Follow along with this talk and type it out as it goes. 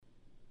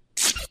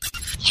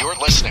You're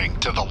listening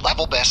to the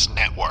Level Best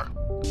Network.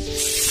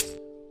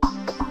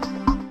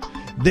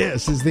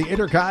 This is the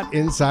Intercot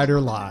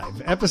Insider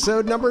Live,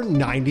 episode number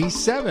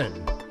 97.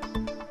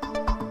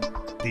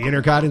 The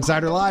Intercot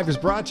Insider Live is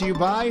brought to you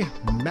by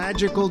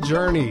Magical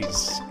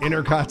Journeys,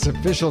 Intercot's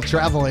official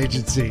travel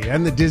agency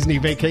and the Disney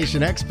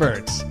Vacation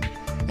Experts,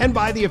 and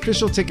by the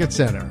Official Ticket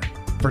Center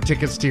for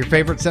tickets to your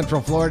favorite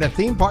Central Florida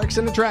theme parks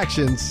and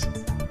attractions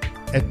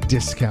at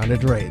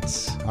discounted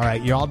rates. All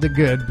right, you all did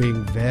good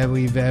being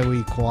very,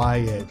 very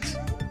quiet.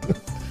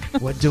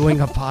 We're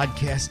doing a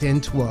podcast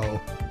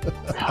intro.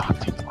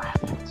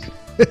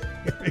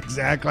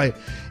 Exactly.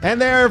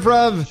 And they're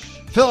from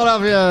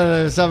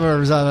Philadelphia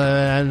suburbs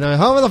and the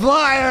home of the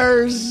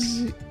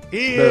Flyers,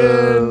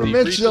 Ian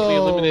Mitchell. Recently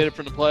eliminated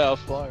from the playoff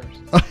Flyers.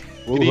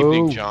 Good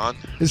evening, John.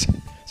 Is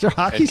there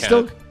hockey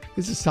still?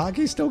 Is this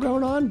hockey still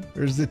going on,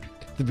 or is it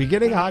the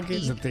beginning of hockey?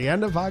 Is it the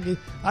end of hockey?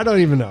 I don't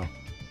even know.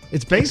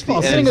 It's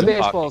baseball season. Beginning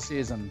of baseball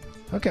season.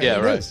 Okay. Yeah,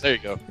 right. Is. There you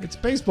go. It's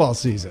baseball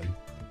season.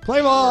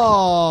 Play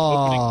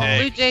ball.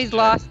 Blue Jays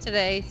lost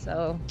today,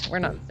 so we're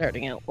not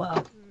starting out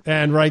well.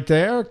 And right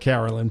there,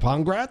 Carolyn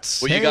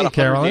Pongratz. Well, hey, you got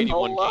Carolyn.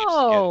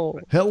 Hello.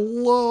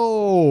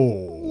 Hello.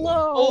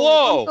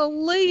 Hello.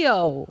 Uncle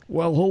Leo.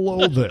 Well,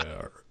 hello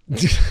there.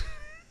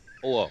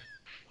 Hello.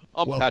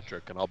 I'm Well,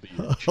 Patrick, and I'll be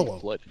your chief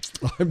hello. lady.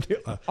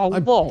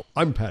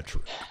 I'm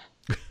Patrick.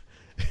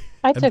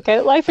 I took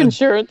out life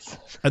insurance.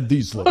 And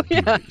these little Yeah,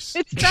 beauties.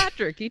 it's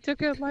Patrick. He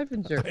took out life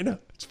insurance. I know.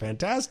 It's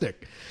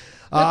fantastic.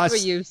 That's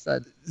what you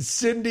said.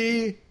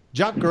 Cindy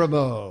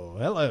Giacomo.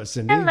 Hello,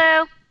 Cindy.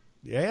 Hello.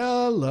 Yeah,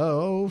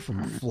 hello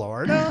from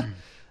Florida.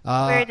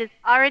 Where it is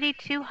already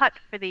too hot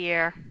for the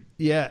year.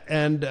 Yeah,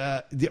 and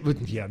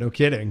yeah, no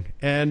kidding.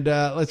 And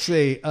let's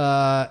see,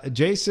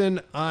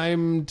 Jason,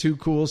 I'm too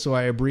cool, so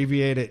I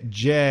abbreviate it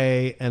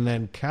J, and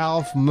then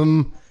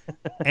Kaufman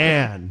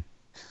Ann.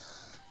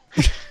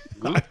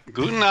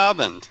 Guten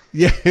Abend.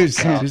 Yeah,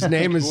 his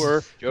name is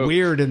Sure. Joke.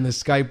 weird in the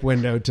Skype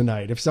window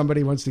tonight. If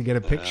somebody wants to get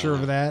a picture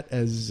of that,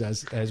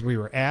 as we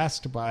were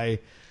asked by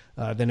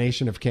the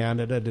nation of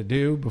Canada to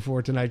do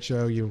before tonight's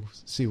show, you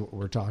see what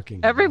we're talking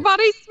about.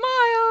 Everybody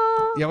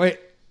smile. Yeah, wait.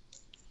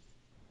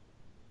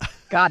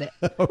 Got it.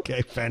 Okay,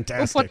 We'll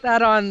fantastic. put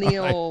that on the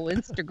old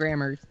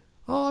Instagrammers.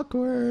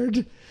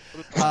 Awkward.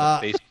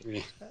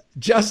 Basically.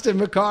 Justin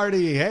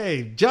McCarty.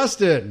 Hey,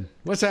 Justin,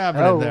 what's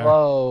happening there?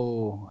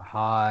 Hello.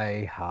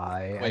 Hi.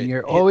 Wait, and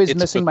you're always it's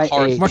missing my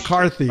McCarthy. H.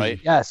 McCarthy. Right?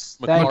 Yes.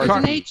 Thank There's you.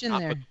 an H in Not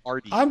there.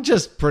 McCarty. I'm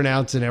just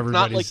pronouncing It's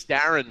not like everybody's.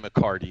 Darren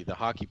McCarty, the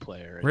hockey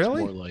player. It's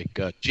Really? more like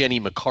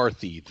Jenny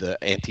McCarthy,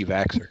 the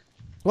anti-vaxxer.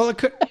 Well, it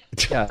could.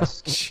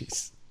 Yes.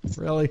 Jeez,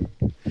 really?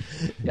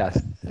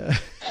 Yes.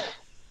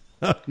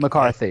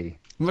 McCarthy.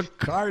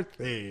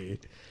 McCarthy.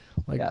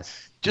 Like,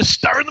 Yes. Just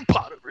stirring the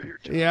pot over here.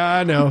 John. yeah,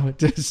 I know.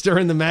 Just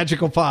stirring the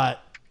magical pot.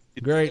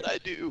 Great. I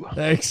do.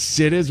 Thanks.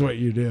 It is what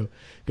you do.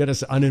 Get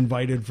us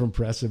uninvited from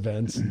press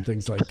events and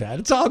things like that.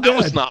 It's all good.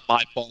 That was not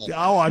my fault.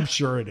 Oh, I'm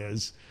sure it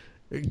is.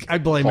 I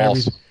blame False.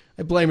 everything.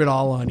 I blame it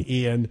all on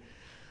Ian.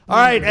 All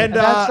right, and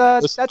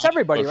That's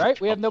everybody, right?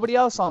 We have nobody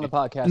else on the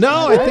podcast.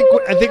 no,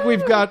 tonight, I think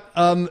we've got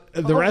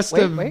the rest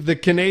of wait. the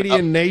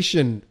Canadian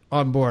nation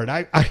on board.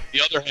 I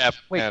The other half.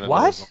 of Wait, Canada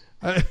what? is-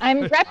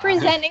 I'm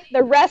representing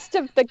the rest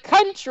of the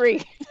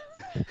country.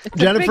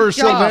 Jennifer big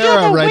job. Feel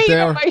Silvera the right weight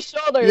there. on my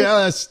shoulders.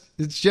 Yes,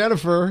 it's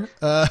Jennifer,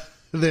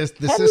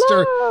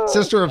 the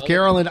sister of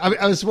Carolyn.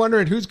 I was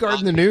wondering who's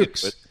guarding the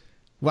nukes.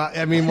 Well,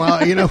 I mean,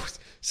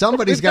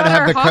 somebody's We've got to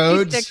have our the hockey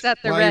codes. sticks at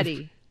the While you-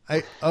 ready.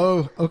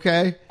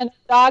 Okay. And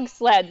dog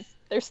sleds.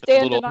 They're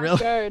standing little- on Really?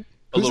 guard.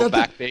 A little at the-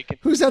 back bacon.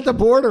 Who's at the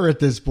border at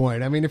this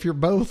point? I mean, if you're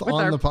both With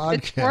on our the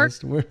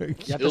podcast,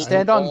 You have to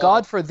stand on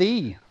God for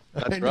thee.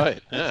 That's right.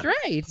 Yeah. That's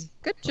right.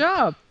 Good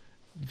job.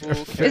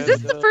 Okay. Is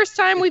this the first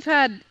time we've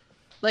had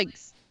like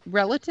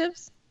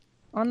relatives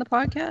on the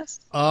podcast?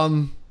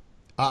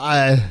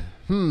 I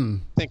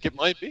think it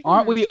might be.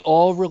 Aren't we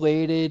all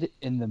related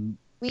in the...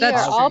 We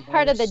That's are all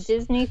part of the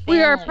Disney family.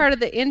 We are part of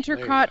the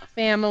Intercot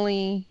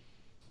family.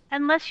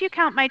 Unless you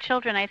count my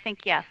children, I think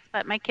yes.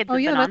 But my kids Oh,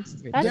 have yeah, been on.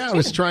 that's yeah, I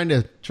was trying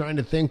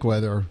to think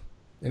whether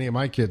any of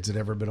my kids had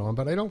ever been on,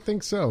 but I don't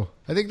think so.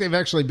 I think they've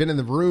actually been in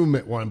the room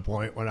at one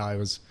point when I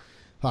was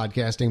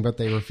podcasting, but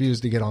they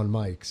refused to get on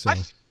mic. So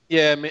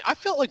Yeah, I mean, I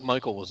felt like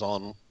Michael was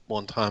on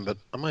one time, but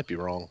I might be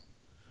wrong.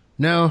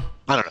 no,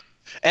 I don't know.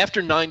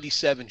 After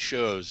 97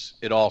 shows,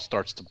 it all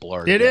starts to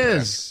blur. it together.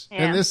 is,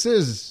 Yeah. and this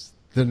is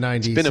the It's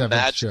been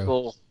 97th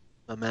show.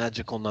 a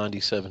magical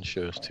 97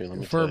 shows too. Let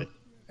me For tell you.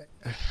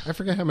 I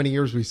forget how many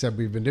years we said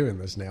we've been doing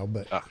this now,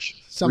 but Gosh,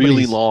 somebody's-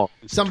 really long.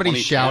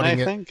 somebody's 2010, shouting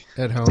I it think.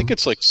 at home. I think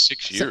it's like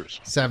 6 years.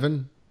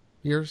 7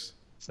 years,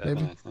 Seven,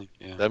 maybe. I think,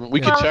 yeah. I mean, we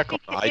Well, could check on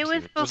it was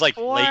iTunes. It was like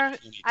before late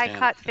 2010,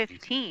 ICOT I think.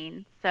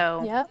 15.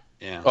 So Yep.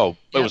 Yeah. Oh,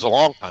 it was a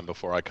long time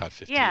before I caught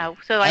 15. yeah.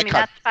 So I mean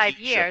that's 5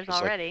 15 years shows,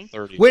 like already.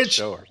 30 Which-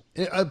 shows.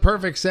 A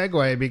perfect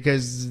segue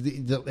because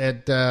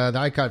at the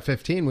ICOT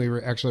 15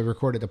 we actually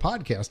recorded a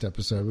podcast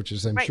episode, which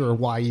is I'm Right. sure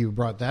why you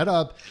brought that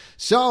up.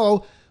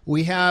 So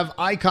we have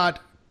ICOT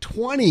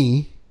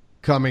 20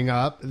 coming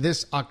up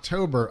this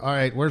October. All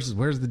right, where's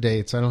the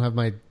dates? I don't have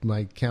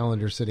my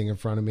calendar sitting in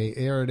front of me.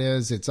 Here it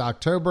is. It's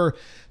October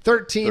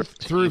 13th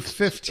through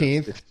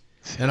 15th.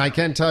 And I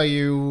can tell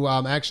you,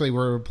 actually,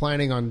 we're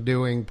planning on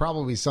doing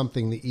probably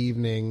something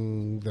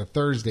the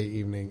Thursday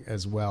evening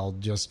as well,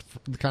 just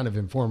kind of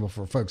informal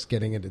for folks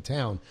getting into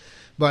town.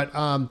 But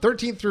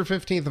 13th through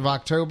 15th of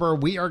October,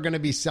 we are going to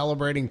be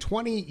celebrating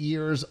 20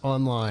 years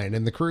online.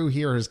 And the crew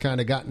here has kind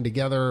of gotten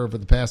together over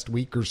the past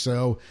week or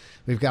so.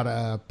 We've got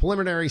a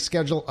preliminary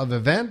schedule of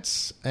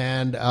events,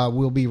 and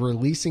we'll be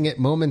releasing it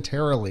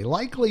momentarily.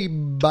 Likely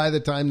by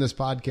the time this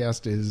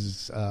podcast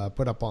is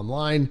put up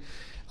online,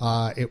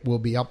 it will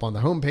be up on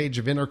the homepage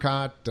of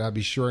Intercot.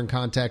 Be sure and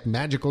contact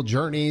Magical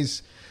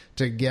Journeys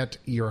to get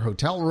your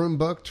hotel room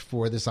booked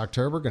for this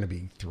October. Going to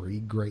be 3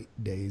 great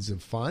days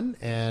of fun.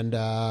 And,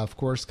 of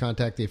course,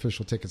 contact the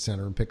official ticket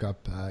center and pick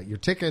up your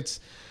tickets.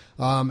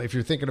 If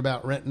you're thinking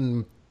about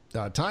renting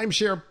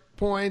timeshare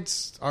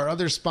points, our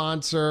other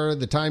sponsor,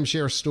 the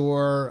Timeshare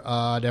Store,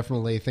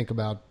 definitely think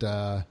about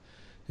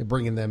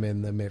bringing them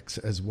in the mix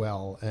as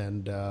well.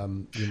 And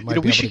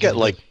we should get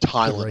like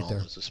Tylenol right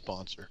there as a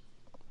sponsor.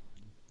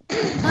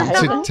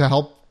 to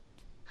help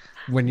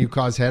when you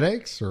cause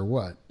headaches or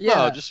what?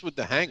 No, just with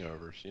the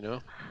hangovers, you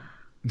know.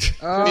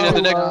 I mean,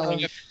 the next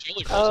thing after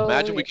Jelly Rolls,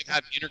 imagine we could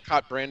have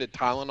Intercot branded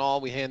Tylenol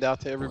we hand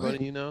out to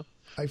everybody, you know.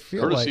 I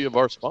feel courtesy of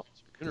our sponsor,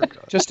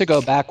 Intercot. Just to go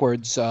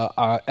backwards,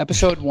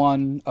 episode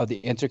 1 of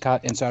the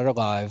Intercot Insider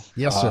Live.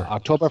 Yes, sir.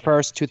 October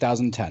 1st,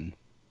 2010.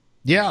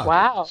 Yeah.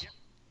 Wow.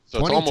 So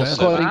it's almost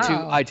According to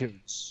 7.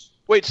 iTunes.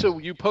 Wait, so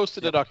you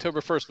posted it October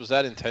 1st. Was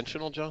that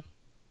intentional, John?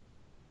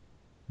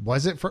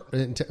 Was it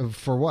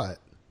for what?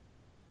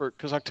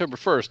 Because October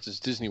 1st is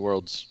Disney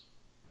World's,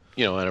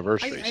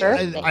 anniversary.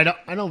 I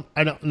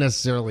don't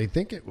necessarily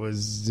think it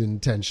was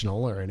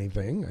intentional or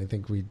anything. I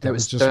think that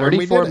was just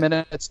 34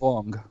 minutes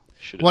long.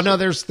 Well, no,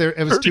 it was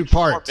 2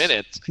 parts.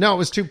 Minutes. No, it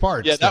was 2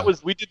 parts. Yeah,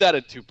 we did that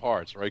in 2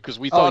 parts, right? Because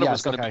we thought it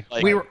was going to be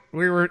like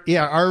we were.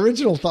 Yeah, our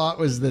original thought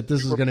was that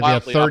this was going to be a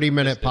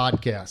 30-minute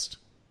podcast.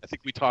 I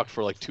think we talked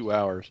for like 2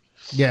 hours.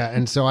 Yeah,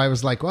 and so I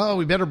was like, well,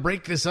 we better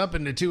break this up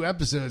into 2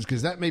 episodes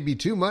because that may be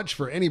too much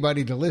for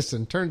anybody to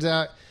listen. Turns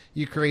out,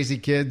 you crazy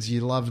kids,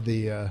 you love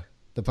the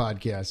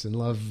podcast and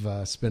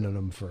love spinning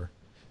them for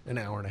an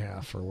hour and a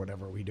half or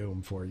whatever we do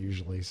them for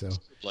usually. So,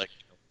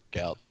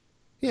 out.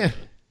 Yeah,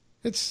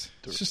 it's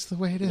just the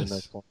way it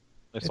is.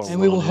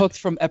 And we were hooked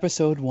from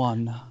episode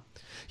 1.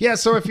 Yeah,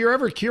 so if you're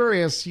ever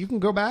curious, you can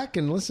go back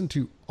and listen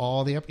to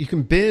all the you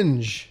can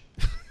binge.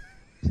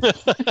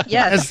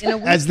 Yes,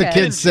 as the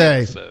kids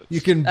say,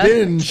 you can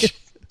binge.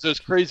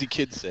 Those crazy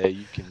kids say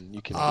you can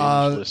binge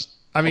listen.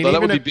 I mean, that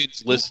would be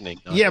binge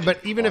listening. Yeah,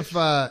 but even if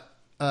the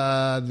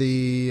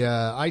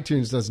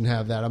iTunes doesn't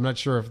have that, I'm not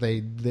sure if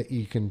that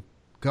you can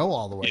go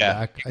all the way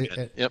back.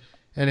 Yep.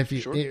 And if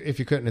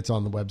you couldn't, it's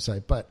on the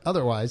website. But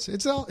otherwise,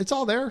 it's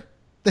all there.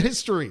 The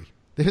history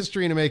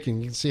in the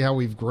making. You can see how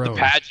we've grown.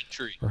 The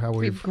pageantry. Or how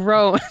we've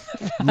grown.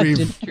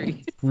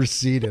 We've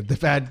receded.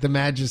 The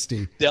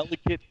majesty.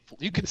 Delicate.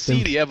 You can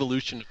see the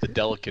evolution of the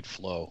delicate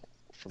flow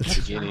from the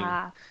beginning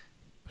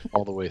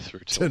all the way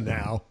through to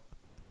now.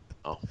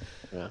 Oh,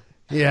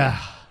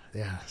 yeah.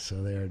 Yeah.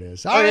 So there it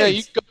is.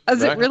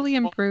 Has it really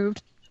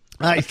improved?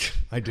 I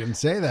didn't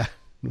say that.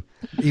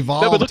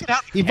 Evolved.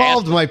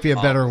 Evolved might be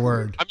a better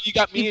word. I mean, you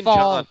got me and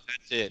John.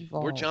 That's it.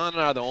 We're John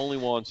and I are the only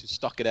ones who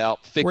stuck it out.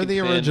 We're the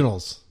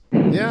originals.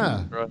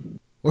 Yeah. Right.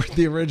 We're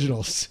the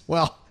originals.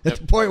 Well, at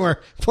the point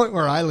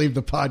where I leave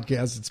the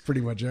podcast, it's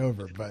pretty much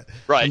over. But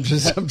right. I'm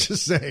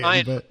just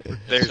saying. But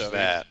there's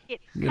that.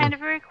 It's kind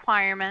of a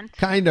requirement.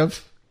 Kind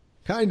of.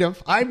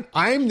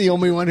 I'm the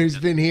only one who's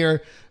been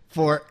here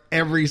for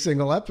every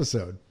single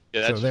episode.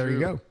 Yeah, that's so there true. You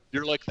go.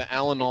 You're like the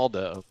Alan Alda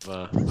of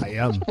I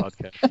am.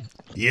 podcast.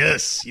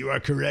 Yes, you are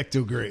correct,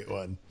 oh great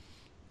one.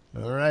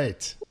 All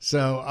right.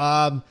 So,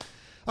 all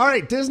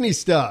right, Disney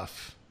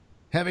stuff.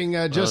 Having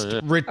just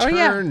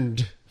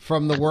returned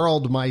from the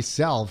world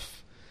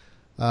myself,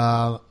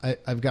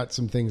 I've got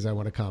some things I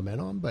want to comment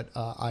on, but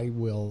I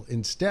will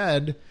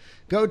instead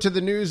go to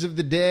the news of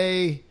the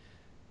day.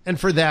 And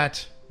for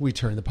that, we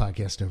turn the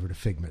podcast over to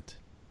Figment.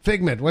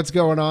 Figment, what's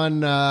going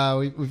on?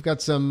 We've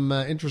got some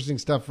interesting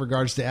stuff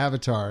regards to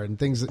Avatar and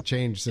things that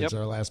changed since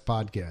our last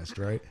podcast,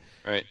 right?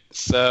 Right.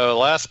 So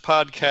last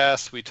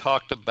podcast we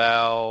talked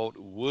about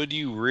would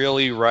you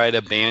really ride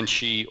a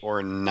Banshee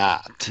or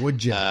not?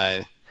 Would you?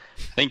 I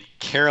think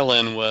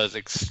Carolyn was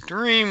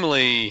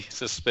extremely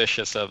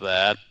suspicious of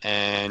that,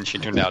 and she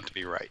turned out to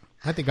be right.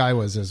 I think I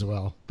was as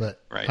well,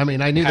 but right. I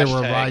mean, I knew there were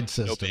Hashtag ride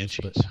systems,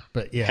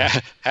 but yeah.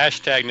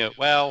 Hashtag no.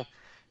 Well,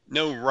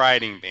 no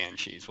riding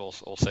Banshees. We'll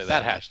say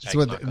that.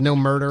 Hashtag. No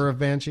murder of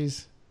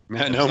Banshees?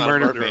 No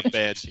murder of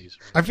Banshees.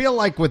 I feel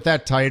like with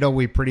that title,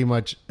 we pretty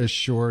much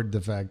assured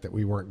the fact that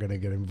we weren't going to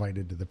get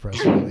invited to the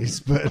press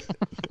release, but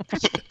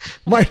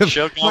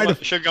should have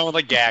gone with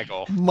a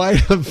gaggle.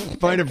 Might have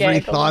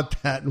rethought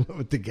that and went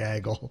with the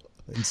gaggle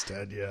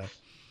instead. Yeah.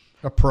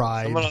 A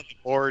pride. Someone on the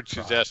board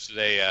suggested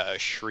a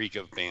shriek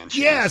of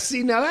banshees. Yeah,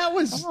 see, now that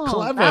was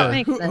clever. That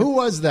makes sense. Who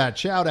was that?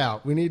 Shout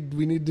out. We need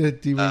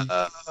to.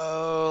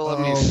 Let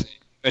me see.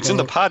 It's in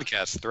the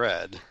podcast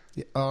thread.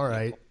 Yeah, all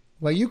right.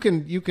 Well, you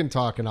can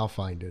talk, and I'll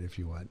find it if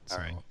you want. All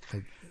right.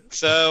 I-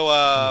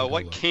 So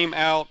what came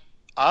out,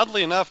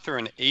 oddly enough, through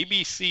an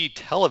ABC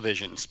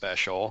television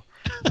special,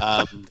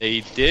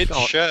 they did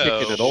show...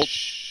 Kicking it old.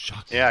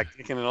 Yeah,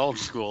 kicking it old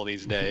school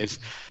these days.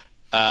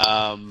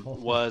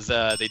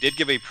 They did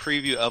give a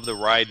preview of the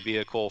ride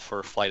vehicle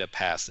for Flight of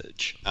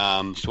Passage.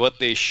 So what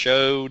they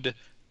showed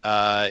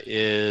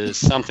is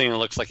something that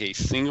looks like a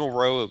single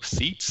row of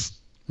seats.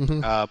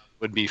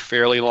 Would be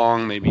fairly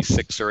long, maybe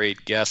 6 or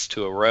 8 guests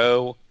to a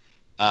row.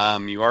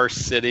 You are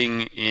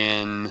sitting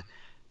in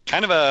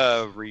kind of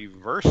a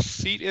reverse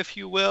seat, if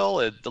you will.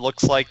 It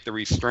looks like the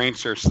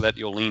restraints are so that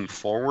you'll lean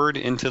forward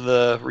into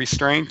the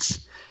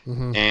restraints.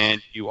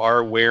 And you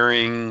are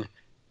wearing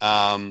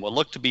what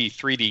look to be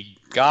 3D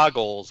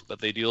goggles, but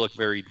they do look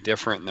very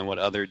different than what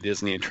other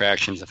Disney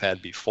attractions have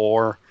had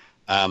before.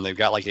 They've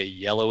got like a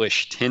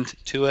yellowish tint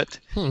to it,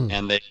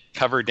 and they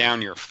cover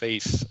down your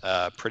face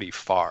pretty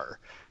far.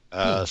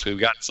 So we've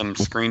got some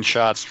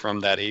screenshots from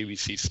that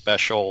ABC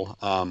special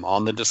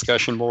on the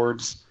discussion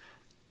boards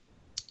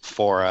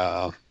for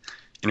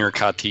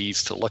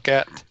intercottees to look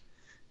at.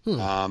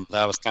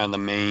 That was kind of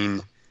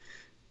the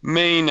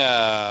main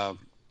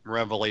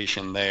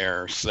revelation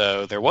there.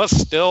 So there was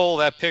still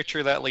that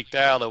picture that leaked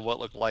out of what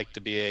looked like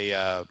to be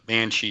a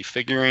Banshee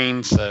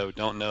figurine. So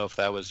don't know if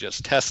that was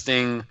just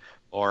testing,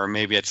 or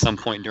maybe at some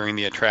point during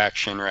the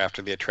attraction or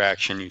after the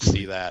attraction you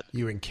see that.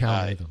 You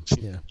encounter them.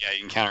 Yeah. Yeah,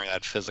 you encounter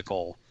that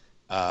physical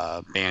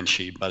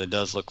Banshee, but it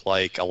does look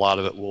like a lot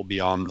of it will be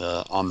on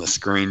the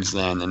screens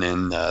then and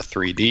in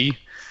 3D.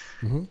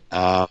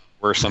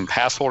 Were some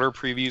pass holder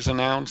previews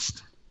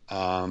announced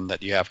that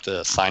you have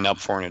to sign up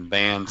for in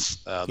advance.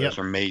 Those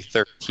are May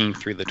 13th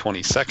through the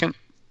 22nd.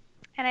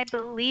 And I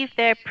believe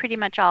they're pretty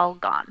much all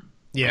gone.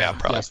 Yeah,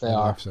 probably. Yes, they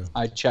are. So.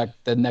 I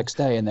checked the next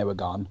day and they were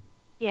gone.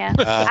 Yeah,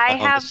 I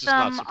have this is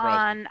not them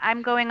surprising. on.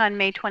 I'm going on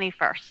May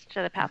 21st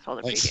to the pass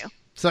holder preview.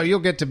 So you'll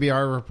get to be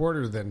our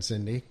reporter then,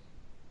 Cindy.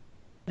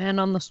 Man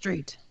on the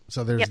street.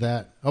 So there's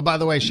that. Oh, by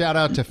the way, shout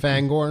out to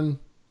Fangorn.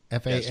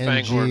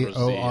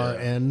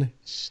 Fangorn.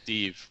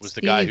 Steve was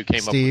the guy who came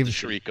up with Steve. the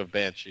shriek of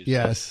banshees.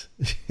 Yes.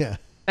 Yeah.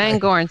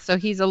 Fangorn, so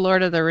he's a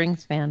Lord of the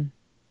Rings fan.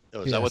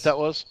 Oh, is that what that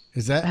was?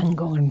 Is that?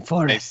 Fangorn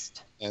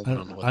Forest. I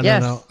don't know.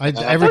 Yes.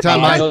 Every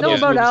time I I know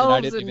about elves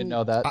I didn't even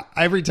know that.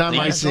 every time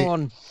I see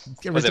Fangorn.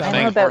 Was it I know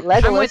Fangorn? about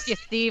I'm with Legolas. you,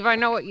 Steve. I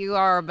know what you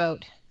are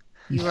about.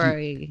 You are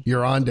a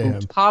you're on to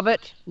him.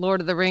 Hobbit, Lord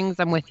of the Rings.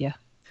 I'm with you.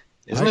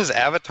 Isn't his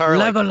avatar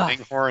like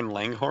Legolas.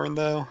 Langhorn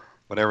though?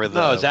 Whatever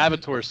the No, his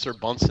avatar is Sir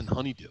Bunsen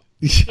Honeydew.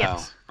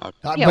 Oh,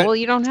 okay. Yeah, well,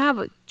 you don't have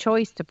a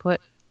choice to put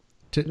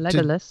to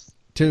Legolas.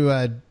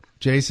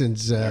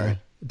 Jason's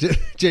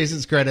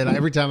Jason's credit,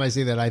 every time I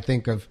see that, I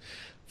think of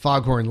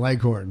Foghorn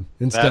Leghorn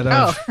instead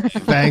of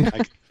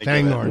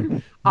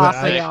Fangorn.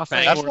 Awfully.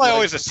 That's what I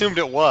always assumed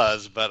it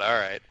was, but all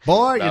right.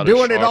 Boy, you're About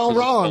doing as it all sharp as a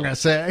wrong, ball. I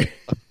say.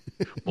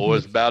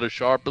 Boy's about as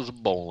sharp as a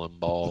bowling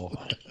ball.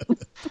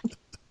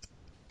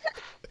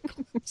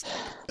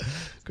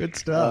 Good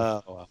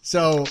stuff. Well.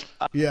 So,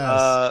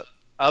 yes.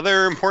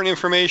 Other important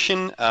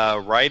information,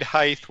 ride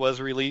height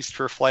was released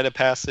for Flight of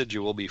Passage. It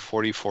will be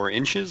 44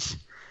 inches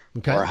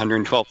Okay. or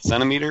 112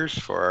 centimeters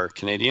for our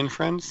Canadian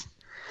friends.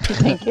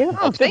 Thank you.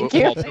 Oh, thank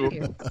you. Thank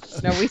you.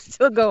 No, we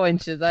still go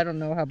inches. I don't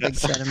know how big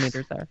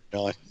centimeters are.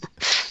 Really?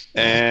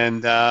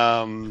 And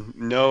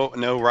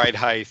no ride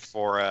height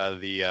for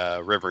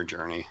the river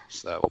journey.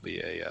 So that will be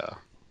a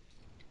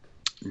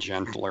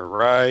gentler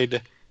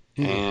ride.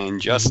 And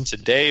just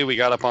today we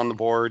got up on the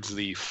boards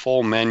the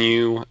full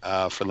menu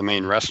for the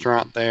main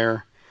restaurant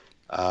there.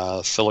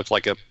 So it looked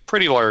like a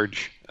pretty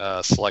large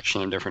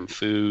selection of different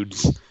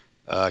foods,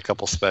 a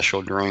couple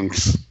special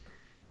drinks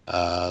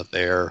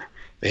there.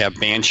 They have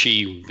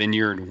Banshee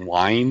Vineyard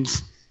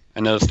wines, I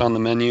noticed on the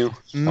menu.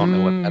 I don't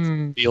know what that's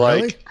going to be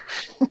like.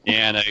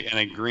 And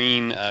a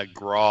green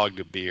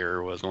grog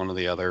beer was one of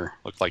the other,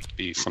 looked like to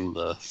be some of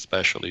the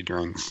specialty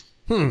drinks.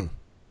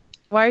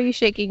 Why are you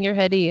shaking your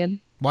head,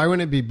 Ian? Why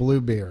wouldn't it be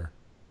blue beer?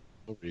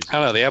 I don't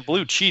know. They have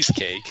blue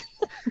cheesecake,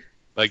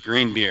 but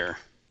green beer.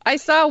 I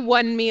saw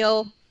one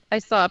meal I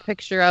saw a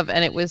picture of,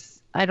 and it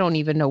was, I don't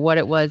even know what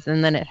it was,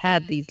 and then it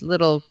had these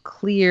little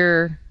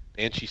clear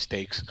Banshee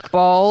steaks.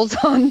 balls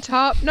on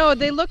top. No,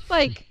 they looked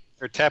like,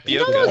 Or you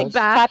tapioca. know, like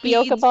bath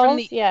Tapioca beads balls? from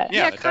the, Yeah.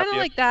 Yeah, kind the of tapioca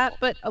like that,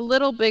 but a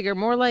little bigger,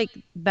 more like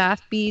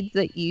bath beads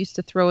that you used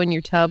to throw in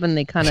your tub, and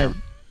they kind of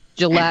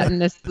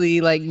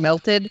gelatinously like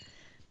melted.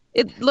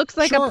 It looks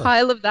like Sure. a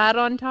pile of that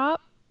on top,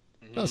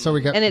 Oh, so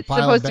we got and a it's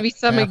pile of supposed to be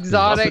some bath beads.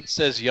 exotic Nothing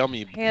says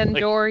yummy.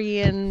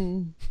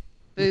 Pandorian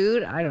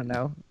food. I don't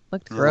know.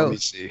 Looked Let me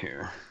gross. see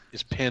here.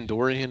 Is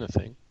Pandorian a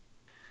thing?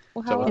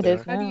 Well, So how It else-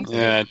 is how do you now. say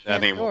Yeah, it? I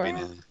think it will be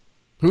Pandora. new.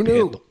 Who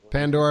knew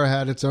Pandora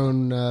had its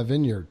own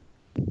vineyard?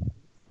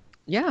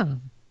 Yeah.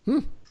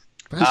 Ah,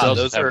 Those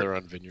those have are their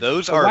own vineyard.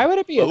 those So are why would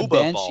it be a boba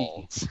Banshee?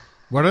 balls.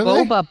 What are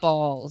Boba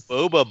balls.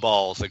 Boba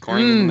balls,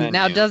 according to the menu.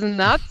 Now, doesn't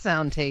that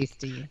sound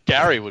tasty?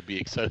 Gary would be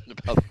excited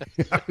about that.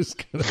 they? I was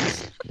gonna.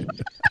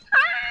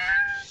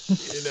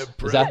 Is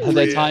that how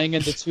they're tying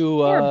into two?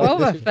 Poor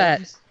Boba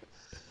Fett.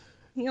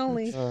 He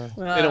only. They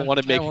don't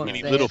want to make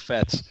any little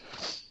fets.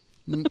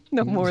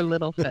 No more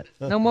little Fett.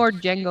 No more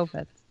Django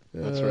Fets.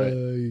 That's right.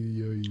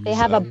 They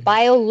have a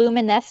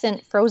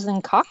bioluminescent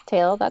frozen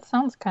cocktail. That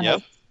sounds kind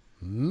of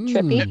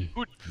trippy.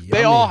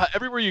 They all,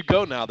 everywhere you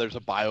go now, there's a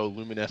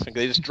bioluminescent.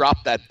 They just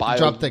drop that bioluminescent.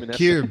 Drop the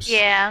cubes.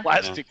 Yeah.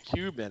 Plastic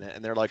cube in it,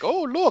 and they're like,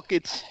 "Oh, look,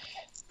 it's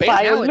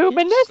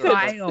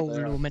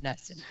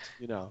Bioluminescent.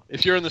 You know,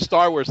 if you're in the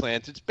Star Wars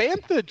lands, it's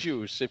Bantha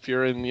juice. If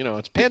you're in,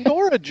 it's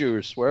Pandora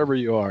juice. Wherever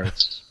you are,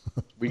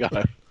 we got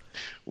a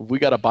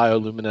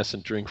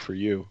bioluminescent drink for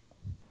you.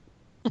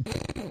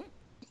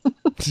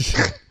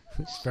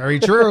 Very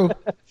true.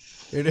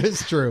 It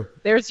is true.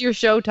 There's your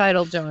show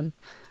title, John.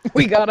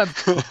 We got a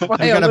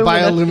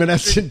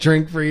bioluminescent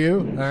drink for you.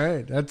 All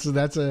right, that's in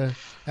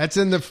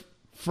the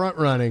front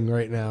running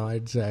right now.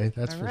 I'd say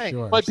that's for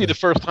sure. Might be the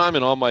first time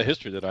in all my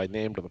history that I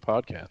named the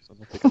podcast. I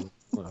don't think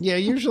yeah,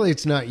 usually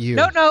it's not you.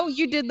 No,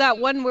 you did that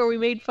one where we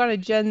made fun of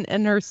Jen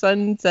and her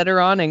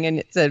sunsetter awning, and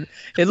it said,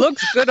 "It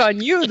looks good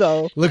on you,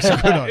 though." Looks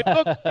good on. It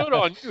looks good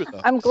on you,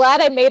 though. I'm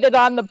glad I made it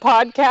on the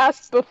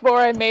podcast before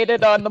I made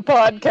it on the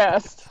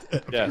podcast.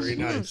 Yes, Very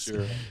nice.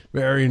 Sure.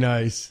 Very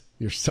nice.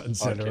 Your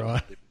sunsetter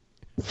on.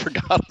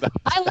 Forgot about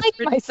I like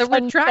my It's a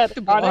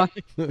retractable awning.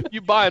 awning. You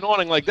buy an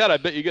awning like that, I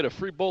bet you get a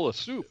free bowl of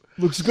soup.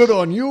 Looks good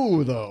on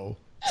you, though.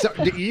 So,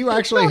 do you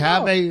actually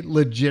have a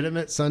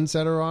legitimate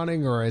sunsetter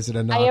awning, or is it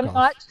a knockoff? I am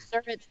not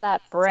sure it's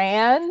that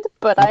brand,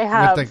 but I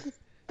have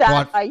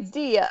that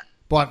idea.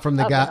 Bought from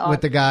the guy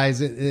with the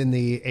guys in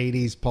the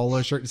 '80s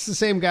polo shirt. It's the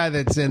same guy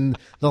that's in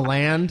The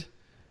Land,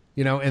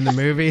 in the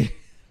movie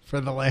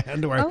for The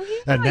Land. Where,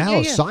 and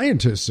now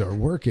scientists are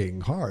working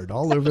hard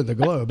all over the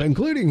globe,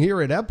 including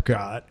here at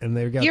Epcot. And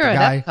they've got Here the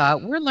guy. at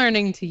Epcot, we're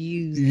learning to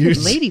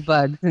use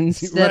ladybugs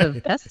instead of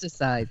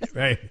pesticides.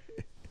 Right.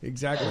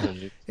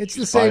 Exactly. It's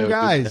the same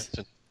guys.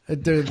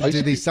 Do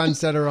the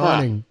sunsetter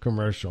awning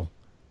commercial.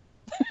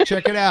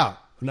 Check it out.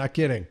 I'm not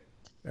kidding.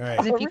 All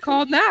right. If you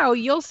call now,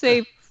 you'll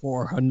save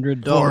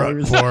 $400.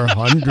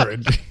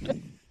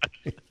 $400.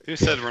 Who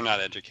said we're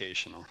not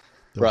educational?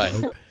 Right.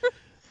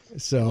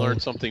 So learn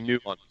something new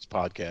on this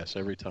podcast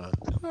every time.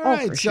 All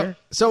right.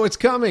 So it's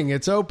coming.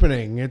 It's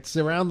opening. It's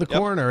around the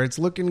corner. It's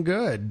looking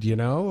good,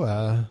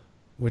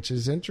 which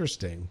is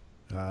interesting.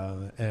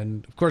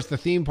 And of course, the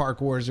theme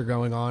park wars are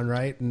going on,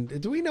 right?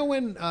 And do we know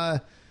when?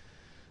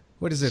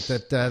 What is it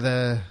that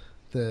the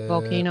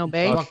Volcano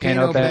Bay?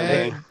 Volcano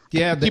Bay.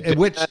 Yeah.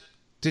 Which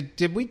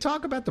did we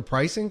talk about the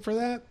pricing for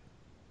that?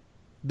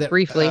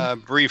 Briefly.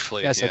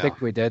 Briefly. Yes, yeah. I think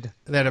we did.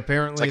 That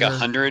apparently it's like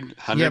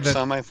 100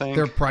 some, I think.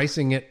 They're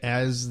pricing it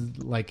as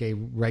like a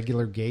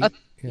regular gate.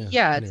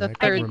 It's a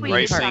third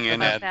theme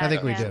park. I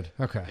think we did.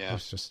 Okay. Yeah.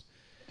 It's just.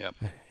 Yep.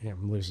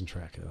 I'm losing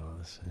track of all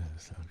this.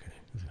 Okay.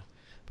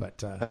 But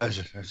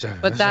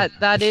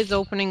that is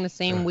opening the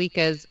same week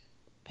as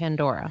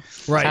Pandora.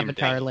 Right.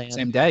 Avatar Land.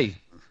 Same day.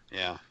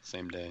 Yeah,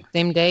 same day.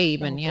 Same day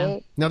even, yeah.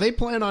 Now they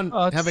plan on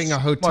having a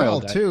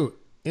hotel too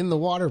in the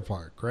water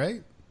park,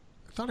 right?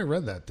 I thought I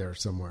read that there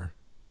somewhere.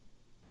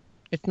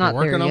 It's not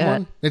working there on yet.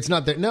 one? It's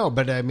not there. No,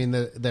 but I mean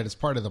that it's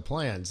part of the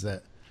plans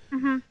that.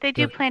 Mm-hmm. They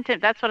do plan to.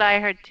 That's what I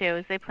heard too.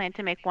 Is they plan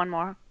to make one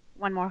more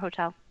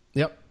hotel.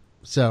 Yep.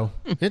 So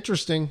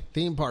interesting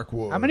theme park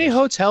wars. How many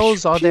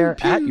hotels are there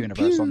at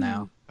Universal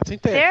now? I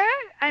think they.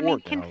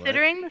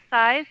 Considering the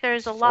size,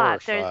 there's a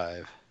lot. Four or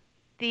five.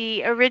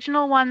 The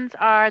original ones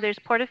there's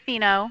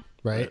Portofino,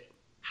 right?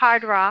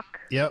 Hard Rock.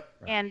 Yep.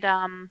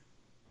 And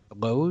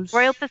Lowe's?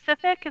 Royal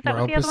Pacific, is that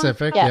Royal what the other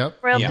Pacific, one? yep.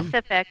 Royal Yeah.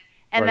 Pacific.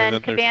 And Right, then and then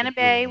there's Cabana the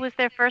Bay blue one. was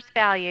their first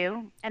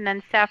value, and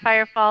then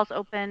Sapphire Falls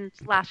opened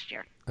last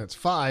year. That's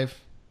 5.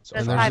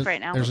 There's And 5 right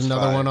now. There's That's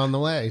another 5. one on the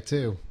way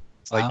too.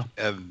 It's like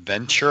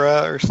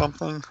Ventura or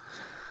something.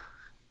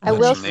 I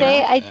will the name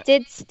say of I it?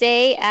 did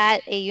stay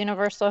at a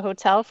Universal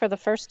hotel for the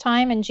first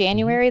time in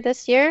January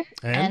this year,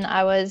 and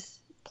I was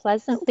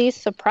pleasantly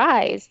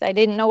surprised. I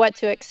didn't know what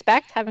to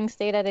expect, having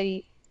stayed at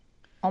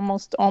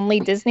almost only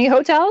Disney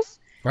hotels.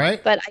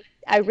 Right. But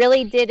I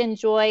really did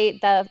enjoy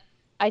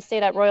I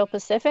stayed at Royal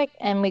Pacific,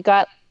 and we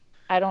got,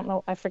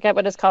 I forget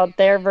what it's called,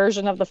 their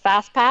version of the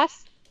Fast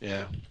Pass.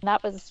 Yeah. And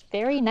that was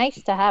very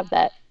nice to have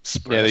that.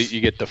 Yeah,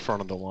 you get the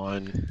front of the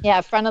line.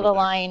 Yeah, front of the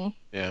line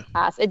Yeah.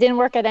 pass. It didn't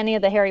work at any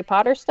of the Harry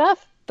Potter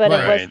stuff, but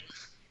Right.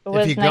 it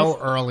was If you nice go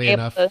to early be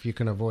able enough, to- you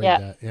can avoid yeah.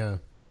 that. Yeah.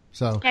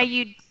 So. Now,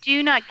 you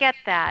do not get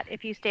that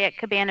if you stay at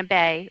Cabana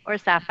Bay or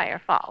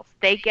Sapphire Falls.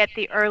 They get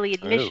the early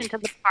admission to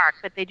the park,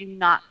 but they do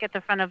not get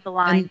the front of the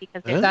line And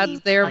because they're that's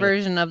their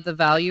version of the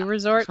value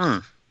resort,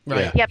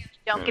 Right. Yep, you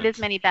don't get as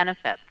many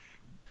benefits.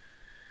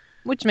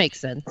 which makes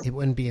sense. It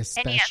wouldn't be a And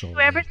yes, special.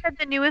 whoever said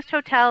the newest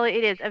hotel,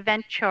 it is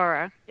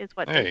Aventura, is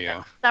what There they you said.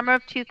 go. Summer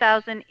of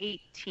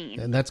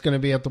 2018. And that's going to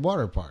be at the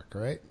water park,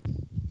 right?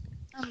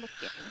 I'm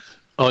looking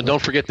Oh, and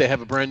don't forget they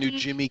have a brand new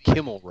Jimmy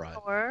Kimmel ride.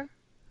 for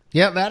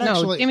Yeah, that No,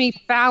 actually. Jimmy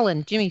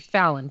Fallon.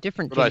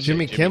 Different What did I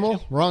Jimmy. say? Jimmy Kimmel?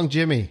 Kimmel? Wrong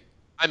Jimmy.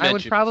 I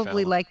would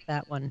probably like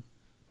that one.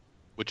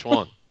 Which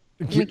one?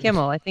 Jimmy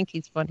Kimmel. I think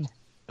he's funny.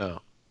 Oh.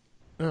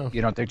 Oh.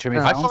 You don't think Jimmy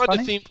No. I Fallon's find funny?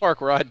 the theme park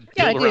ride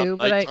Yeah, I deal around do,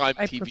 but nighttime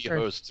I TV prefer-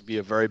 hosts to be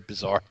a very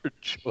bizarre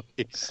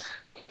choice.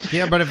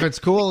 Yeah, but if it's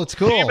cool, it's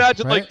cool. Can you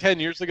imagine right? like 10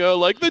 years ago,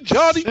 like the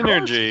Johnny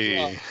Synergy.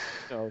 Carson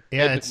stuff? You know,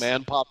 Yeah, Ed it's-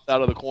 McMahon popped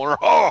out of the corner.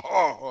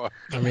 Oh.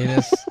 I mean,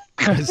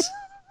 it's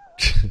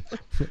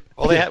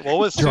Well, they had what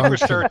was Drunk.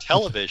 Superstar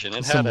Television?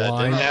 It Some had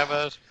wine.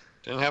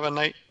 didn't have a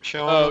night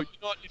show. Oh, on? you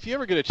know what? If you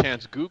ever get a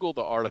chance, Google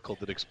the article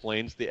that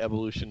explains the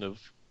evolution of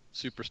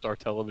Superstar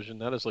Television.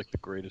 That is like the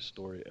greatest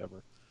story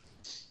ever.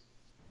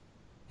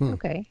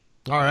 Okay.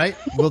 all right.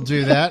 We'll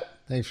do that.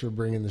 Thanks for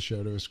bringing the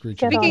show to a screeching.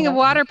 Speaking Speaking of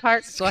water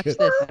parks, watch this.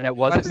 And it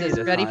Watch wasn't me this.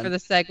 this Ready time. for the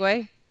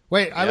segue?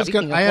 Wait, I was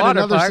Speaking going. of I had water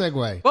another park,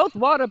 segue. Both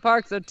water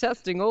parks are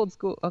testing old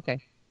school. Okay,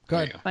 Go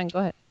There ahead. you fine. Go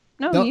ahead.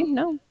 No, No. you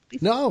no.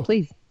 Please, No.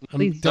 please.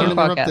 Please Don't don't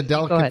interrupt podcast. the Go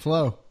delicate ahead.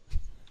 flow.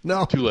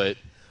 No. Too late.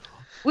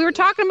 We were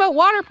talking about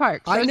water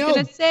parks. I was know.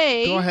 gonna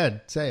say Go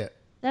ahead. Say it.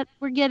 that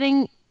we're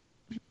getting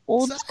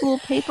old school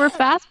paper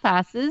fast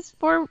passes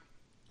for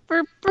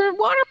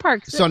water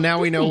parks. So now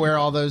we know where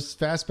all those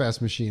fast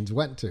pass machines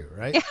went to,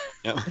 right?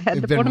 Yep. Had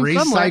They've to been put 'em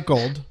somewhere.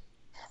 recycled.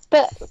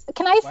 But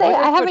can I say would they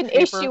I have put an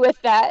paper- issue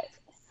with that?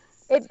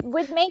 It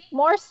would make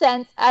more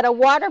sense at a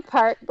water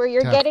park where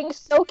you're Yeah. getting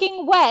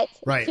soaking wet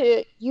Right.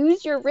 to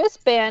use your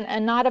wristband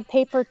and not a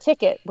paper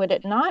ticket, would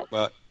it not?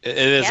 Well, it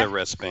is Yeah. a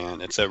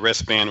wristband. It's a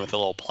wristband with a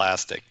little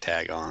plastic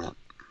tag on it.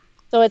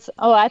 So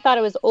I thought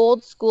it was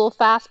old school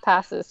fast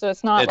passes, so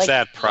it's not It's like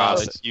that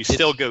process. it's- You it's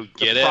still go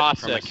get the it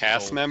from a process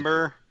cast is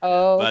member,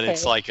 oh, but okay.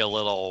 it's like a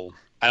little.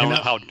 I don't And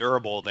know how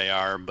durable they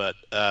are, but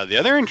the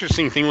other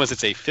interesting thing was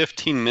it's a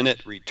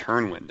 15-minute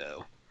return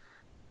window.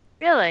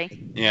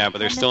 Really? Yeah, but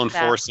they're I still missed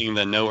that. enforcing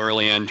the no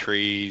early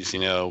entries.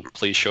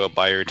 Please show up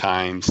by your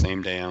time,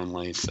 same day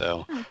only.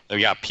 So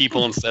they've got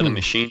people instead of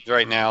machines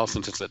right now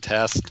since it's a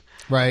test.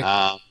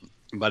 Right.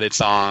 But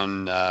it's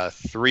on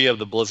 3 of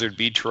the Blizzard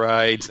Beach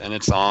rides, and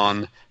it's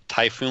on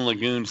Typhoon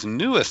Lagoon's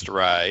newest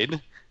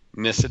ride,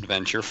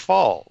 Misadventure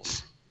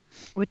Falls.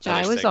 Which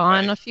Nice I was segue.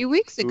 on a few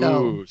weeks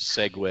ago. Ooh,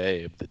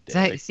 segue of the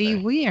day. See,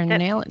 we are That-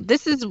 nailing.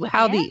 This is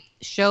how Yeah. the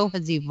show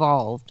has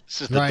evolved.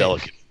 This is the Right.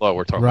 delicate flow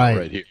we're talking Right.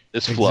 about right here.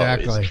 This flow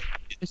Exactly. is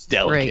It's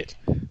delicate.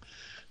 great.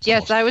 It's Yes,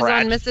 almost I was on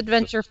fragile.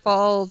 Misadventure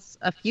Falls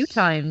a few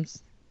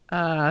times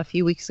a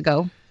few weeks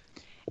ago,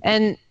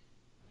 and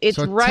it's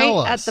So right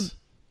tell at us the.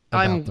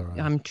 about the ride.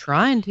 I'm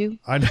trying to.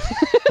 I know.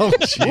 Oh,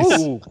 jeez.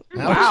 Ooh,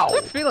 Ouch.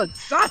 I'm feeling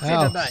saucy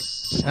Ow. tonight.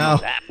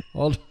 Ow.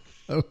 Hold.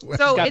 Oh, wait.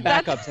 So got it's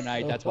at backup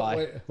tonight. That's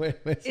why. Wait.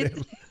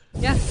 It's,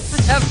 yeah,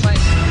 that's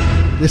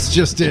my. This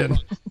just in.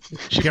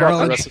 She brought the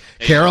Carolyn's, recipe.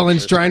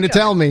 Carolyn's trying to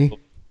tell me.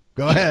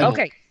 Go ahead.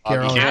 Okay,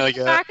 Carolyn. At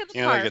the back of the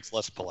Canada park. gets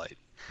less polite.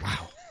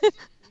 Wow.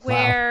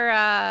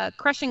 where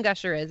Crush and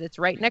Gusher is. It's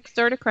right next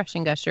door to Crush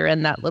and Gusher,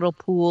 and that little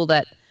pool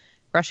that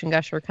Crush and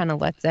Gusher kind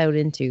of lets out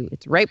into.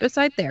 It's right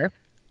beside there.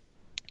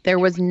 There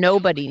was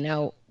nobody.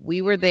 Now,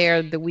 we were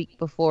there the week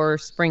before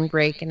spring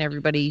break, and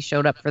everybody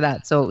showed up for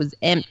that, so it was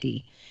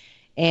empty.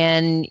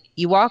 And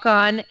you walk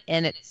on,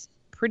 and it's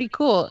pretty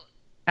cool.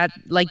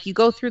 You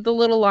go through the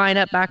little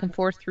lineup back and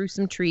forth through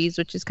some trees,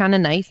 which is kind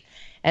of nice.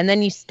 And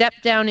then you step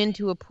down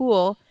into a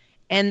pool,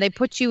 and they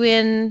put you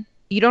in.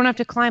 You don't have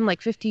to climb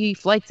like 50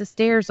 flights of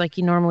stairs like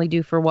you normally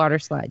do for water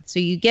slides. So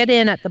you get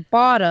in at the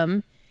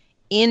bottom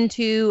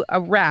into a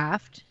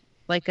raft.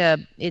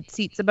 It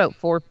seats about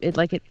 4.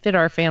 It fit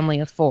our family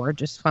of 4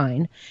 just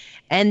fine.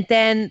 And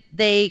then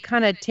they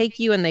kind of take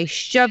you and they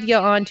shove you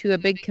onto a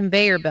big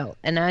conveyor belt.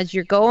 And as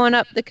you're going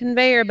up the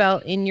conveyor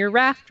belt in your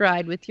raft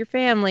ride with your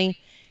family,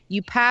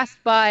 you pass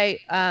by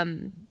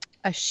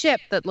a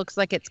ship that looks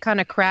like it's kind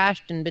of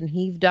crashed and been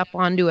heaved up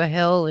onto a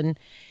hill, and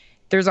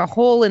there's a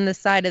hole in the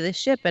side of the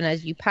ship. And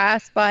as you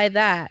pass by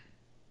that,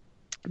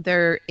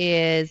 there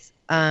is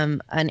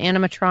an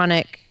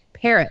animatronic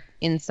parrot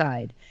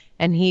inside,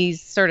 and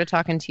he's sort of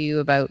talking to you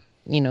about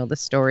the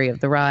story of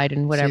the ride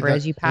and whatever See,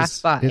 as you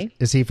pass by.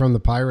 Is he from the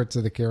Pirates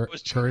of the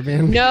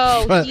Caribbean?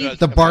 No, he's-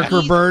 the Barker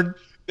he's- bird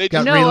They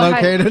got No,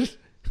 relocated.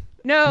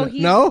 No,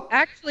 No?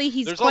 Actually,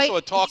 he's There's quite. also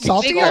a talking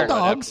Salty skull hot right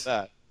dogs. after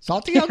that.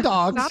 Salty hot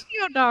dogs. Salty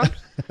hot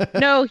dogs.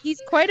 No,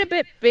 he's quite a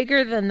bit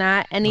bigger than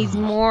that, and he's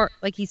more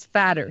he's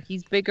fatter.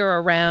 He's bigger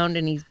around,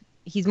 and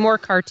he's more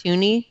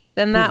cartoony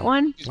than that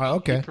one. Oh,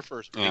 okay. He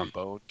prefers big Yeah.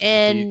 bone.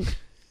 And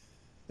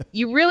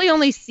you really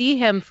only see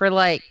him for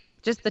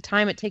just the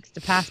time it takes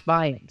to pass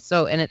by him.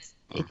 So, and it's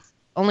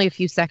only a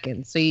few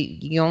seconds, so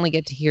you only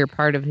get to hear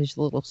part of his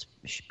little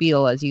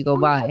spiel as you go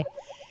by.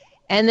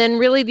 And then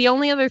really the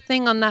only other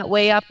thing on that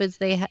way up is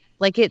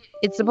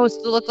it's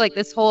supposed to look like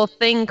this whole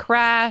thing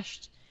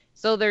crashed.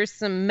 So there's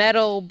some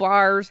metal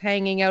bars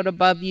hanging out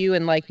above you,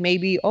 and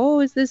maybe,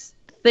 is this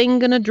thing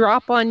going to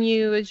drop on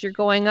you as you're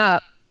going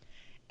up?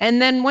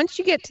 And then once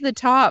you get to the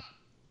top,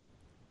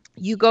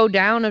 you go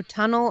down a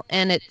tunnel,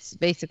 and it's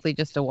basically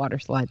just a water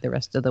slide the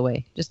rest of the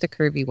way. Just a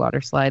curvy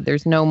water slide.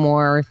 There's no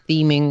more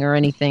theming or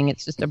anything.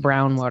 It's just a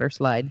brown water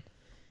slide.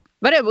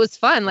 But it was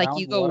fun. Like,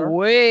 you go Groundwater?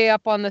 way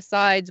up on the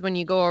sides when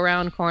you go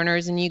around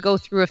corners, and you go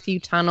through a few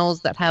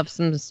tunnels that have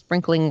some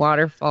sprinkling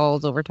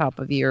waterfalls over top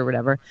of you or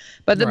whatever.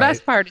 But the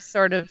best part is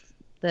sort of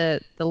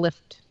the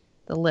lift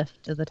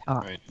to the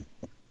top, Right.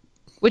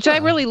 which I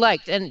really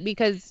liked. And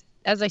because,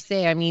 as I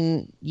say, I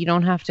mean, you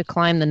don't have to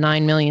climb the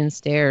 9 million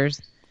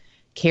stairs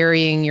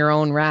carrying your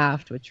own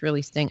raft, which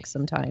really stinks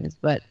sometimes.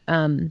 But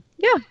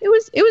yeah, it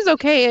was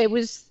okay. It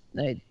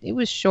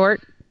was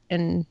short,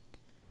 and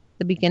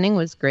the beginning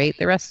was great.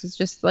 The rest is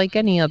just like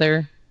any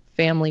other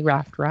family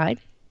raft ride,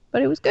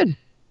 but it was good.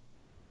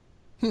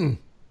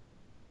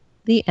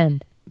 The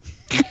end.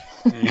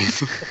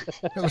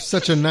 That was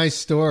such a nice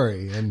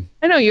story, and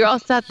I know you all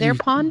sat there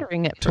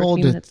pondering it. For told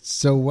a few it minutes.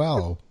 so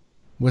well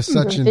with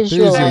such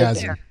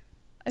Visualize enthusiasm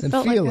I and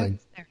felt feeling.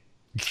 like I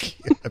was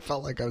there. I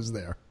felt like I was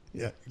there.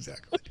 Yeah,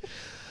 exactly.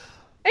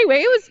 Anyway,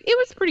 it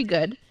was pretty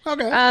good.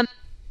 Okay.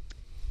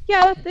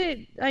 Yeah,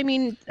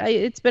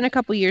 it's been a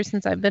couple years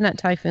since I've been at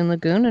Typhoon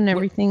Lagoon, and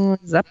everything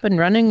was up and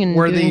running and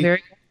doing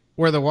very.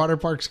 Were the water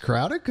parks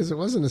crowded? Because it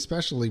wasn't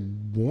especially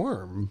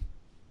warm.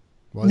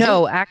 Was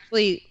No, it?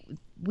 actually,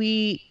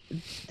 the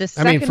I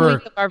second mean, for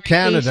week of our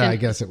Canada, vacation, I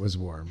guess it was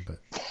warm, but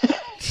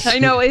I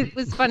know it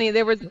was funny.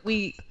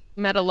 We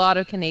met a lot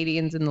of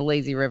Canadians in the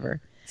lazy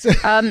river.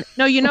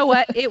 No, you know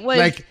what? It was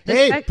like,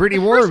 hey, pretty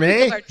the warm, first week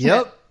eh? of our trip.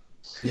 Yep.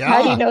 Yeah.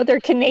 How do you know they're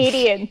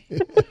Canadian?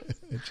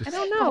 I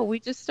don't know. We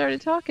just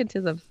started talking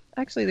to them.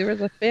 Actually, there was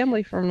a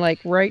family from like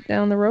right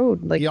down the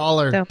road. Like Y'all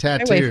are down the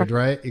highway tattooed, from-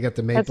 right? You got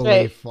the maple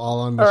right. leaf all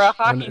on Or a the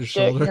hockey on your stick.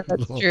 shoulder. Yeah, that's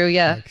Little true,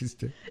 yeah. hockey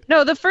stick.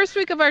 No, the first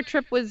week of our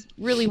trip was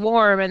really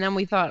warm, and then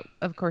we thought,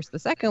 of course, the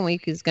second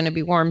week is going to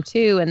be warm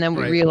too, and then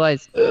we Right.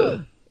 realized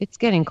it's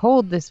getting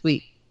cold this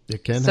week.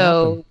 It can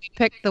So happen. we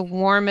picked the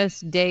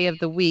warmest day of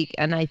the week,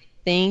 and I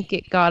think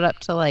it got up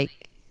to like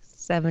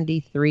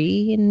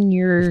 73 in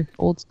your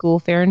old school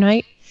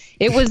Fahrenheit.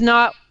 It was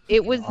not.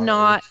 It was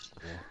not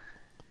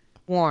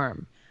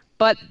warm,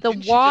 but the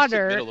Didn't she just admit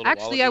water. a little while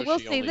Actually, I ago will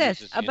she say only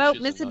this uses about inches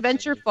and not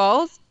Misadventure centimeters?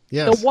 Falls.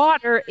 Yes. The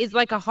water is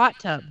like a hot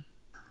tub.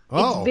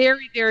 Oh. It's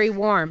very, very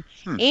warm.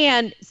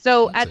 And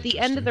so That's at the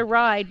end of interesting. the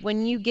ride,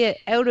 when you get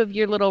out of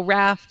your little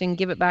raft and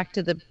give it back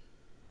to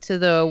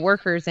the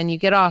workers and you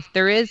get off,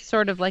 there is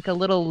sort of like a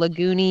little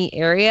lagoony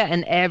area,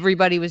 and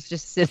everybody was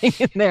just sitting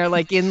in there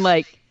like in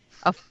like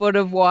a foot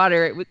of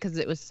water because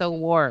it was so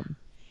warm.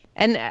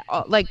 And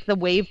like the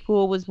wave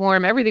pool was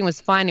warm. Everything was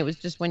fine. It was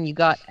just when you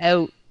got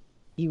out,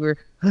 you were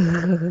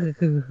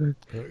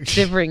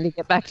shivering to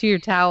get back to your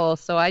towel.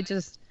 So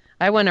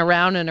I went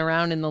around and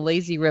around in the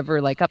lazy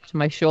river, like up to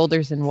my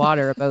shoulders in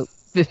water about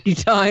 50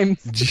 times.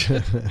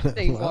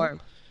 Stay Well,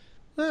 warm.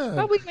 yeah.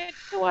 But we made it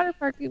to the water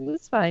park. It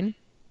was fine.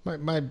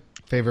 My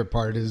favorite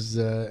part is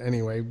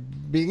anyway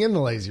being in the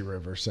lazy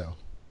river. So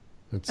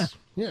it's it's,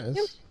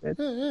 Good.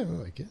 yeah, I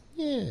like it.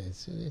 Yeah,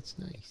 it's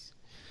nice.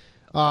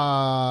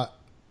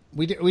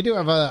 We do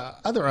have a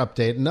other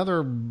update.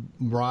 Another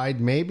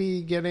ride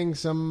maybe getting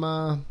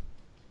some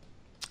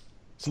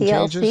TLC?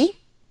 changes.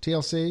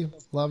 TLC,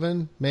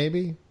 Lovin',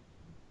 maybe.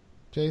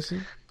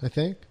 Jason, I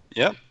think.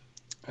 Yep.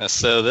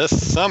 So this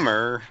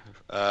summer,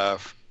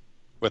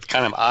 with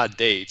kind of odd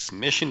dates,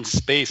 Mission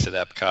Space at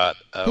Epcot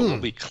will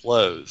be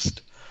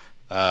closed.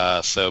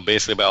 So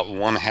basically about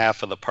one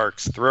half of the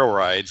park's thrill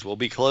rides will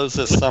be closed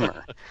this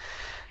summer.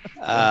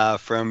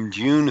 From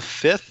June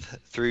 5th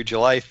through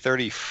July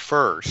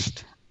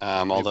 31st.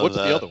 Although What's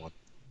the other one?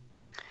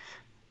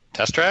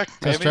 Test Track,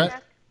 maybe? Test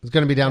track. It's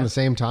going to be down the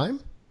same time.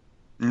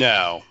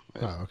 No.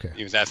 Oh, okay.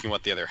 He was asking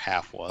what the other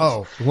half was.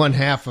 Oh, one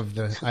half of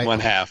the One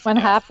half. One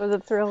yeah. half of the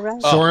thrill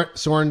ride.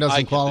 Soren I doesn't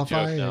get the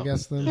qualify, joke now. I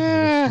guess then.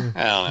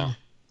 I don't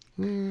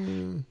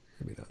know.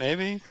 Maybe not.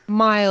 Maybe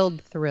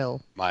Mild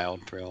thrill.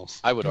 mild thrills.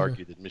 I would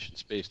argue that Mission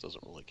Space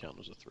doesn't really count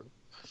as a thrill.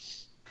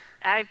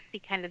 I'd be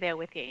kind of there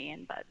with you,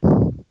 Ian, but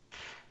All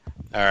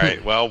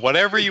right. Well,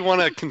 whatever you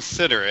want to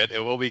consider it, it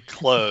will be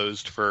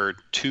closed for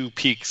 2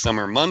 peak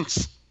summer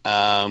months. 2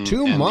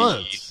 and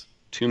months.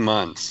 2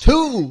 months.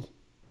 2.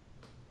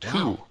 Two.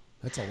 Wow.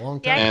 That's a long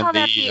yeah, time. I And call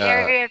that the, the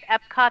area of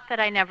Epcot that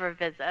I never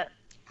visit.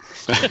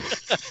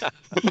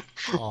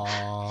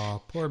 Aw,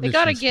 poor They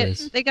Mission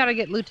Space. gotta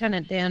get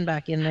Lieutenant Dan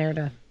back in there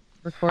to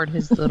record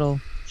his little.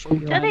 So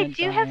they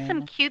do have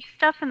some cute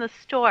stuff in the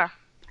store.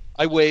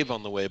 I wave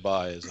on the way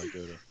by as I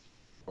go to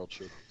World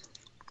Trip.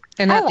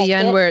 And I at the like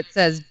end it. where it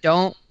says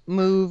 "Don't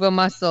move a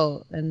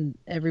muscle," and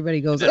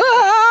everybody goes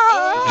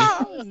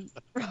 "Ah!"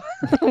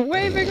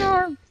 waving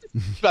arms.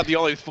 It's about the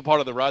only part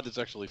of the ride that's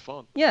actually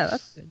fun. Yeah,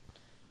 that's good.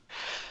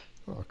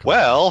 Oh, come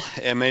Well,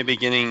 it may be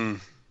getting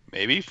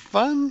maybe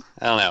fun.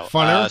 I don't know.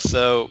 Funner?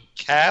 So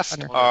cast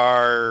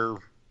Funner.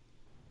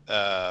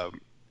 are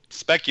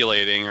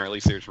speculating, or at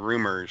least there's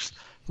rumors,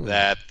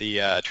 that the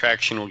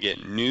attraction will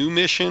get new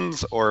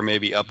missions or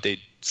maybe updates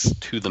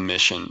to the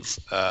missions.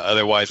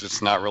 Otherwise,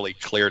 it's not really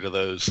clear to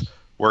those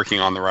working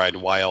on the ride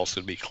why else it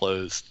would be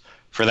closed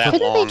for that Couldn't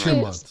they long,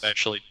 2 months?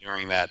 especially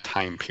during that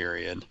time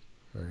period.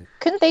 Right.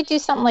 Couldn't they do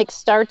something like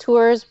Star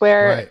Tours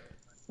where Right.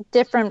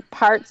 different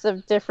parts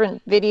of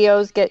different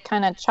videos get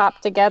kind of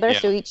chopped together. Yeah.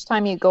 So each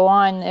time you go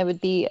on, it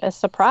would be a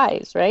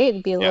surprise, right?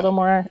 It'd be a little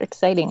more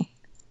exciting.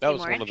 That was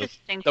more one of the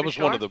interesting, that for was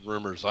one sure. of the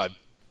rumors I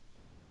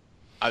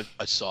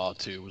saw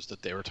too, was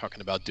that they were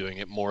talking about doing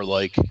it more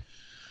like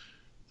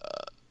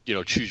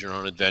choose your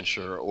own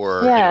adventure,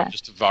 or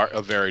just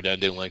a varied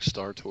ending like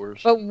Star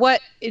Tours.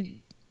 But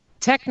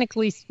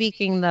technically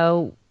speaking,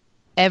 though,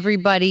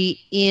 everybody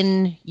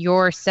in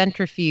your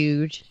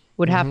centrifuge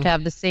would have to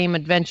have the same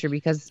adventure,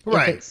 because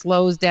if it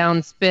slows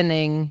down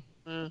spinning,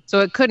 so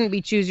it couldn't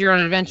be choose your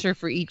own adventure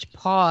for each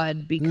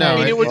pod. Because No, I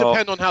mean, it would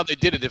depend on how they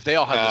did it. If they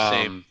all had the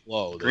same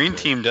flow, Green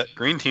team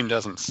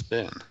doesn't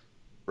spin.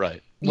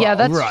 right? yeah,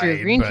 Well, that's true.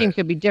 right, Green but- team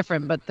could be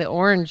different, but the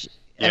orange,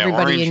 Yeah,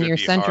 everybody orange in would your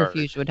be hard.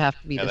 centrifuge would have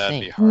to be Yeah, the that'd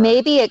same. be hard.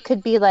 Maybe it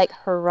could be like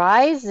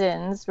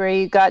Horizons, where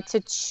you got to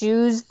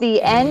choose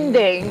the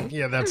ending.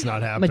 Yeah, that's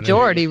not happening.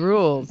 Majority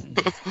rules.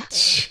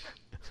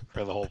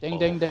 For the whole Ding, ball.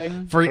 ding,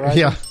 ding.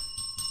 Yeah.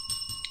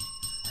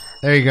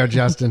 There you go,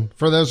 Justin.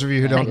 For those of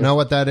you who don't know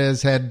what that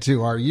is, head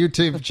to our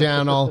YouTube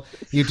channel,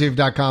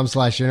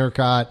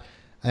 youtube.com/intercot,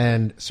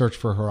 and search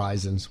for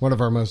Horizons, one of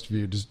our most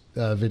viewed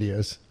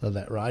videos of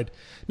that ride.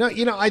 No,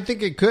 I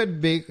think it could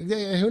be,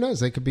 who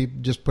knows, they could be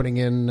just putting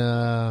in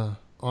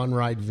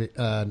on-ride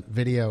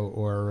video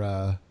or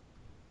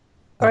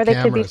Or they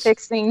could be cameras.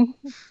 fixing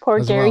poor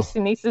as Gary well.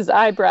 Sinise's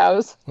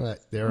eyebrows. Right,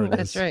 there it is.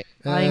 That's right.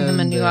 Buying him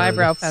a And new there it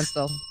eyebrow is.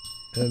 pencil.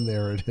 And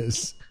there it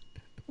is.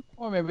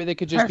 Or maybe they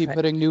could just be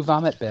putting new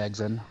vomit bags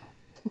in.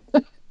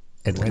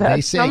 And when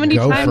they say How many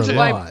go times for do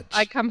lunch,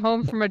 I come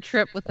home from a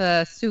trip with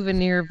a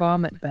souvenir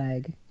vomit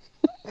bag?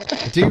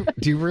 do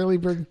you really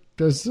bring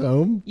those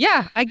home?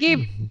 Yeah, I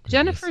gave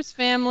Jennifer's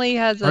family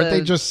has Aren't a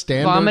they just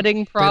standard? vomiting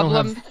They don't have-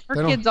 problem. they Her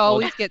don't- kids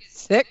always get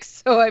sick,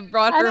 so I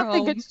brought I her don't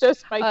home think it's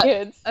just my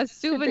kids. a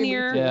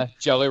souvenir Yeah,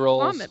 jelly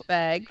rolls. vomit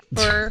bag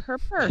for her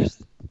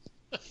purse.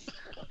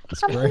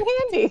 It's How great.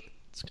 handy.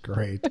 It's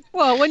great.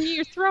 Well, when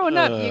you're throwing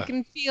up, you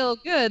can feel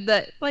good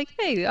that, like,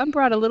 hey, I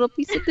brought a little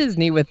piece of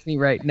Disney with me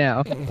right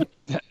now.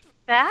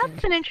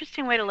 That's an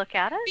interesting way to look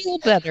at it. Feel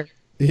better.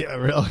 Yeah,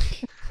 really.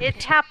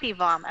 It's happy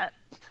vomit.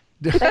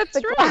 That's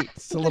right.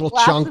 It's a little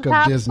glass chunk is of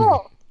half Disney.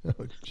 full. Oh,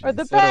 Or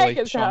the jeez. bag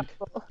Literally is half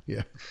chunk. full.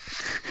 Yeah.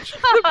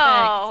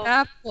 Oh,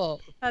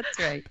 Apple. That's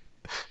right.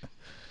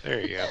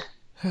 There you go.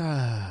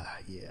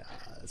 Yeah.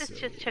 this so,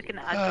 just took an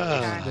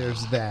ugly turn.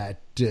 there's that.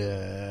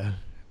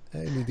 I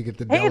need to get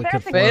the Hey, delicate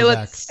there's flow a- Hey, back.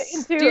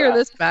 let's steer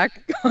this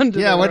back onto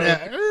Yeah. the What?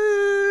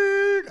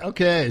 road.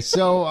 Okay.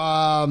 So,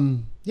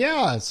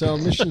 So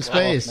Mission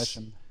Space.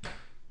 Mission.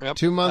 Yep.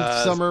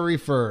 2-month summer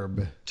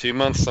refurb.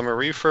 2-month summer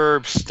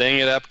refurb, staying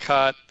at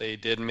Epcot. They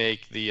did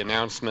make the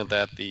announcement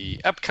that the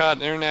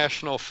Epcot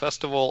International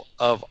Festival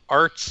of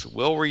Arts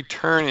will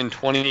return in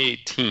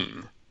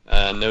 2018.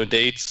 No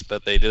dates,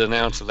 but they did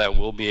announce that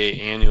will be an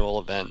annual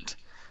event.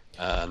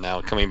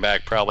 Now coming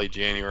back probably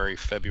January,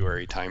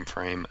 February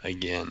timeframe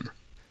again.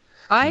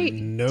 I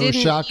No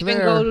didn't shock even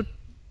there. go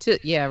to.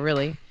 Yeah,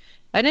 really.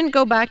 I didn't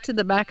go back to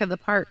the back of the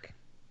park,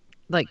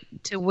 like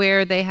to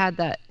where they had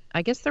that.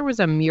 I guess there was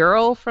a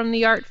mural from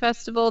the art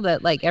festival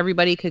that like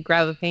everybody could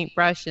grab a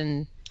paintbrush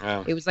and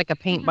Oh. it was like a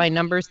paint by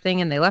numbers thing,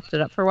 and they left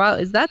it up for a while.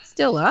 Is that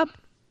still up?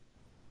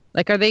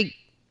 Like, do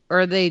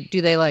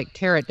they like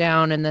tear it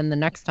down and then the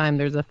next time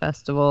there's a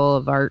festival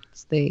of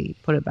arts they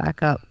put it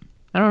back up?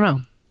 I don't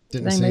know.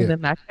 Didn't They see made it.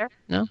 them back there?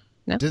 No.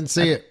 Didn't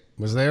see it.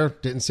 Was there?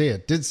 Didn't see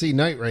it. Did see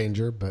Night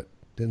Ranger, but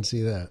didn't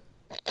see that.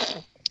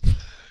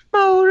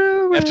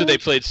 After they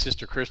played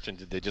Sister Christian,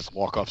 did they just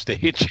walk off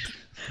stage?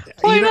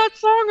 Play You know- that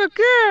song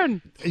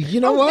again. You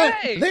know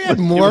Okay. what? They had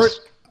more.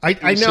 I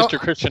know. Sister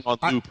Christian on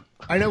loop.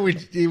 I know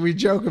we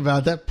joke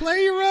about that.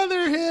 Play your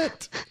other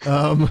hit.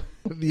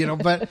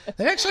 But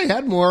they actually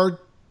had more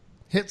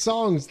hit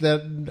songs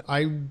that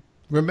I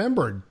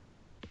remembered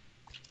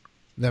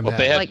them Well,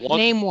 they having. had Like, one.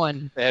 name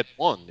one. They had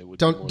one. It would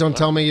be more Don't than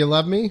tell me you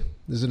love me.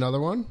 There's another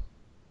one.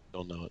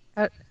 Don't know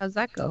it. How's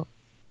that go?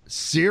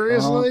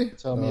 Seriously? Don't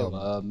tell me you Oh.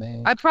 love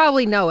me. I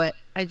probably know it.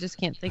 I just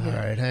can't think All of it.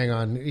 right, hang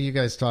on. You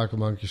guys talk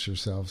amongst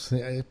yourselves.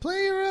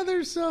 Play your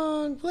other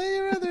song. Play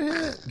your other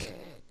hit.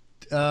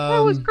 That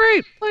was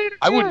great. Play it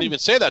I wouldn't again. even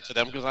say that to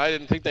them because I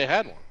didn't think they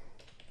had one.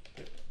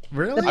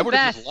 Really? I would've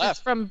just Best. left.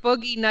 It's from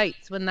Boogie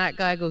Nights when that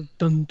guy goes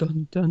dun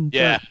dun dun.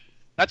 Yeah, dun.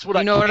 that's what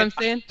You I know what I'm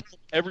saying?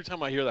 Every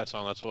time I hear that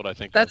song, that's what I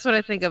think. That's of. what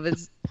I think of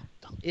is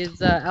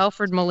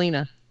Alfred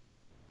Molina.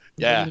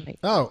 Yeah. Boogie Nights.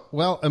 Oh,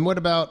 well, and what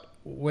about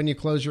When You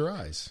Close Your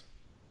Eyes?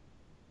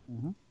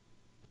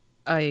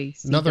 I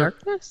see Another-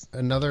 darkness.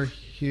 Another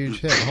huge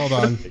hit. Hold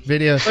on.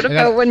 Video. What I about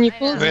gotta- when you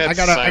pull? They had I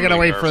gotta Simon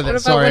wait for Garfunkel. this.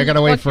 What Sorry, about I when gotta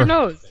you wait pluck your for.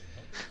 nose?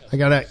 I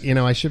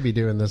gotta. I should be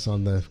doing this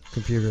on the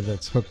computer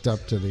that's hooked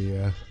up to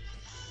the.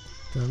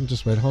 I'm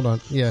just wait. Hold on.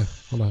 Yeah.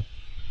 Hold on.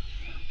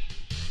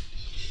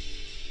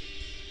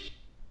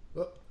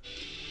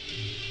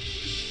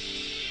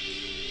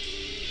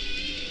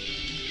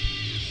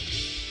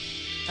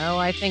 Oh,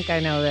 I think I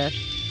know this.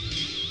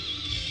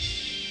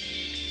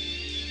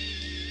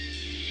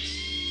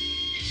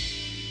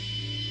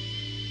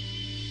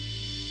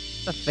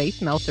 The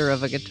face melter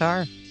of a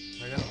guitar.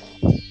 I know.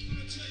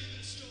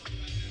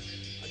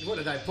 What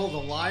did I pull the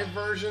live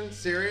version?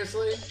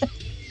 Seriously?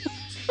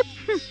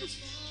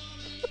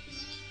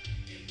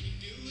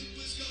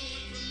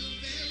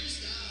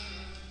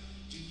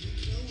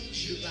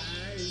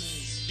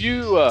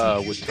 You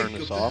would turn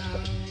this off.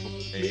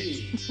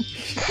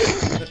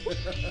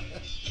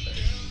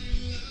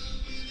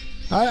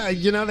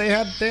 They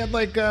had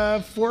like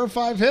 4 or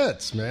 5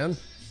 hits, man.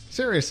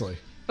 Seriously.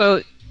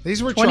 So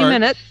These were 20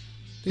 minutes.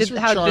 These were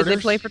Did they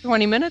charters. play for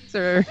 20 minutes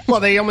or?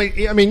 Well, they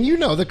only. I mean,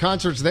 the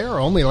concerts there are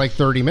only like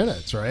 30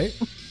 minutes, right?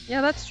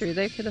 Yeah, that's true.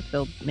 They could have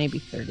filled maybe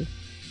 30.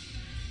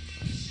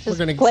 We're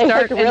gonna Play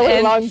like Start a really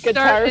and long start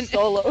guitar and-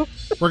 solo.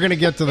 We're gonna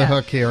get to the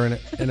hook here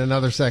in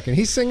another second.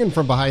 He's singing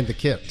from behind the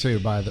kit too,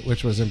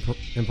 which was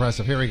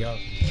impressive. Here we go.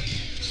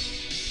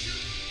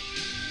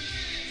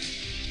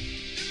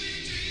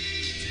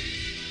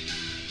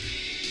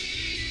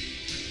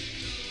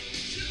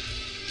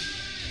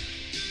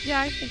 Yeah,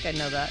 I think I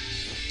know that.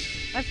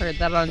 I've heard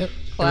that on Yep.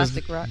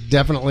 Classic Rock.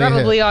 Definitely a hit.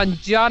 Probably on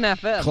John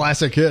FM.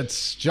 Classic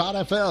hits. John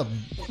FM.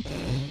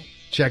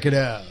 Check it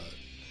out.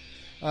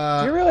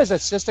 Do you realize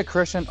that Sister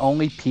Christian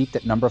only peaked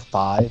at number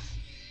 5?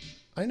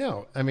 I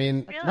know. I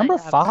mean, Really? Number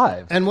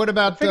 5. and what I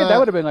about? figured that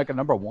would have been like a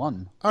number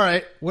 1. All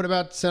right. What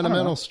about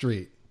Sentimental know.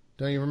 Street?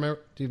 Don't you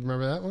remember? Do you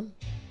remember that one?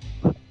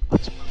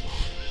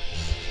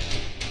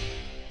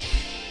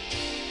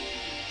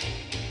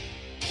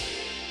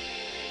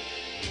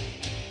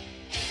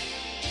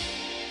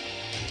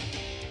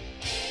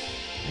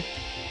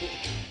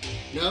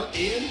 No,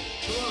 Ian.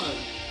 Come on.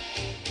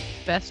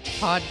 Best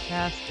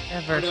podcast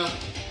ever.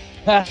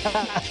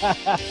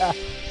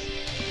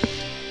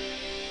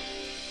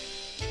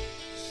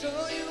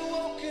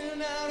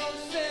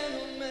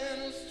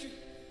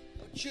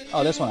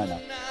 Oh, this one I know.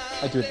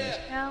 I do this.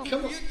 No.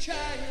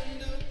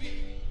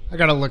 I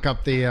gotta look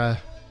up the.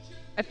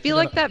 I feel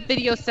like that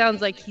video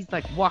sounds like he's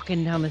like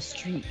walking down the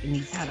street and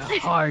he's had a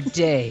hard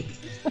day.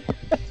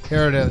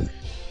 Here it is.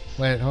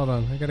 Wait, hold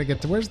on. I gotta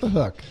get to. Where's the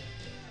hook?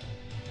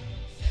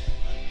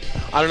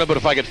 I don't know, but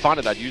if I could find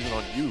it, I'd use it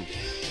on you.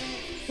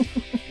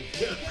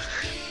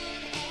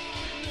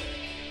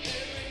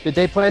 Did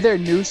they play their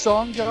new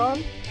song,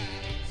 John?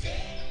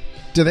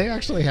 Do they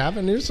actually have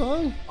a new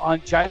song?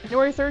 On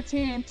January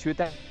 13,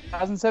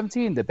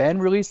 2017, the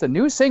band released a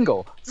new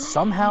single,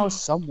 Somehow,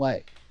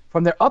 Someway,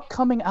 from their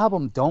upcoming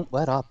album, Don't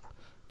Let Up.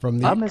 From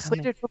The the. album is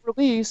slated for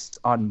release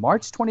on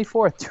March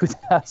 24th,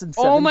 2017.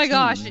 Oh my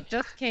gosh, it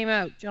just came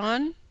out,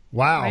 John.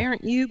 Wow. Why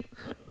aren't you?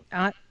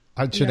 I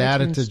should the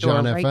add it iTunes to store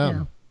John right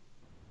FM.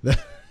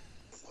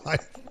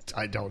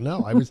 I don't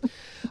know. I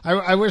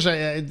wish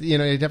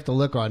you'd have to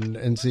look on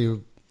and see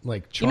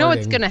like charting. You know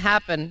what's going to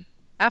happen?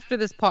 After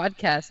this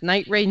podcast,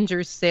 Night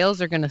Ranger's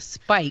sales are going to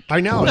spike. I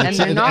know, And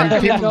they're not and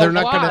going to people know they're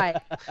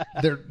not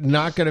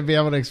why. gonna be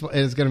able to explain.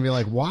 It's gonna be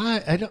like,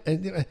 why? I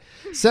don't.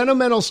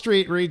 Sentimental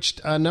Street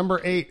reached number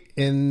 8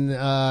 in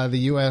the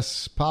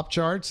U.S. pop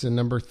charts and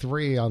number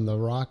 3 on the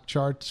rock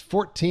charts.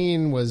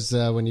 14 was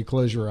When You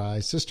Close Your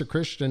Eyes. Sister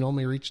Christian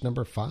only reached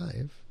number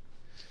 5.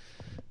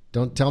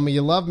 Don't Tell Me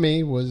You Love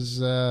Me was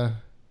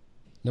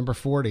number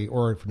 40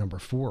 or number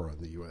 4 on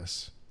the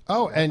U.S.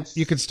 Oh, and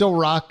You Could Still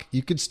Rock.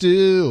 You Could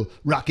Still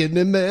Rock in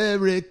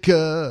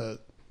America.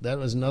 That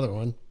was another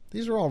one.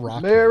 These are all rock.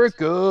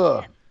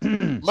 America.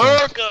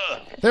 America!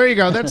 There you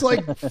go. That's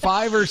like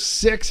 5 or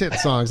 6 hit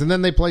songs, and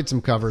then they played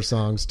some cover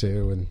songs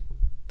too, and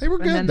they were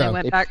And good then they though.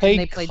 went They back played and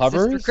they played Sister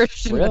covers?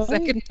 Christian Really? the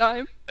second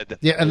time.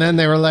 Yeah, and then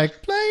they were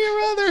like, "Play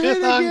your other hit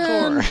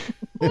again." Encore.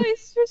 Play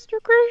Sister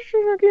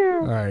Christian again.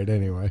 All right.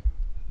 Anyway,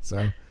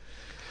 so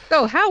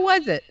So, how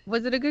was it?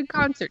 Was it a good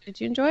concert? Did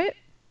you enjoy it?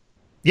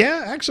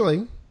 yeah,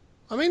 actually,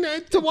 I mean,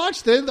 to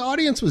watch the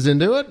audience was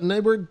into it, and they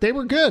were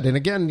good. And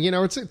again,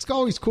 it's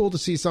always cool to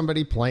see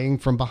somebody playing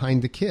from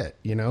behind the kit.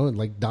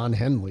 Like Don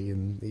Henley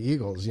and the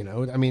Eagles.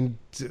 I mean,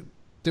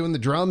 doing the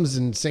drums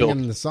and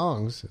singing the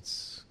songs.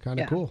 It's kind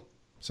of Yeah. cool.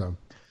 So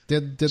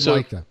did So-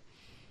 like that.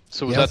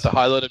 So was Yes. that the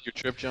highlight of your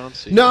trip, John?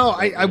 See? No,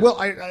 I will.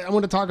 I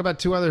want to talk about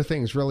 2 other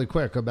things really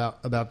quick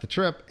about the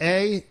trip.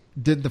 A,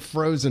 did the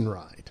Frozen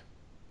ride.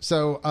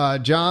 So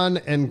John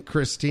and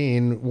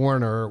Christine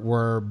Warner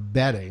were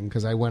betting,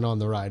 because I went on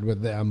the ride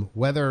with them,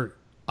 whether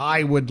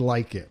I would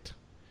like it.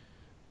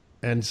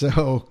 And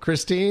so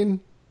Christine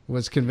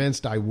was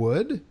convinced I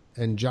would,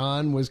 and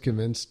John was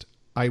convinced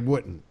I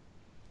wouldn't.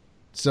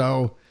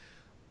 So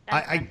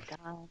I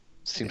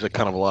Seems like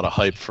kind of a lot of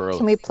hype for a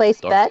Can we place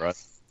dark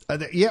bets?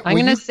 yeah. I'm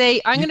well, gonna you- say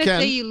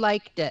can. you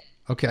liked it.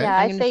 Okay. Yeah, I'm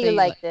I gonna say say you you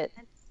liked it.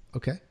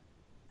 Okay.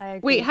 I agree.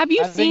 Wait, have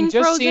you Having seen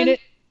just Frozen? seen it,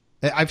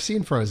 I've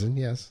seen Frozen.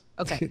 Yes.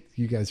 Okay.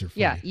 You guys are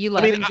funny. Yeah, you I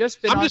liked mean, it. having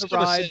just been I'm on just the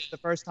gonna ride say- the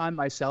first time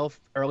myself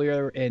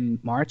earlier in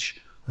March,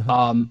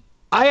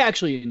 I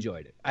actually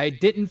enjoyed it. I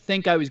didn't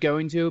think I was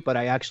going to, but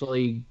I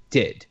actually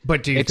did.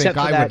 But do you Except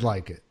think for I that- would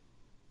like it?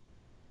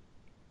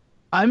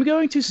 I'm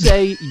going to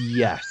say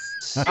yes.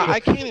 I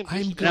can't I'm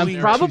envision. going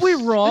I'm probably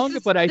wrong,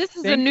 but I this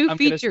is think a new I'm gonna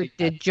feature. say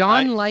Did yes.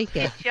 John like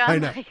it? John, I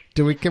know.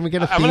 Can we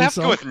get a I'm theme gonna have to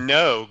song? go with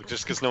no,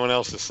 just because no one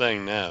else is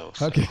saying no.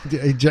 So.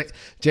 Okay,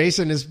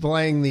 Jason is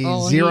playing the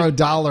Oh,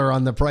 $0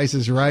 on The Price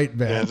is Right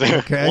bet. Yeah,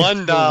 Okay,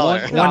 $1.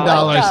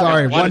 $1.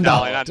 Sorry, $1. $1,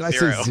 not Did I say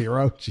zero.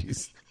 zero?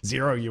 Jeez,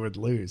 zero you would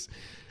lose.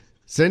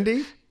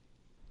 Cindy,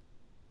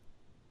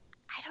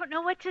 I don't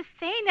know what to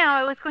say now.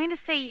 I was going to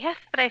say yes,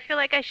 but I feel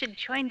like I should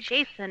join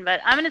Jason, but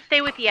I'm going to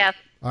stay with yes.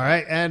 all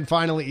right, and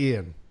finally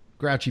Ian,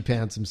 Grouchy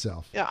Pants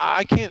himself. Yeah,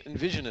 I can't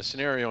envision a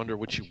scenario under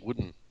which you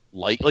wouldn't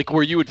like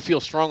where you would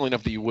feel strongly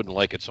enough that you wouldn't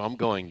like it. So I'm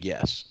going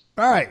yes.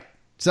 All right,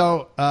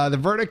 so the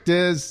verdict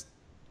is,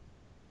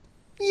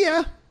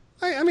 yeah.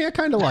 I mean, I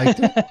kind of liked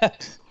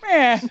it.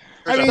 Meh.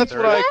 I mean, That's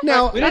what I-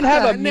 no, We didn't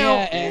have a no.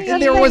 meh answer.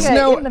 There was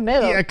no in the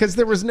middle. Yeah, because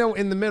there was no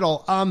in the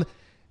middle.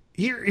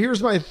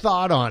 Here's my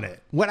thought on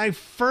it. When I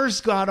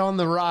first got on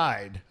the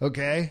ride,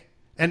 okay,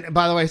 and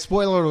by the way,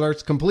 spoiler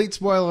alerts, complete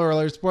spoiler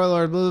alert,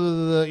 spoiler, blah,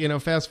 blah, blah,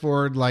 fast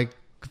forward like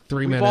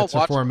 3 We've all minutes or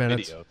watched 4 the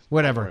minutes, video. Don't worry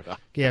whatever. about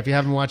Yeah, if you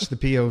haven't watched the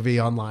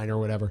POV online or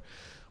whatever.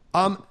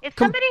 If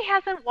somebody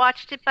hasn't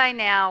watched it by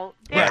now,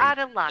 they're Right. out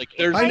of luck. Like,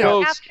 there's it's like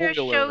no after a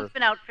spoiler. show's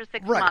been out for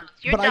 6 Right. months.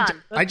 You're But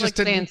done. I just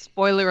like saying didn't.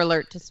 spoiler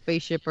alert to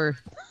Spaceship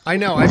Earth. I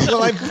know.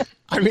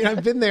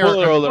 I've been there.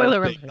 Spoiler alert, Spoiler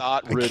they alert.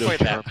 got rid of Quite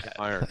Jeremy that bad.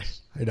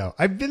 Irons. I know.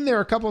 I've been there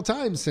a couple of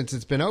times since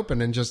it's been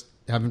open and just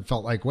haven't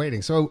felt like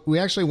waiting. So we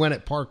actually went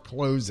at park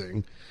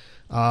closing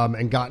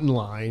and got in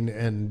line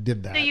and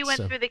did that. So you went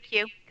through the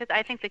queue? Because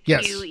I think the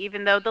Yes. queue,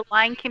 even though the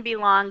line can be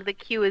long, the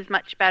queue is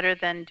much better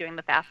than doing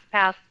the fast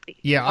pass.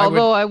 Yeah,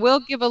 Although I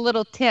will give a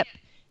little tip.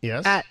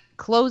 yes. At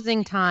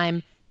closing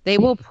time, they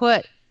will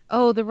put,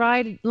 the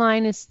ride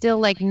line is still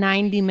like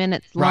 90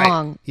 minutes Right.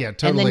 long. Yeah, And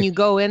totally. then you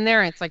go in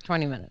there and it's like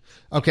 20 minutes.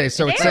 Okay,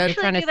 so They it said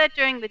actually trying to- do that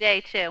during the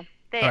day too.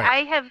 Right. I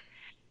have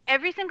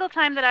every single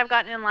time that I've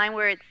gotten in line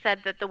where it said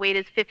that the wait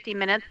is 50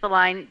 minutes,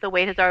 the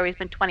wait has always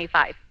been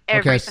 25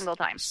 every okay, single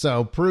time.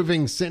 So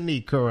proving Cindy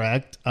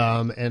correct,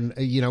 and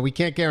we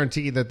can't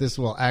guarantee that this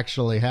will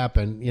actually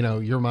happen.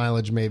 Your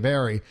mileage may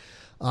vary.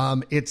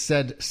 It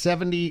said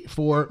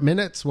 74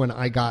 minutes when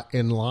I got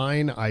in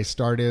line. I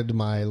started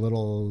my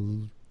little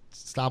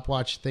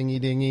stopwatch thingy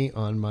dingy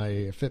on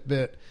my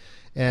Fitbit,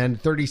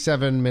 and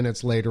 37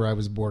 minutes later I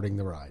was boarding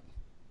the ride.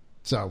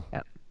 So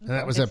Yep. and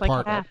that was It's at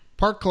like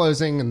park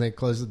closing, and they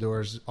closed the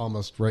doors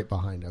almost right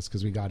behind us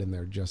because we got in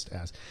there just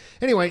as.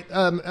 Anyway,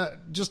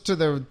 just to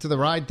the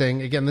ride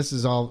thing again. This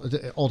is all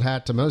old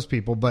hat to most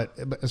people, but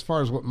as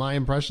far as what my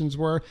impressions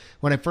were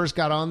when I first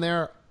got on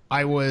there,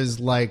 I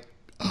was like,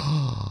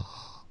 "Oh,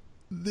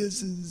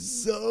 this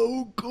is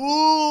so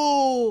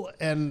cool!"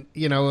 And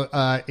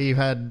you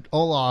had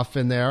Olaf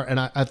in there, and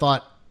I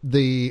thought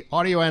the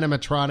audio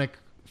animatronic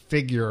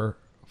figure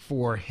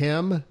for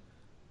him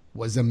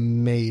was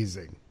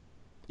amazing.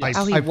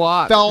 How he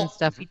walks and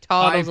stuff. He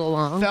toddles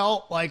along. I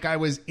felt like I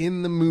was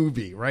in the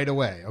movie right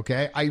away.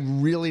 Okay, I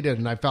really did,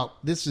 and I felt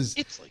this is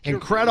It's like you're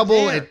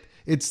incredible. there.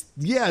 It's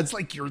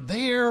like you're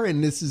there,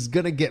 and this is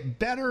gonna get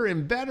better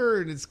and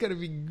better, and it's gonna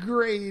be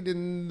great.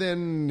 And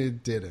then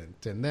it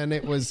didn't, and then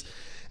it was,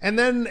 and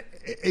then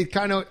it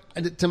kind of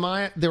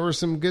there were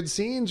some good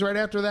scenes right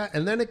after that,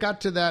 and then it got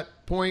to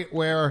that point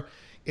where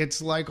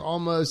it's like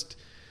almost.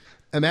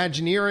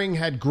 Imagineering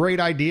had great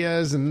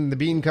ideas, and the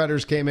bean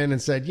cutters came in and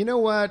said, "You know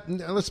what?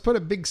 Let's put a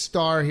big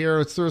star here.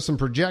 Let's throw some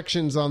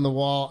projections on the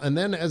wall." And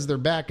then as they're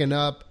backing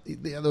up,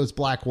 those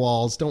black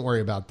walls, don't worry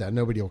about that.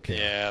 Nobody will care.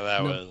 Yeah,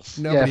 that was.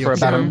 Nobody for will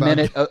about care a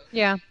minute.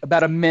 Yeah.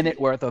 About a minute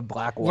worth of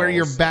black walls. Where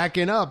you're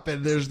backing up,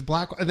 and there's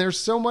and there's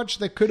so much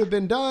that could have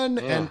been done,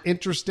 and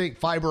interesting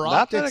fiber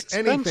Not that optics,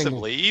 anything.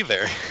 expensively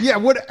either. Yeah,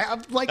 like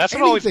That's what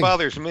anything. always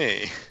bothers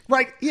me.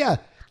 Right? Yeah,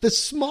 the Brother,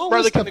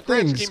 smallest in the of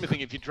grand things. scheme of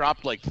things, if you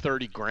dropped like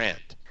 30 grand,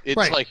 it's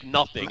Right. like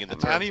nothing in the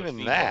terms Not of even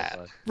fee that.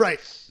 multiplier. Right.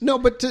 No,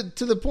 but to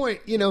the point,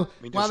 while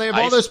just they have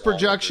all ice those walls or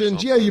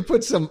projections, something. you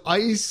put some You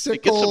get some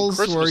icicles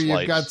Christmas where you've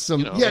lights, got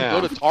some,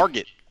 go to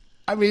Target.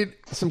 I mean,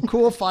 some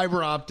cool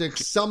fiber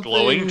optics, something.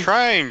 Glowing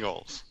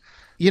triangles.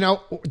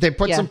 They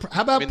put Yeah. some.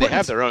 How about I mean, they putting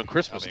have their own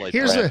Christmas lights.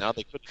 Here's right a- now.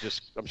 They could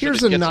just. I'm sure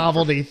Here's they'd a get some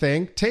novelty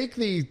thing. Take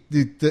the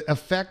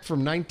effect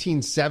from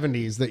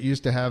 1970s that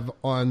used to have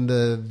on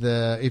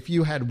the if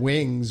you had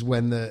wings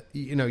when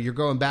you're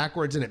going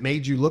backwards and it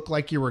made you look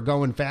like you were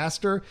going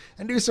faster,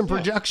 and do some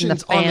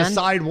projections on the fan.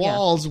 side Yeah.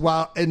 walls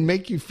and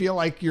make you feel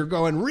like you're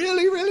going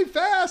really, really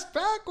fast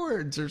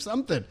backwards or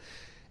something.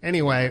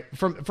 Anyway,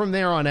 from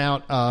there on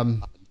out,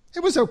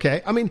 it was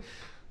okay. I mean,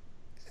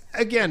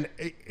 again,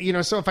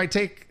 so if I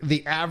take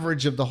the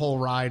average of the whole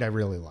ride, I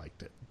really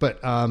liked it. But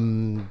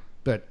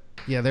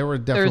yeah, there were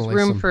There's definitely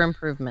room some, for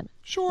improvement.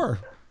 sure.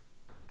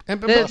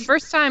 And The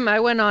first time I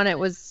went on it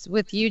was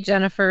with you,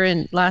 Jennifer,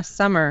 in last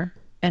summer,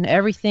 and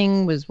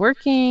everything was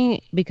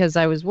working because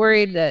I was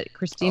worried that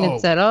Christine Oh.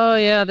 had said, "Oh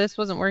yeah, this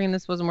wasn't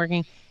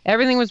working."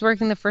 Everything was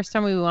working the first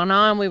time we went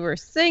on. We were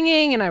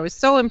singing, and I was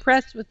so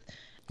impressed with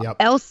Yep.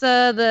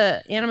 Elsa,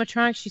 the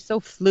animatronic. She's so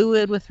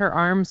fluid with her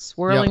arms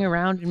swirling Yep.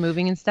 around and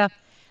moving and stuff.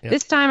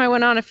 This time I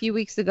went on a few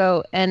weeks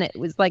ago, and it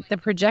was like the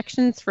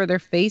projections for their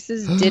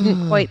faces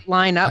didn't quite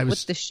line up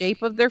with the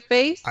shape of their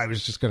face. I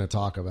was just going to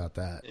talk about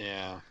that.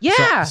 Yeah.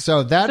 Yeah.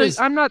 So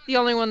I'm not the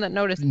only one that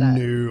noticed that.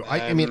 No,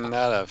 I mean, I'm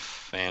not a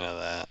fan of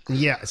that.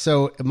 Yeah.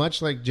 So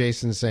much like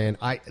Jason's saying,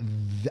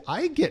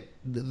 I get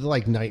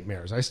like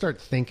nightmares. I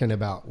start thinking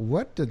about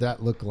what did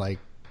that look like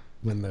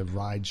when the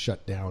ride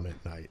shut down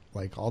at night?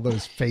 Like all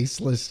those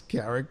faceless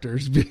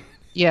characters being.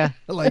 Yeah.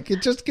 Like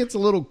it just gets a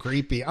little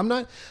creepy. I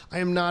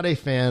am not a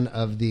fan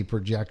of the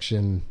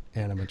projection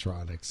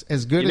animatronics.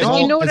 As good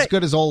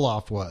as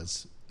Olaf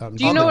was.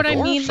 Do you know what I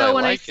mean though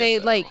when I like say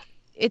it, like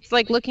it's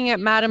like looking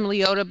at Madame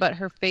Leota, but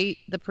her face,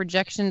 the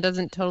projection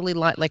doesn't totally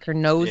like her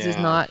nose is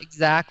not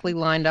exactly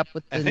lined up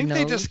with the nose. I think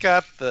they just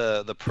got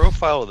the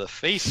profile of the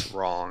face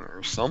wrong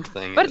or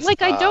something. But It's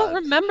like I don't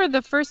odd. remember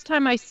the first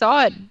time I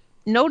saw it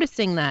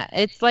noticing that.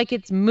 It's like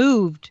it's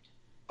moved.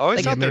 I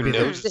always like, thought their maybe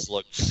noses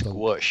looked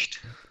squished.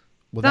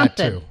 Well, that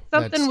too.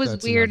 Something was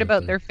That's weird another about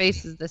thing. their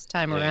faces this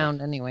time around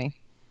anyway.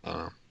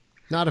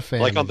 Not a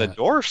fan. Like of on the that.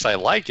 dwarfs, I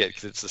like it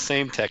because it's the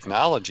same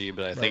technology,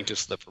 but I think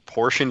just the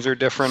proportions are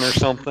different or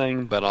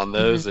something. But on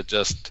those, it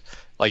just,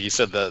 like you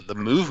said, the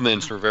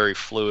movements were very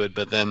fluid,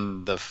 but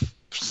then I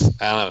don't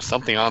know,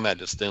 something on that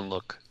just didn't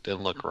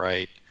look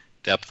right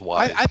depth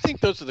wise. I think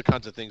those are the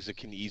kinds of things that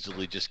can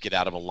easily just get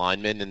out of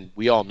alignment, and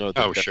we all know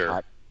that they're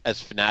not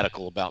as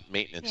fanatical about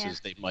maintenance as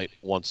they might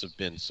once have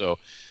been. So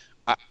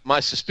my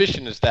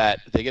suspicion is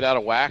that they get out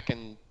of whack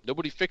and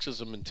nobody fixes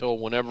them until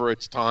whenever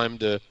it's time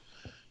to,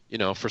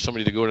 for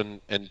somebody to go in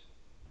and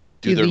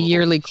do their the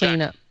yearly check.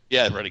 cleanup.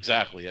 Yeah, right,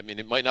 exactly. I mean,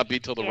 it might not be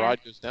till the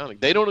ride goes down.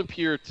 They don't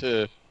appear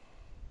to,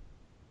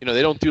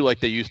 they don't do like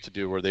they used to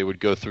do where they would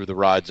go through the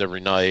rides every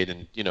night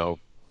and,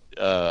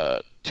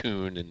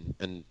 tune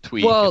and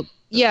tweak. Well,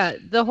 yeah,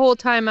 the whole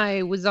time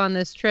I was on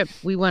this trip,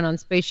 we went on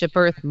Spaceship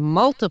Earth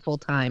multiple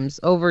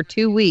times over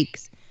 2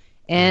 weeks.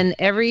 And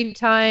every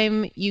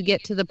time you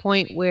get to the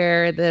point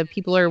where the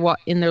people are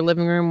in their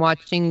living room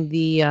watching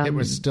the it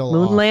was still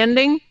moon off.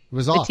 landing, It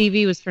was the off.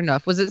 TV was turned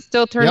off. Was it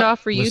still turned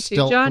off for you too,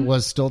 John? It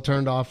was still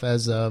turned off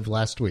as of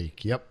last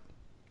week. Yep.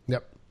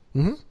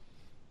 Mm-hmm.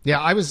 Yeah,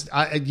 I was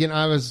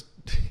it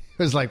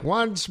was like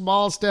one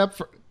small step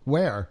for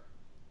where?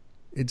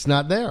 It's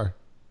not there.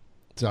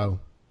 So,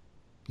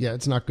 yeah,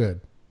 it's not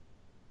good.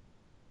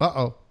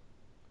 Uh-oh.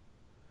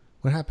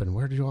 What happened?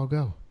 Where did you all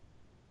go?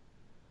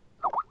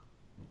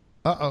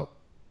 Uh-oh.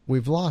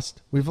 We've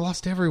lost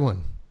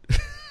everyone.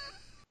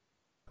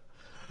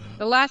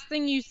 The last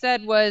thing you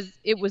said was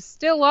it was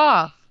still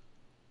off.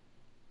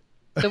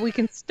 So we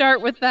can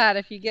start with that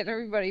if you get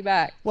everybody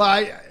back. Well,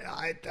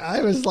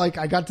 I was like,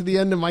 I got to the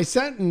end of my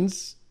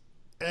sentence,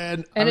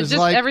 and I was it just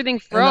like, everything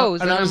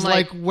froze. and I was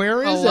like,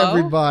 where is hello?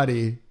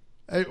 everybody?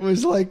 It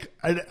was like,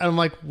 I'm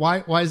like,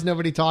 why is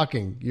nobody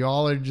talking? You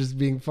all are just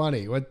being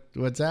funny.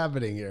 What's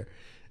happening here?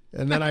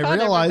 And then I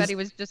realized everybody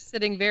was just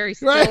sitting very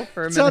still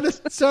for a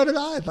minute. So did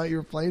I. I thought you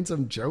were playing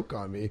some joke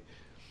on me.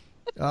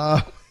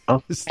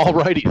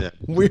 Alrighty then.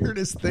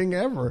 Weirdest thing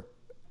ever.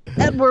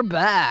 And we're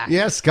back.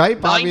 Yeah,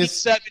 Skype.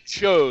 97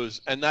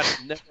 shows, and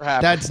that's never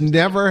happened. That's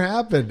never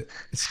happened.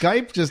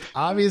 Skype just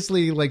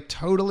obviously like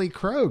totally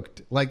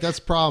croaked. Like that's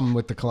the problem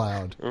with the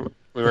cloud.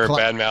 We were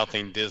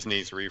bad-mouthing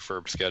Disney's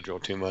refurb schedule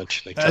too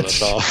much. They cut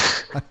us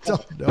off. I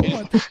don't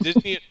know.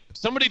 Disney.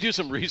 Somebody do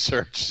some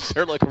research. Is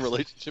there like a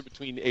relationship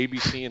between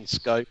ABC and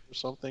Skype or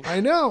something? I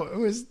know. It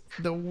was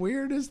the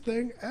weirdest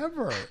thing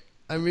ever.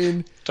 I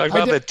mean, Talk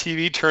about the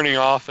TV turning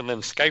off and then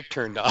Skype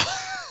turned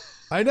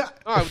off. I know.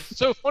 Oh, it was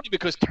so funny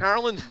because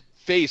Carolyn's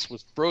face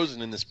was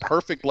frozen in this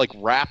perfect, like,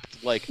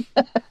 wrapped, like...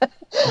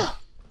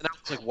 And I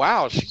was like,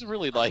 wow, she's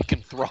really, like,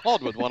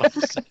 enthralled with what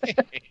I'm saying.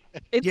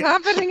 It's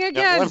happening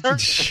again. I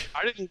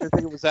didn't even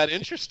think it was that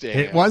interesting.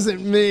 It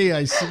wasn't me,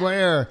 I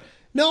swear.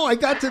 No, I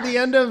got to the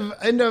end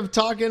of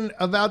talking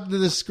about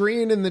the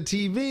screen and the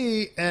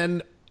TV,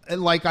 and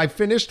like I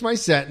finished my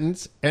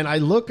sentence, and I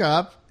look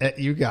up at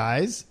you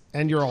guys,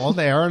 and you're all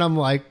there, and I'm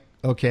like,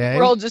 okay.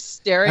 We're all just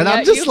staring and at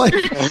I'm just you.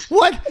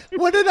 like,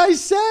 what did I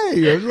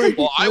say? I'm like,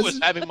 Well, I was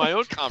having my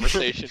own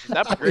conversation.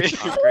 That was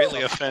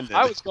Greatly offended.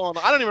 I was going.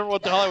 I don't even remember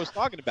what the hell I was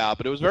talking about,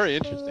 but it was very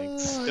interesting.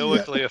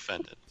 Stoically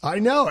offended. I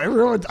know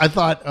everyone. I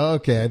thought,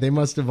 okay, they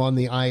must have on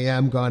the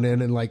IM gone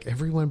in and like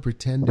everyone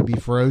pretend to be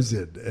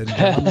frozen. And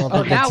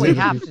now we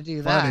have to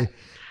do that.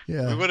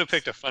 Yeah, We would have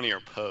picked a funnier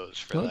pose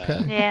for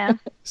that. Yeah.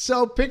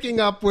 So picking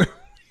up where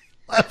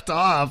we left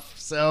off.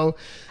 So,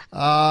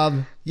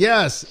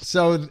 yes.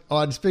 So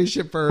on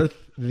Spaceship Earth,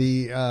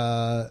 the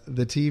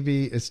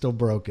TV is still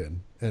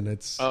broken, and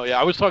it's. Oh yeah,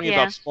 I was talking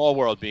about Small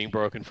World being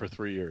broken for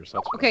 3 years.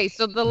 That's Okay,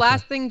 so the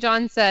last thing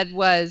John said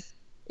was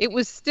it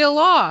was still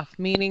off,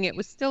 meaning it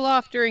was still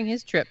off during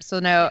his trip. So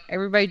now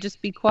everybody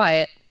just be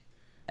quiet.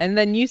 And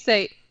then you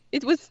say,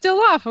 it was still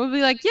off. And we'll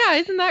be like, yeah,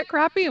 isn't that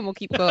crappy? And we'll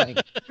keep going.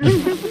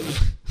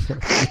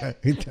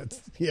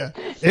 Yeah,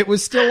 it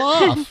was still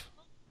off.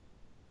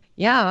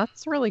 Yeah,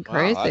 that's really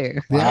crazy.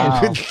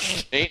 Wow.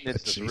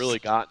 Maintenance has really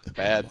gotten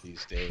bad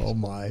these days. Oh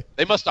my!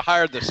 They must have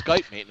hired the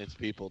Skype maintenance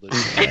people.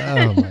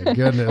 Oh my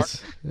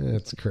goodness,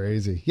 it's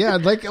crazy. Yeah,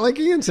 like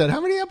Ian said,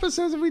 how many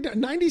episodes have we done?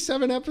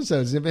 97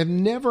 episodes. Have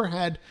never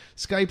had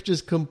Skype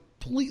just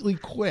completely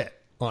quit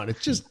on it.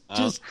 Just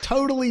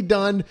totally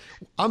done.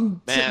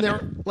 I'm sitting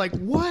there like,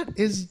 what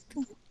is?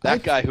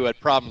 That guy who had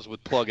problems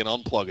with plug and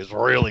unplug is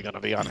really going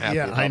to be unhappy.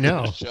 Yeah, I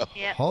know.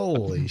 Yep.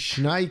 Holy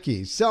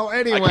shnikes. So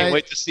anyway. I can't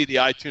wait to see the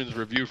iTunes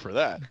review for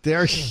that.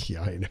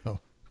 Yeah, I know.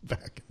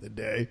 Back in the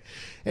day.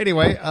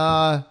 Anyway,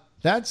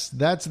 that's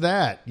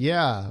that.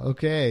 Yeah.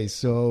 Okay.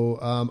 So,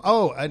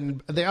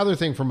 and the other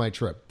thing from my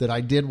trip that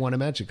I did want to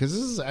mention,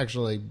 because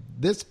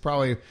this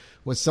probably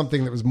was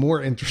something that was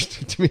more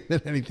interesting to me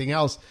than anything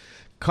else.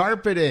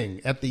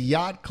 Carpeting at the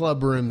yacht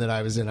club room that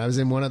I was in. I was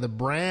in one of the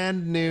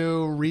brand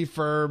new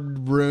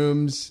refurbed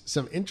rooms.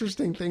 Some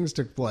interesting things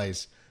took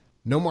place.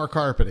 No more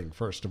carpeting,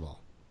 first of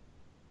all.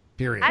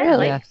 Period. I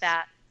like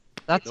that.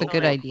 That's a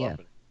good idea.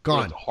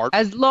 Gone.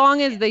 As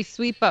long as they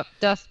sweep up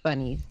dust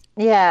bunnies.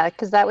 Yeah,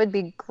 because that would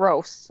be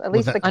gross. At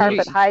least the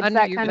carpet hides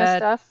that kind of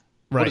stuff.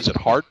 Right. What is it,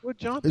 hardwood,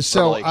 John?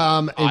 So,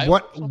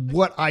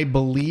 what I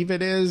believe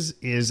it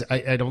is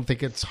I don't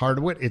think it's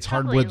hardwood. It's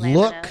hardwood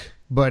look.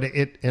 But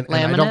and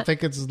I don't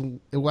think it's,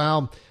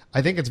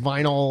 I think it's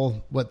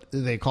vinyl, what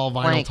they call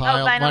vinyl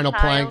tile, vinyl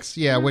planks,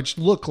 which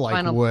look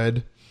like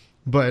wood.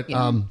 But,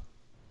 I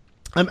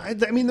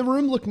mean, the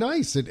room looked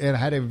nice. It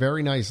had a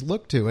very nice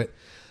look to it.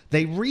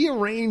 They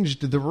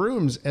rearranged the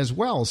rooms as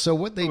well. So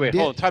what they did...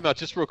 Hold on, time out,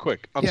 just real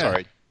quick. I'm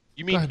sorry.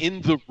 You mean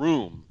in the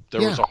room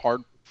there was a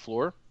hard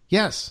floor?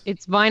 Yes.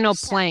 It's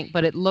vinyl plank,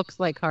 but it looks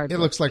like hardwood.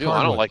 It looks like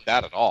hardwood. I don't like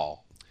that at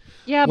all.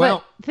 Yeah,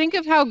 but think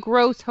of how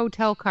gross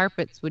hotel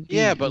carpets would be.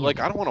 Yeah, but I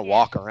don't want to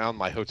walk around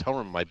my hotel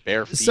room with my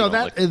bare feet. So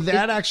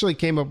that actually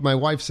came up. My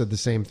wife said the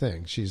same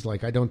thing. She's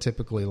like, I don't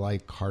typically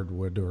like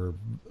hardwood or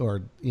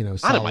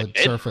solid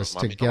surface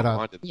to get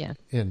up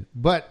in.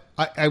 But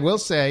I will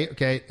say,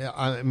 okay,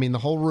 I mean, the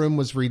whole room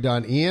was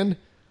redone. Ian,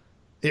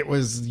 it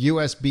was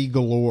USB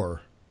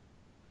galore.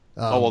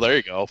 Well, there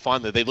you go.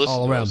 Finally, they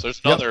listened to us.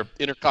 There's another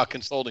Intercot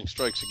Consulting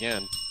strikes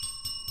again.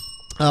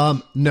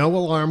 No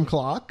alarm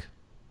clock.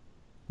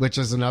 Which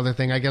is another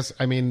thing, I guess.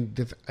 I mean,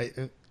 do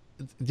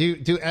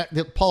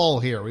the poll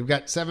here. We've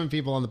got 7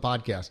 people on the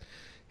podcast.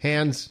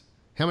 Hands.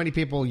 How many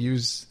people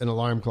use an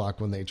alarm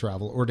clock when they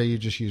travel, or do you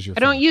just use your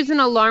phone? I don't use an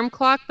alarm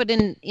clock, but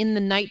in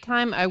the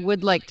nighttime, I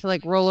would like to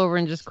roll over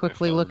and just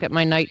quickly look at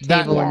my night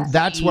table.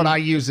 That's what I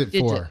use it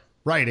for.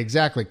 Right,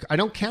 exactly. I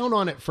don't count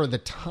on it for the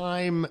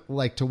time,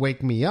 to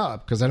wake me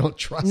up, because I don't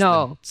trust.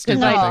 No,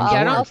 because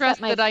I don't trust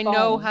that I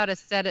know how to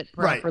set it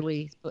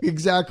properly. Right.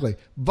 Exactly.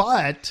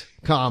 But,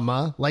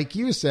 like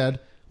you said,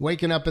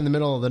 waking up in the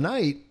middle of the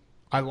night,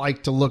 I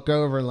like to look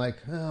over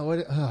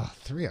and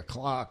 3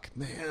 o'clock,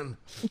 man.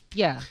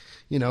 Yeah.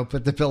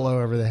 Put the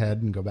pillow over the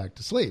head and go back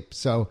to sleep.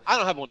 So I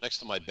don't have one next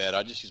to my bed.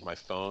 I just use my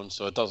phone,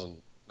 so it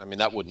doesn't. I mean,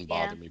 that wouldn't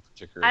bother me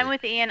particularly. I'm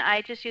with Ian.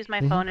 I just use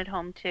my phone at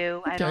home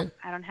too. Okay.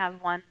 I don't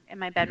have one in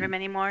my bedroom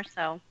anymore,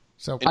 so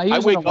I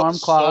wake up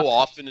so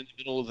often in the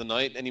middle of the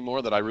night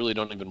anymore that I really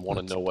don't even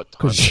want to know what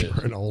time it is.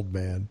 You're an old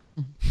man.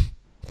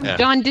 Yeah.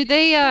 John, do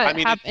they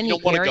have any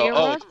area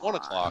rugs? It's 1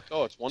 o'clock.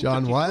 Oh, it's 1:53.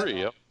 John, what?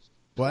 Yep.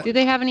 What? Do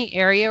they have any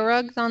area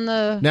rugs on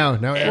the...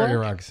 No area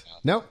rugs.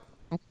 Nope.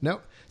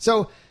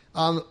 So,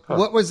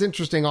 what was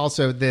interesting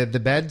also, the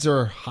beds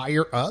are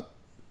higher up.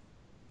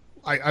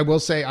 I will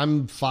say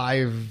I'm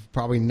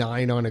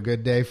 5'9" on a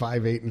good day,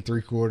 5'8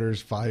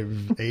 3/4",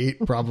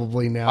 5'8"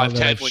 probably now.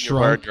 5'10" when you're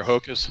wearing your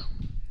Hokas,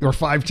 or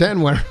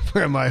 5'10" when I'm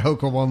wearing my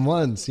Hoka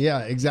 1-1s.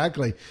 Yeah,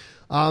 exactly.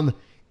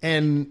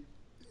 And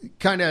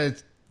kind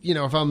of,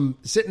 if I'm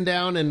sitting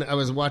down and I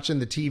was watching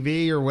the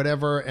TV or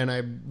whatever, and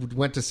I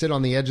went to sit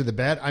on the edge of the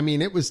bed, I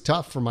mean, it was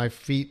tough for my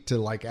feet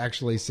to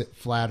actually sit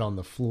flat on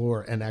the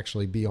floor and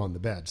actually be on the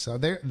bed. So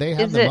they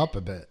have them up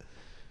a bit.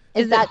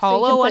 Is that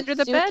hollow under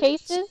the bed?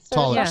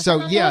 Taller.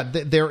 So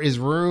there is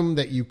room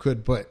that you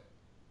could put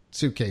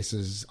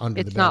suitcases under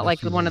the bed. It's not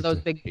like one of those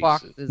big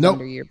boxes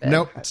under your bed.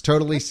 Nope, it's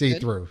totally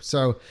see-through.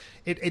 So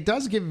it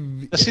does give...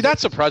 See, that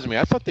surprised me.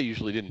 I thought they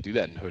usually didn't do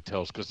that in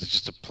hotels because it's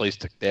just a place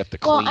they have to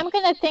clean. Well, I'm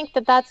going to think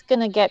that's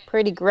going to get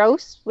pretty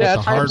gross with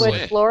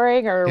hardwood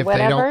flooring or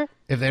whatever.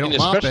 If they don't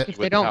mop it. If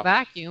they don't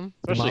vacuum.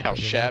 Especially how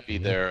shabby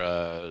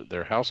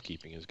their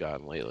housekeeping has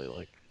gotten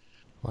lately.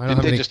 Well,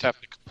 didn't they just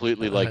have to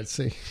completely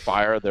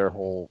fire their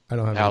whole I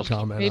don't have any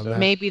comment on that.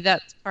 Maybe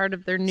that's part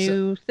of their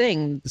new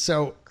thing.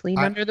 So clean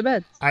under the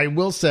beds. I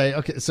will say,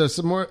 okay, so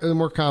some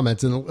more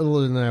comments, and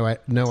little did I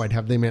know I'd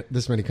have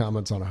this many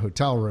comments on a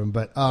hotel room,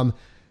 but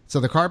so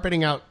the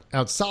carpeting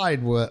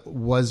outside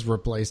was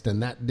replaced,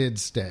 and that did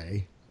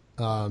stay.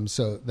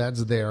 So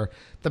that's there.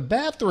 The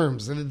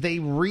bathrooms,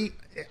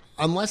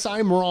 unless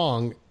I'm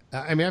wrong.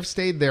 I mean, I've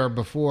stayed there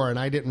before, and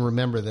I didn't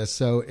remember this.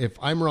 So if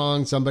I'm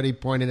wrong, somebody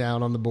point it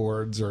out on the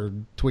boards or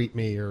tweet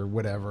me or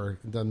whatever.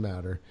 It doesn't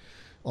matter.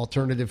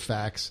 Alternative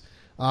facts.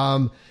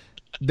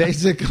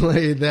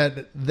 Basically,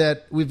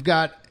 that we've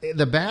got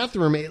the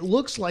bathroom. It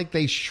looks like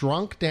they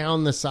shrunk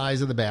down the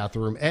size of the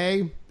bathroom.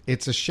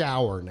 it's a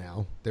shower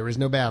now. There is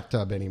no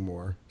bathtub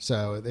anymore.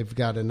 So they've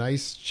got a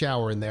nice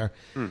shower in there.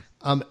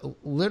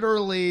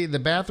 Literally, the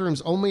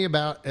bathroom's only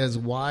about as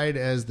wide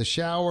as the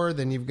shower.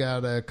 Then you've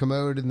got a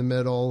commode in the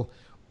middle,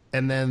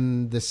 and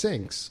then the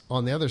sinks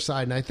on the other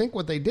side. And I think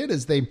what they did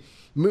is they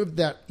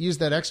used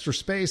that extra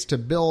space to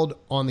build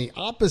on the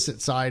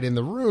opposite side in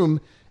the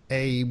room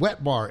a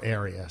wet bar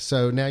area.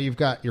 So now you've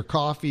got your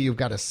coffee, you've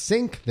got a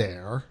sink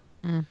there,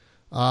 and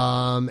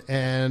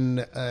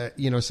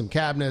some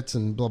cabinets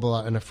and blah,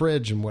 blah, blah, and a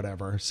fridge and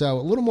whatever. So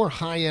a little more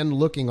high-end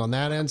looking on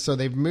that end. So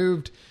they've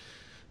moved,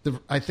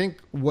 I think,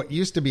 what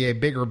used to be a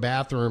bigger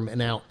bathroom and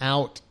now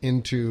out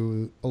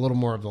into a little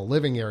more of the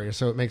living area.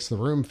 So it makes the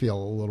room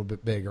feel a little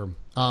bit bigger.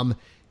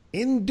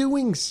 In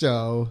doing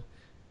so,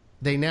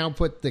 they now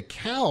put the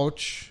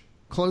couch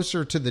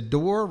closer to the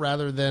door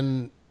rather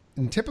than...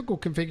 In typical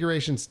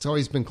configurations, it's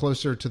always been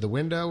closer to the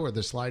window or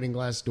the sliding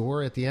glass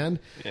door at the end.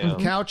 Yeah.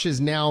 The couch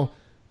is now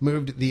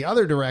moved the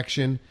other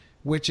direction,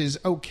 which is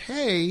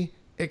okay,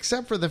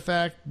 except for the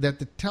fact that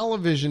the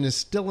television is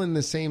still in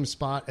the same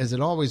spot as it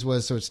always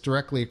was, so it's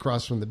directly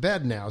across from the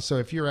bed now. So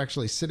if you're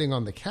actually sitting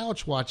on the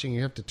couch watching,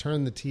 you have to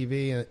turn the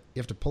TV, and you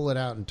have to pull it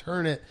out and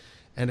turn it,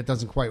 and it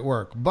doesn't quite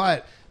work.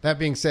 But that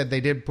being said,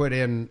 they did put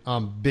in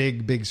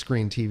big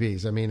screen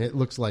TVs. I mean, it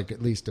looks like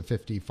at least a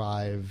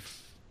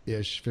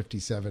 55-ish,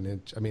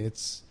 57-inch. I mean,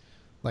 it's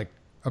like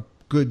a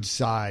good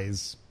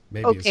size.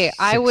 Maybe okay,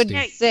 I would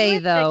say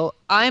though,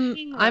 I'm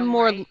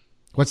more. Right?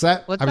 What's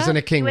that? I was in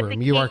a king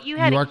room. You are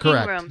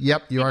correct. Room.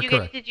 Yep, you are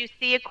correct. Did you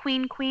see a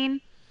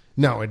queen?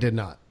 No, I did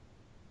not.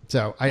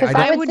 So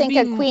I would think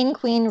a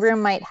queen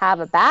room might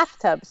have a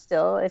bathtub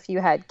still if you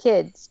had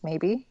kids,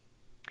 maybe.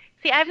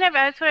 See, that's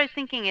what I was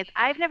thinking is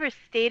I've never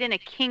stayed in a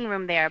king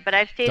room there, but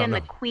I've stayed in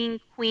the queen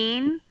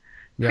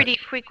pretty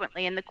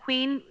frequently. And the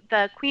queen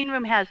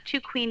room has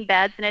 2 queen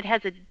beds, and it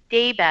has a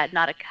day bed,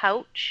 not a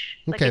couch.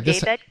 Okay, like a day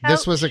bed couch.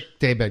 This was a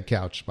day bed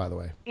couch, by the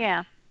way.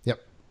 Yeah.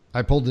 Yep.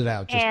 I pulled it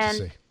out just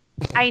to see.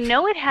 I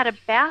know it had a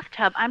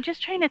bathtub. I'm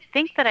just trying to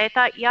think that I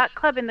thought Yacht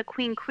Club in the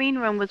queen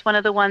room was one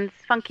of the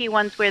funky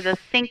ones where the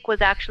sink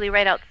was actually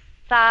right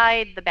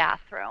outside the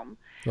bathroom.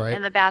 Right.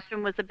 And the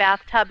bathroom was the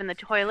bathtub and the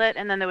toilet,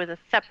 and then there was a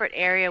separate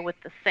area with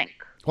the sink.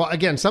 Well,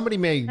 again, somebody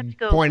may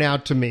point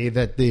out to me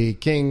that the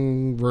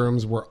king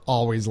rooms were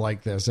always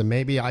like this, and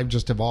maybe I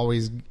just have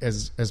always,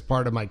 as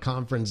part of my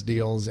conference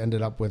deals,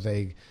 ended up with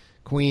a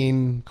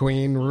queen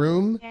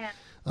room.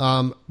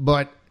 Yeah.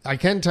 But I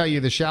can tell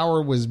you the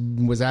shower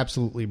was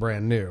absolutely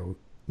brand new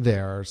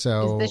there.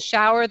 So is the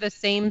shower the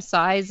same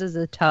size as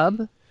a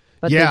tub?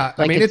 But yeah,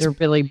 I mean, it's a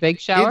really big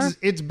shower.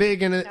 It's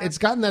big, and it's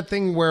gotten that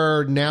thing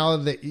where now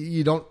that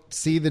you don't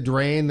see the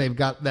drain, they've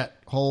got that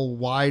whole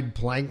wide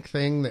plank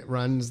thing that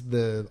runs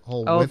the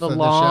whole width of the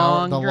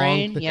shower. The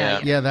drain,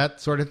 yeah, that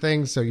sort of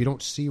thing. So you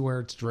don't see where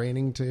it's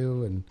draining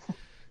to, and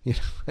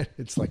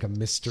it's like a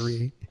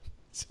mystery.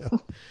 So,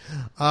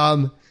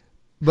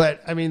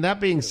 but I mean, that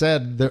being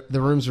said,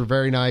 the rooms were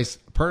very nice.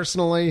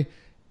 Personally,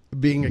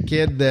 being a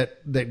kid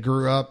that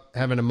grew up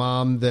having a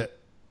mom that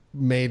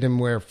made him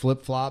wear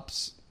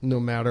flip-flops no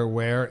matter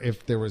where,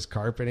 if there was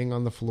carpeting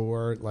on the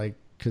floor, like,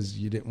 because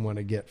you didn't want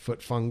to get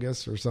foot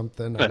fungus or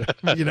something. I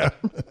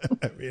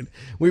mean,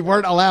 we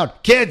weren't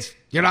allowed. Kids,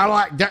 you're not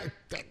allowed.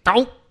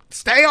 Don't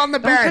stay on the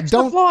bed.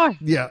 Don't touch the floor.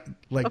 Yeah,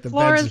 like the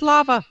floor is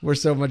lava. We're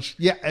so much.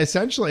 Yeah,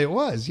 essentially it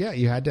was. Yeah,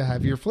 you had to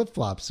have your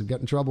flip-flops. We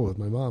got in trouble with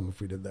my mom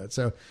if we did that.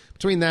 So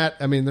between that,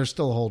 I mean, there's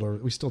still a holder.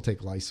 We still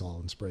take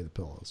Lysol and spray the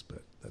pillows,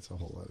 but that's a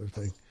whole other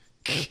thing.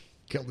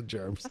 Kill the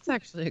germs. That's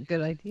actually a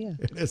good idea.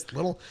 It is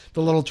the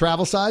little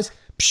travel size.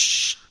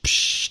 Psh,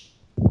 psh.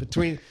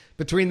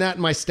 Between that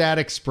and my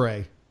static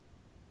spray.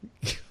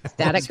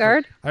 Static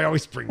guard? I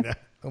always bring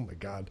that. Oh my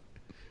God.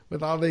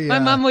 With all the my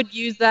mom would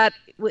use that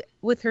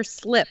with her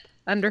slip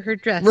under her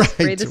dress. Right,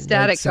 spray the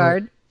static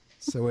guard.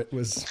 So it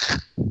was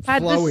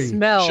had flowy. The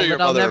smell that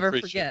I'll never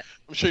forget.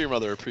 I'm sure your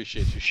mother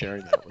appreciates you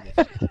sharing that with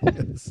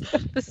us.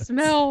 Yes. The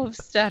smell of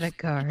static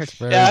guard.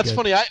 Yeah, that's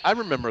funny. I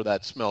remember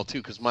that smell too,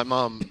 because my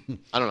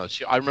mom, I don't know,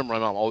 I remember my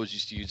mom always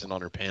used to use it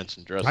on her pants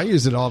and dresses. I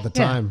use it all the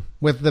time.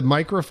 With the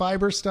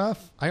microfiber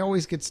stuff, I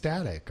always get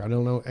static. I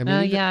don't know. I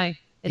mean,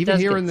 even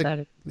here in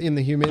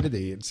the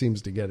humidity, it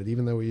seems to get it,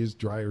 even though we use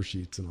dryer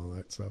sheets and all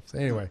that stuff. So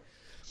anyway.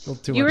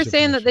 You were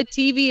saying that the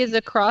TV is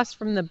across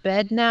from the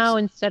bed now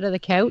instead of the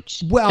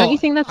couch. Well, don't you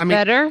think that's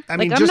better? I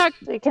mean,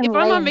 if I'm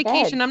on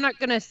vacation, I'm not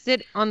going to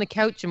sit on the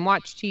couch and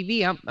watch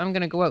TV. I'm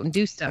going to go out and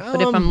do stuff.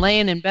 But if I'm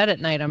laying in bed at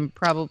night,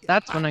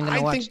 that's when I'm going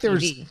to watch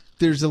TV.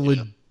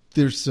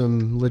 There's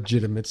some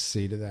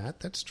legitimacy to that.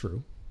 That's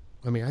true.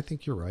 I mean, I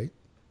think you're right.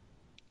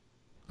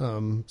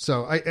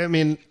 So I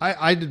mean,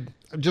 I'm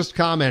just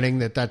commenting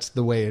that that's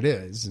the way it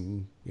is,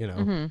 and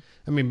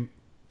I mean.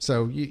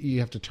 So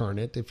you have to turn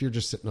it if you're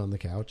just sitting on the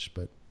couch,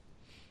 but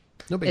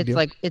no big deal.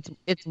 It's like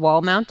it's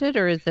wall mounted,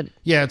 or is it?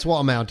 Yeah, it's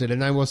wall mounted,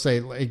 and I will say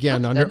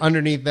again,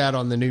 underneath that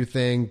on the new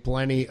thing,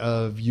 plenty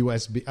of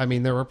USB. I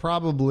mean, there were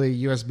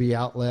probably USB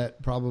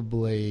outlet,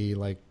 probably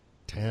like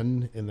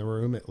 10 in the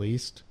room at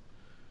least.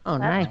 Oh,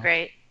 nice,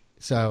 great.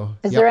 So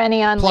is there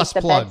any on like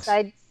the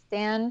bedside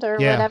stand or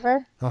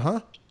whatever.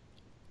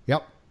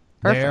 Yep.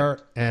 Perfect. There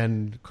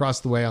and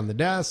across the way on the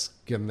desk,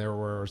 and there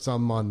were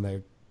some on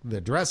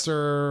the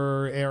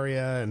dresser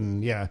area,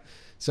 and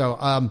so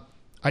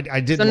I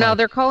did. So now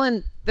they're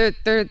calling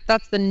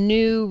that's the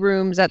new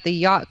rooms at the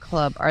yacht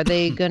club. Are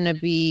they going to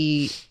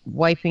be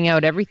wiping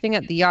out everything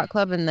at the yacht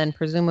club and then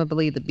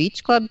presumably the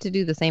beach club to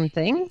do the same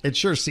thing? It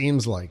sure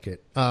seems like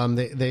it.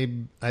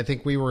 I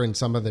think we were in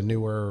some of the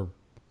newer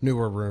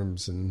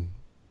rooms, and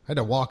I had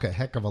to walk a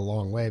heck of a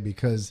long way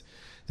because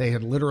they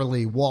had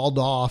literally walled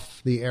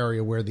off the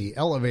area where the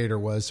elevator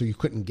was, so you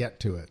couldn't get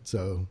to it.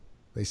 So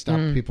they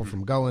stopped people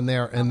from going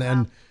there, and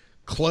then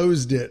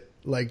closed it,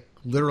 like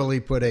literally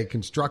put a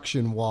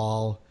construction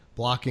wall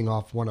blocking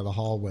off one of the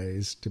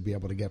hallways to be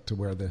able to get to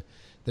where the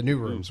new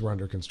rooms were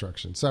under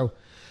construction. So,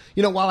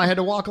 while I had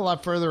to walk a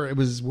lot further, it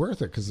was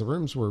worth it because the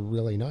rooms were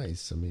really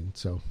nice. I mean,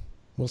 so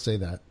we'll say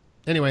that.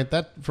 Anyway,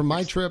 that from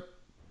my trip,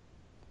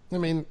 I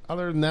mean,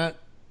 other than that,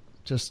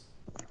 just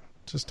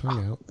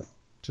hung out,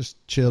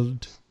 just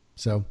chilled.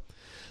 So,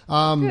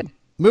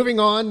 moving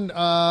on,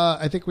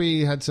 I think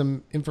we had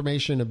some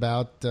information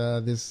about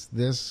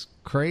this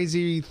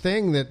crazy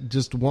thing that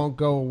just won't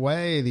go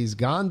away. These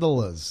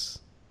gondolas.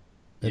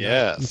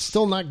 Yes, I'm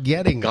still not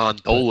getting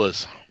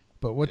gondolas.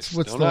 But what's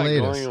the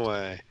latest? Going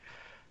away.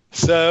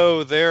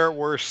 So there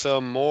were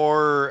some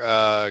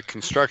more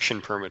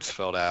construction permits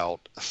filled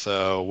out.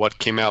 So what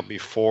came out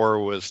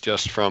before was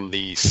just from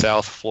the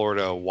South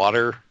Florida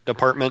Water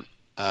Department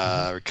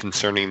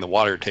concerning the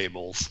water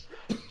tables.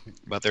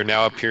 But there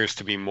now appears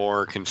to be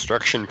more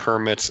construction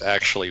permits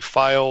actually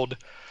filed.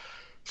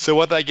 So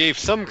what that gave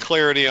some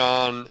clarity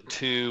on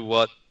to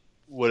what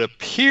would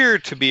appear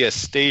to be a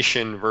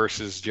station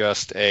versus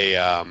just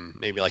a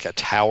maybe like a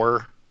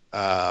tower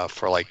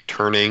for like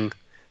turning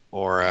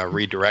or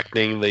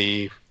redirecting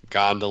the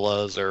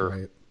gondolas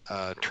or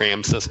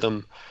tram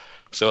system.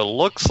 So it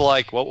looks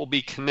like what will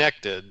be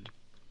connected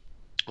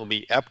will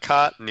be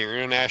Epcot near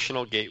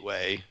International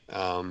Gateway,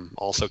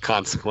 also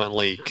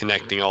consequently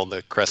connecting all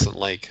the Crescent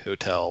Lake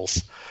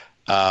hotels.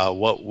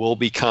 What will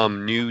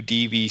become new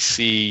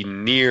DVC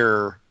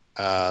near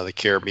the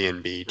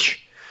Caribbean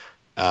Beach,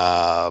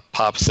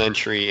 Pop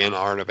Century and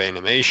Art of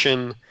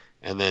Animation,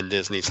 and then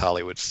Disney's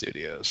Hollywood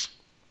Studios.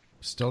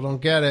 Still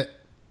don't get it.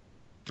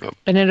 Yep.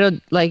 And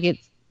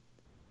it's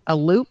a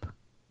loop?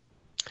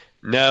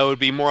 No, it would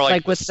be more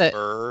like the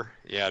spur.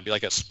 Yeah, it'd be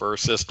like a spur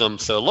system.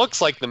 So it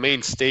looks like the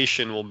main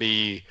station will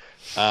be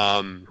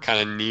kind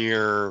of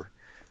near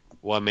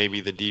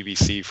maybe the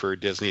DVC for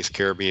Disney's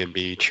Caribbean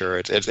Beach, or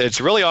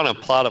it's really on a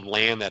plot of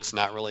land that's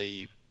not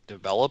really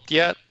developed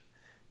yet.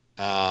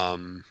 So I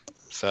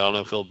don't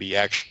know if it'll be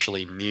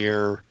actually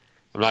near.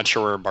 I'm not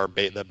sure where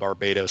the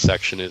Barbados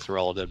section is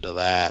relative to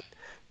that,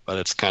 but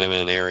it's kind of in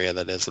an area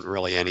that isn't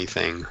really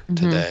anything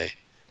today.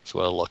 That's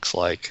what it looks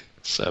like.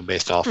 So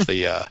based off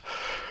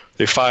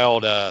they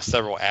filed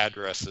several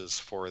addresses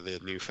for the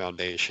new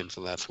foundation,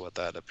 so that's what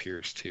that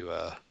appears to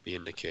be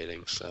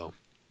indicating. So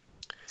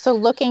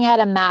looking at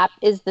a map,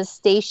 is the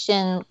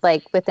station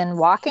like within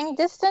walking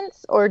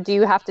distance, or do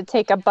you have to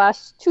take a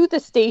bus to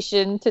the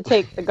station to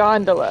take the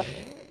gondola?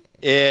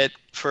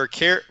 For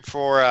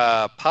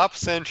Pop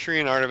Century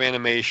and Art of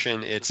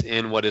Animation, it's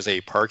in what is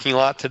a parking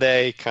lot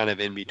today, kind of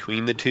in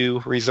between the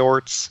two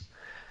resorts.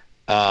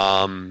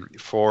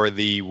 For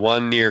the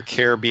one near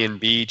Caribbean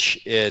Beach,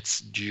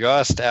 it's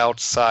just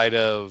outside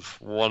of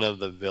one of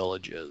the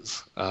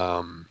villages.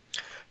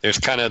 There's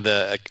kind of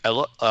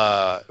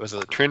was it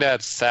the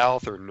Trinidad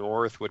South or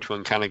North? Which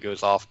one kind of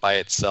goes off by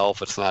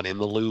itself? It's not in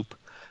the loop.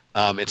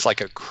 It's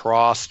like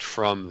across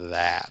from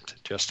that,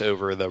 just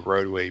over the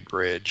roadway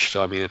bridge.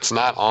 So, I mean, it's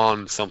not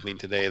on something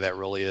today that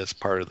really is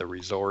part of the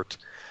resort.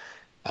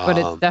 But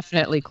it's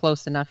definitely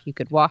close enough you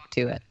could walk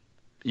to it.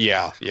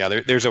 Yeah.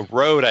 There's a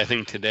road, I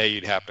think, today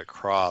you'd have to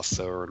cross,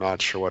 so we're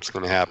not sure what's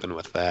going to happen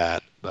with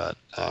that. But,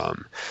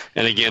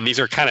 and again, these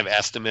are kind of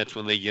estimates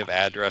when they give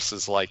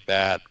addresses like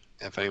that.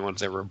 If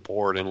anyone's ever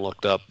bored and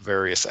looked up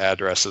various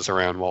addresses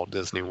around Walt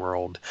Disney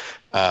World,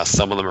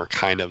 some of them are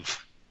kind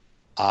of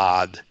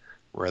odd,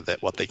 where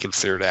what they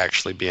consider to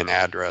actually be an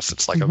address.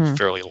 It's like a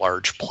fairly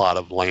large plot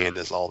of land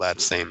is all that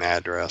same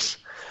address.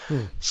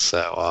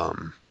 So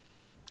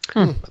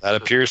that still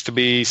appears to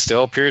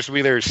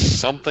be there's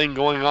something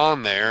going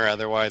on there.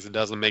 Otherwise, it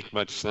doesn't make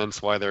much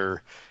sense why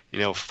they're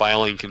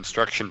filing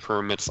construction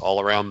permits all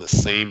around the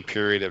same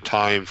period of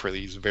time for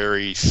these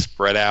very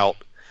spread out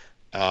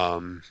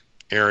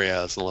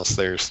areas, unless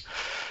there's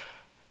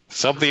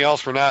something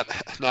else we're not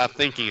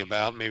thinking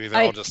about. Maybe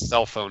they're all just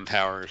cell phone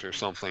towers or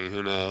something.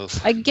 Who knows?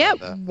 I get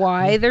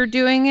why they're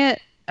doing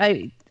it.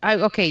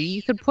 Okay,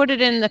 you could put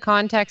it in the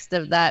context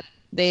of that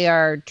they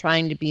are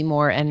trying to be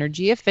more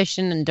energy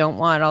efficient and don't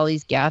want all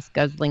these gas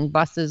guzzling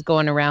buses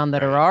going around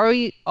that are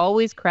already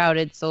always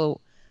crowded. So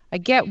I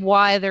get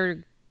why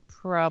they're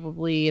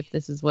probably, if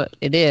this is what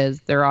it is,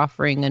 they're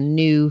offering a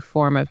new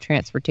form of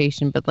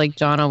transportation. But like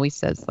John always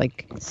says,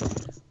 like,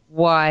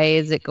 why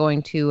is it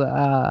going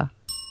to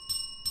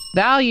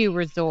value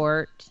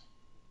resort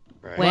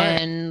Right.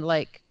 when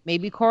like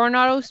maybe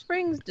Coronado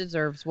Springs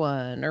deserves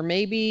one, or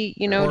maybe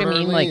you know what I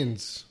mean, like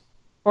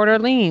Port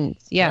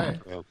Orleans. Yeah.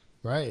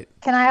 Right.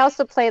 Can I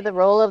also play the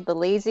role of the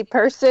lazy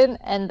person,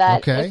 and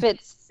that if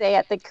it's, say,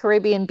 at the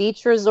Caribbean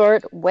Beach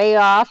Resort way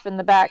off in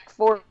the back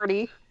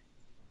 40,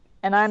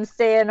 and I'm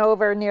staying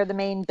over near the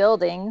main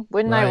building,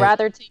 wouldn't I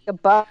rather take a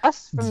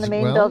bus from the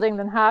main building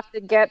than have to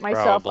get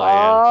myself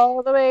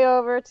all the way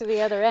over to the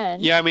other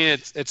end? Yeah, I mean,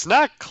 it's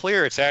not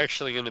clear it's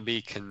actually going to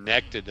be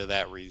connected to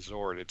that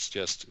resort. It's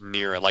just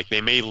near it. Like,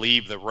 they may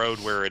leave the road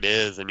where it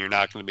is, and you're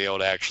not going to be able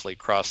to actually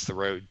cross the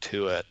road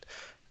to it.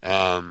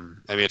 I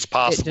mean, it's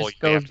possible. It just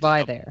goes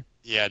by there.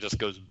 Yeah, it just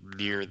goes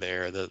near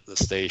there, the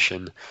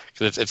station.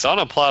 Because it's on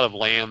a plot of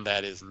land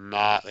that is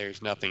not, there's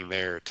nothing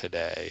there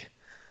today.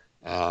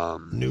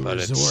 New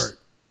resort.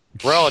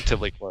 It's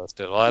relatively close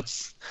to it. Well,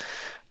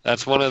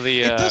 that's one of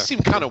the... It does seem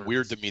kind of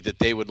weird to me that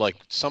they would, like,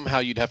 somehow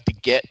you'd have to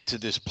get to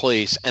this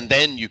place, and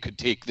then you could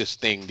take this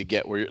thing to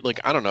get where you're... Like,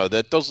 I don't know.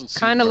 That doesn't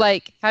seem... Kind of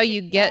like how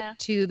you get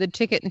to the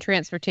Ticket and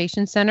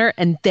Transportation Center,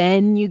 and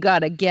then you got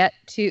to get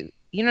to...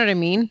 You know what I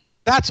mean?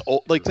 That's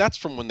old, like that's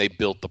from when they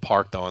built the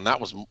park though, and that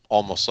was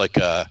almost like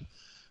an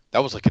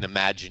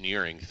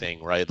Imagineering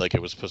thing, right? Like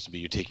it was supposed to be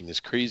you taking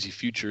this crazy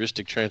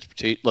futuristic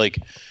transportation, like.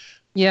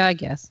 Yeah, I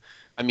guess.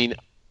 I mean,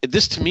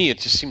 this to me it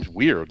just seems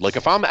weird. Like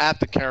if I'm at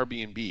the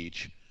Caribbean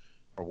Beach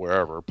or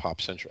wherever, Pop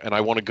Central, and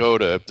I want to go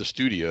to the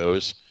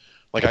studios,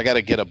 like I got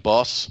to get a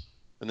bus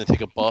and then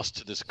take a bus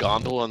to this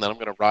gondola, and then I'm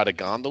going to ride a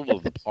gondola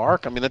to the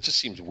park. I mean, that just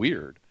seems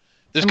weird.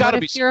 There's got to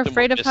be. You're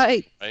afraid of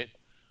heights, right?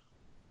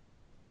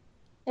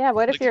 Yeah,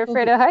 what if you're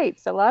afraid of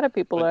heights? A lot of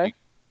people are.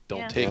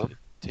 Don't take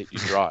you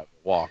drive,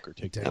 walk, or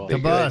take the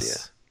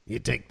bus. You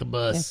take the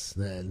bus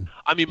then.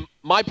 I mean,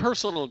 my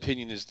personal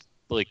opinion is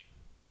like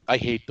I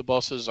hate the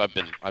buses. I've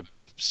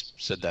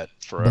said that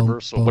forever.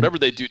 So whatever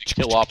they do to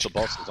kill off the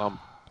buses, I'm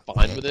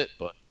fine with it.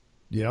 But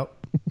yep.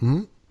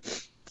 Mm-hmm.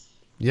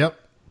 Yep.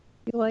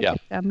 You like a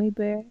gummy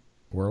bear?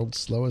 World's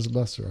slowest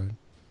bus ride.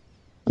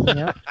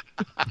 Yep.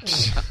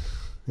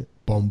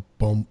 Bum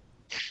bum.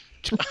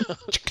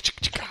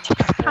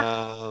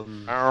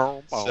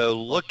 So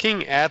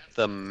looking at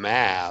the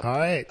map, all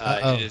right.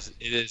 It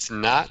is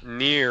not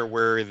near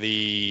where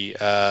the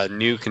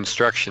new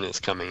construction is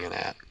coming in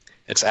at.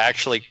 It's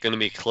actually going to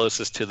be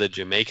closest to the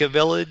Jamaica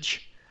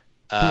Village,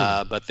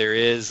 but there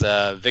is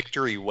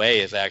Victory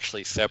Way is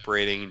actually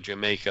separating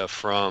Jamaica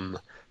from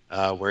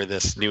where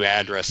this new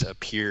address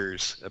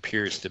appears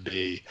to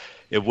be.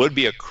 It would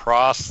be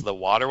across the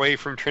waterway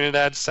from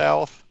Trinidad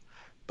South.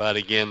 But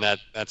again, that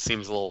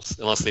seems a little,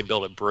 unless they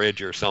build a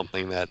bridge or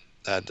something, that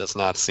does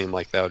not seem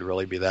like that would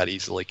really be that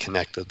easily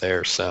connected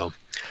there. So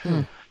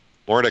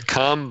more to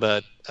come,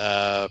 but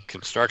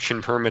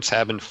construction permits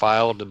have been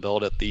filed to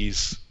build at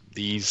these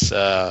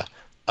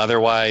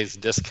otherwise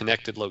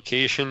disconnected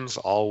locations,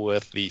 all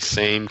with the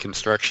same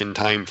construction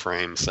time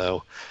frame.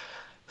 So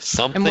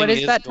something. And what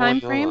is that time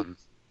frame?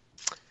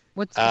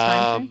 What's the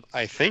time frame?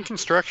 I think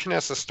construction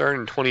has to start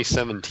in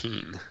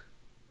 2017.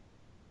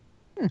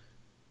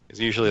 Because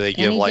usually they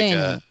give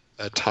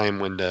a time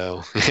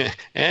window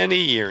any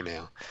year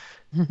now.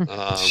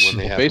 When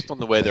they based on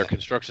the way their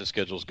construction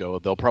schedules go,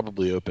 they'll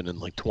probably open in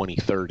like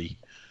 2030.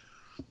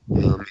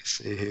 Let me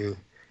see here.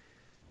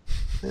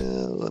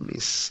 Let me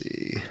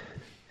see.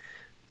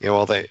 Yeah,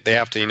 well, they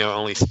have to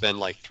only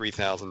spend like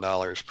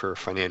 $3,000 per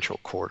financial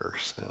quarter.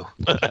 So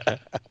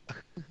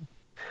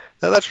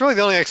that's really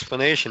the only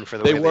explanation for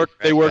the way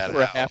they work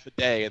for a half a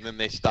day and then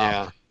they stop.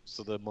 Yeah.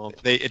 So the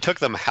month. It took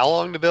them how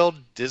long to build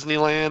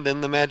Disneyland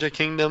in the Magic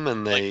Kingdom,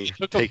 and they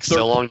take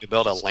so long to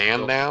build a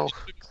land now?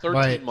 It took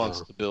 13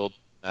 months to build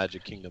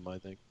Magic Kingdom, I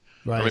think.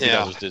 Right. Or maybe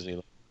that was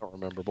Disneyland. I don't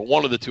remember. But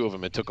one of the two of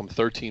them, it took them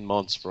 13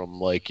 months from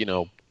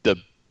the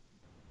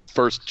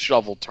first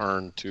shovel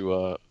turn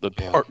to the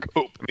park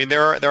open. I mean,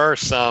 there are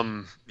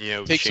some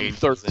it takes them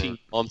 13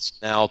 months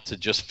now to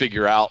just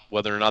figure out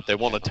whether or not they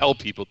want to tell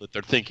people that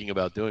they're thinking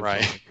about doing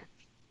something.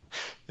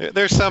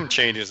 There's some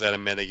changes that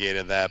have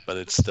mitigated that, but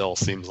it still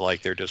seems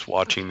like they're just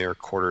watching their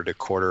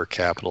quarter-to-quarter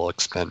capital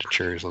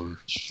expenditures, and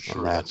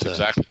that's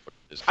exactly what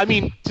it is. I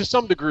mean, to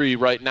some degree,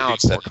 right now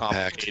it's more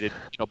complicated.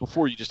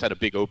 Before you just had a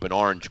big open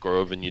orange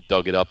grove and you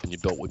dug it up and you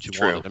built what you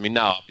wanted. I mean,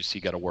 now obviously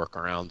you got to work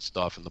around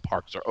stuff, and the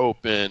parks are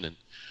open, and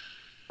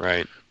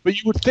right. But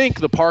you would think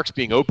the parks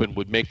being open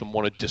would make them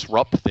want to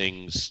disrupt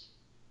things,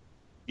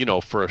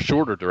 for a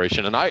shorter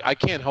duration. And I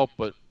can't help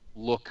but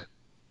look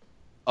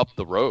up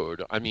the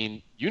road. I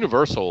mean,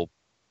 Universal,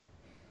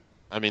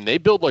 they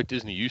build like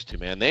Disney used to,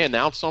 man. They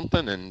announce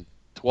something and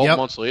 12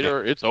 months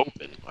later it's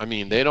open. I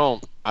mean,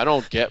 I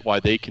don't get why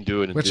they can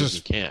do it and Which Disney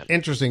is can't.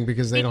 Interesting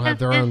because they don't have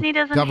their Disney own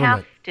doesn't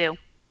government. have to.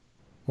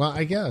 Well,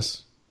 I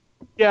guess.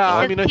 Yeah,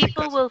 I think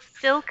people will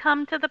still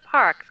come to the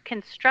parks.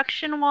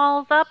 Construction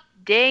walls up,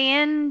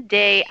 day in,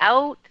 day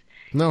out.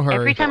 No hurry.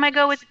 Every time I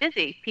go, it's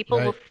busy. People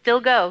will still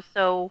go.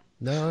 So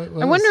no,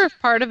 I wonder if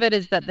part of it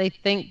is that they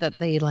think that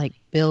they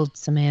build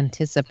some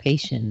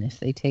anticipation if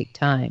they take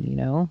time.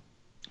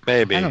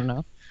 Maybe. I don't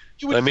know.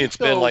 it's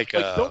been like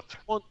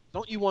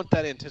don't you want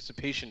that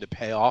anticipation to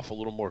pay off a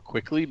little more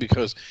quickly?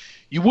 Because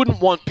you wouldn't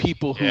want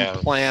people who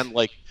plan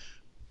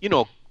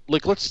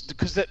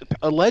because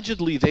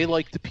allegedly they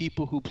like the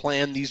people who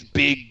plan these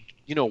big,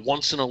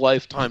 once in a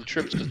lifetime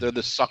trips because they're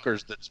the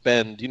suckers that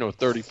spend,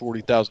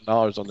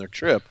 $30,000-$40,000 on their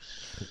trip.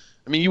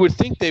 I mean, you would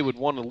think they would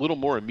want a little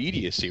more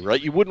immediacy,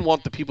 right? You wouldn't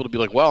want the people to be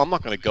like, well, I'm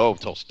not going to go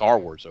until Star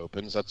Wars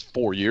opens. That's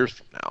 4 years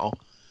from now.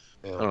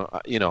 Yeah.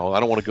 I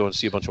don't want to go and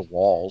see a bunch of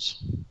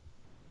walls.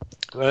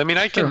 But I mean,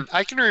 I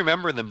can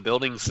remember them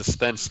building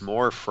suspense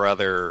more for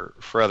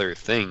other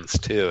things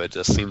too. It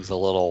just seems a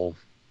little,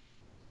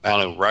 I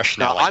don't know, rushed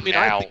now. I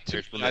think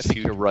there's been this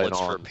huge blitz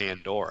for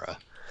Pandora.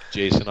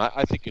 Jason,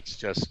 I think it's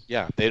just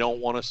they don't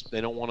want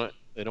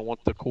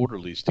the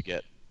quarterlies to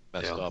get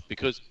messed up,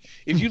 because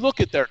if you look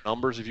at their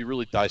numbers, if you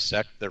really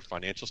dissect their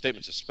financial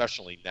statements,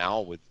 especially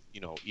now with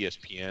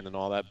ESPN and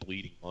all that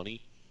bleeding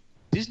money,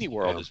 Disney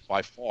World is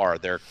by far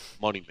their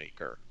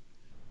moneymaker.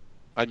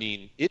 I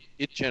mean,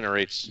 it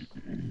generates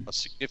a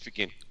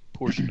significant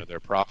portion of their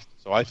profit.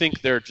 So I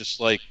think they're just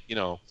like,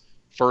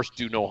 first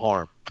do no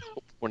harm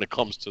when it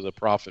comes to the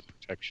profit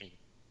protection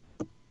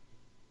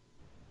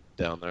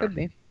down there. Could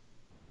be.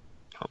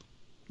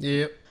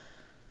 Yep.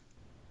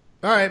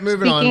 All right,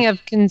 moving on.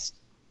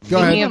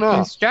 Speaking of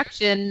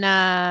construction,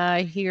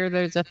 here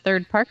there's a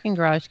third parking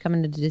garage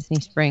coming to Disney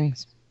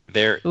Springs.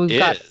 We've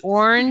got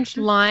orange,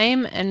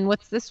 lime, and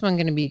what's this one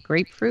going to be?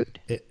 Grapefruit?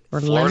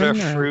 Florida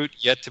fruit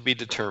yet to be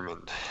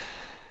determined.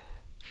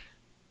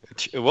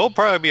 It will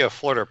probably be a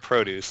Florida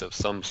produce of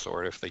some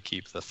sort if they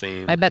keep the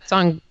theme. I bet it's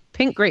on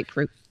pink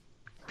grapefruit.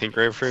 Pink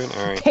grapefruit?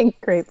 All right. Pink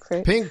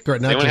grapefruit. They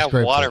would have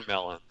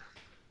watermelon.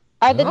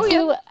 Are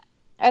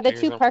the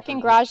two parking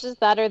garages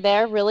that are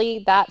there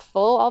really that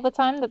full all the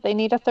time that they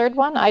need a third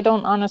one? I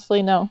don't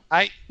honestly know.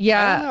 I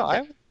don't know.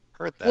 I've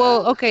heard that.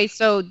 Well, okay,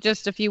 so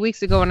just a few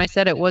weeks ago when I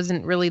said it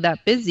wasn't really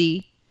that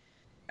busy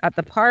at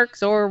the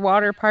parks or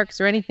water parks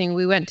or anything,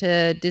 we went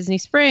to Disney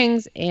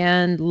Springs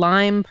and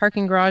Lime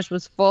parking garage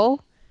was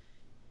full.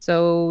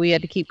 So we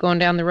had to keep going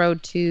down the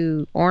road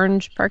to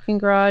Orange parking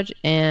garage,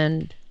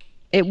 and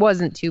it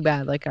wasn't too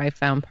bad. Like, I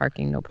found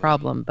parking no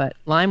problem, but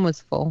Lime was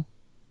full.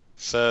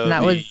 So and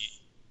that was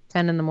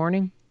 10 in the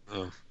morning.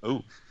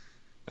 Oh,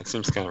 that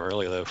seems kind of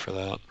early though for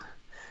that.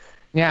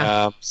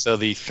 Yeah. So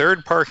the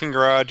third parking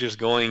garage is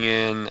going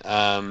in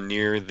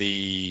near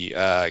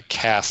the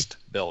cast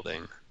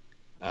building.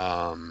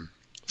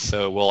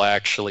 So we'll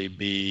actually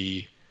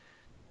be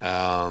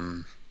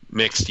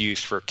mixed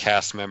use for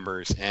cast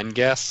members and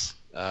guests.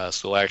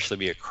 So we'll actually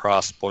be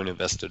across Buena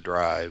Vista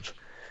Drive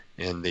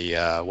in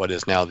the what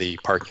is now the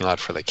parking lot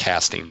for the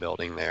casting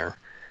building there.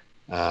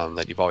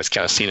 That you've always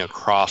kind of seen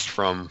across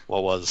from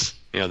what was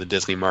the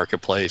Disney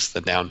Marketplace,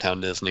 the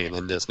downtown Disney, and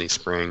then Disney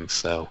Springs.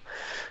 So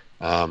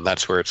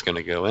that's where it's going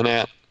to go in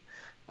at.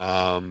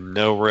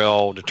 No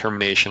real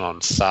determination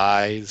on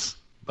size,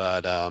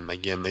 but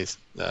again,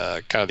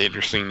 kind of the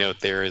interesting note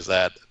there is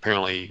that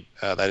apparently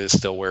that is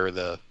still where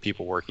the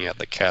people working at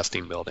the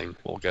casting building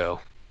will go.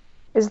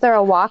 Is there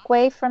a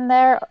walkway from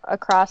there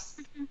across?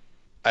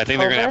 I think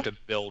they're going to have to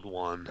build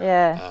one.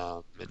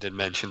 Yeah. It did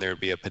mention there would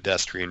be a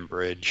pedestrian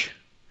bridge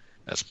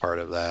as part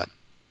of that.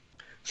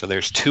 So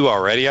there's two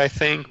already, I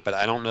think, but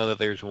I don't know that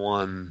there's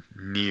one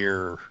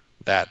near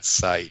that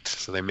site.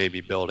 So they may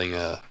be building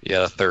a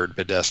third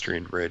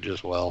pedestrian bridge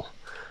as well.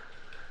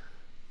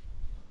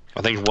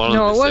 I think one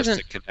of them is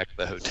just to connect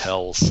the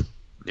hotels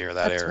near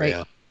that area.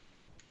 Right.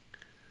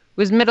 It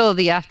was middle of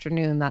the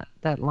afternoon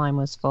that line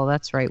was full.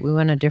 That's right. We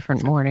went a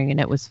different morning and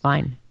it was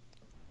fine.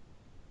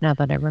 Now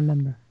that I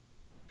remember.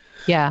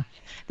 Yeah.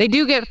 They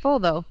do get full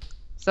though.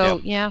 So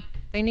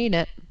they need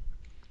it.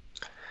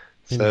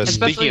 So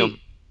especially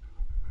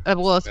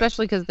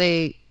because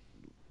they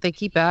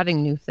keep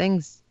adding new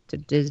things to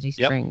Disney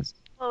Springs.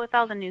 Well, with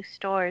all the new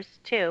stores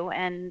too,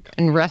 and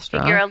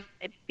restaurants.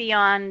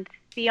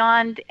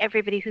 Beyond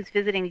everybody who's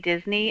visiting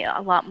Disney,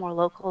 a lot more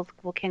locals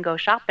can go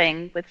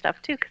shopping with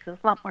stuff too, because there's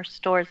a lot more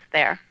stores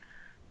there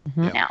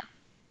now.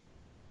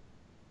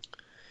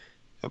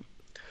 I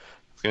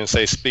was going to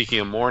say, speaking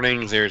of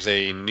mornings, there's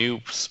a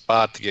new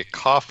spot to get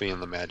coffee in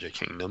the Magic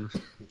Kingdom.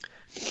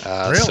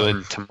 Really? So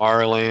in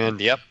Tomorrowland,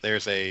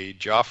 there's a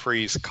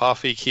Joffrey's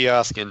coffee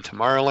kiosk in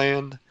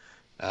Tomorrowland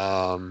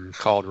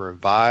called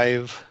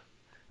Revive.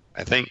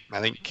 I think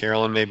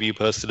Carolyn, maybe you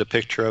posted a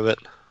picture of it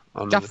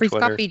on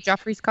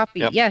Joffrey's Coffee.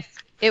 Yep. Yes,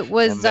 it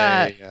was.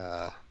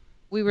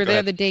 We were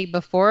there the day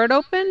before it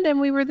opened, and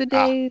we were the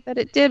day that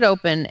it did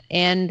open,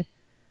 and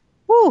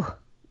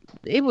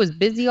it was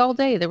busy all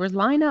day. There was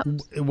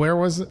lineups. Where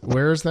was it?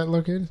 Where is that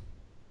located?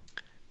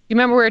 You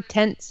remember where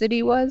Tent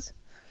City was?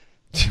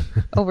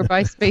 Over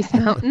by Space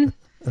Mountain.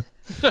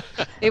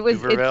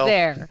 It's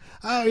there.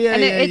 Oh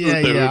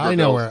yeah. I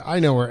know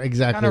where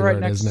exactly where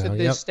it is now. Kind of right next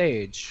to the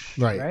stage.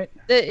 Right.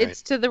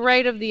 It's to the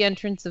right of the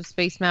entrance of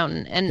Space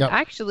Mountain, and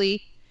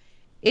actually,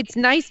 it's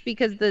nice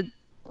because the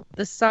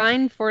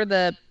sign for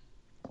the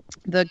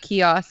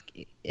kiosk,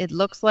 it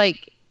looks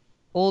like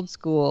old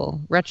school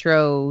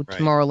retro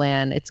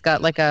Tomorrowland. It's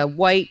got like a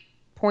white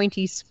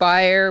pointy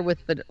spire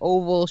with the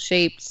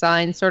oval-shaped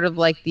sign, sort of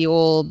like the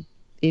old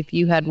 "If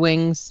You Had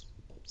Wings"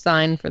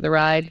 sign for the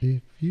ride.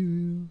 If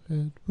you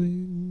had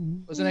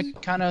wings. Wasn't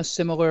it kind of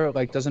similar?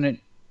 Like, doesn't it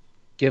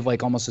give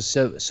like almost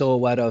a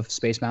silhouette of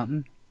Space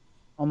Mountain,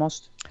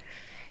 almost?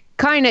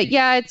 Kind of,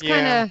 yeah. It's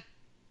kind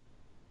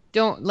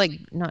of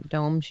not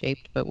dome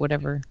shaped, but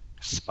whatever.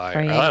 Spire.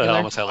 I thought it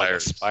almost had like a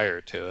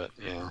spire to it.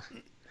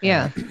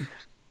 Yeah.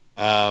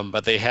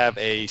 But they have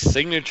a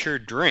signature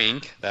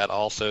drink that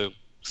also,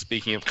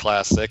 speaking of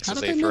classics,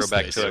 is a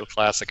throwback to a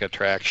classic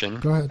attraction.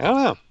 Go ahead. I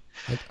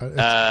don't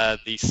know.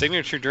 The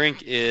signature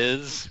drink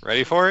is,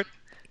 ready for it?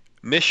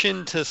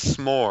 Mission to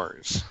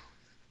S'mores.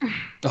 Wait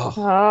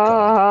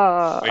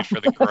for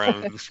the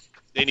groans.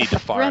 They need to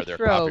fire their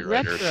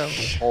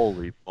copywriters.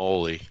 Holy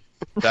moly.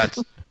 That's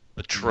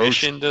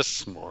atrocious. Mission to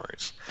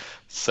S'mores.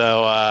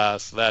 So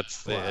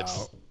that's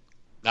it's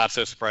not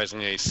so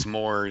surprisingly a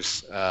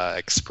s'mores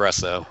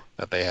espresso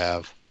that they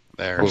have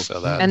there.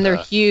 So that, and they're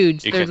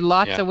huge. There's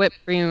lots of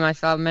whipped cream. I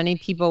saw many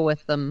people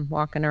with them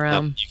walking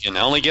around. You can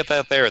only get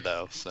that there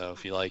though. So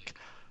if you like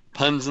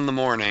puns in the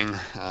morning,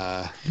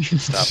 you should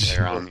stop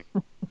there on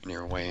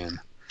your way in.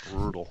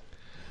 Brutal.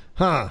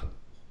 Huh.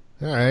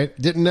 All right.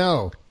 Didn't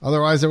know.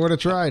 Otherwise I would have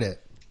tried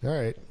it. All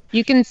right.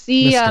 You can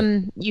see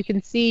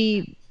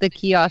the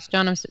kiosk.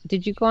 John,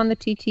 did you go on the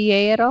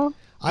TTA at all?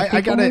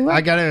 I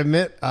gotta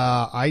admit,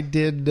 I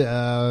did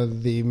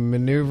the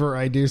maneuver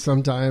I do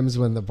sometimes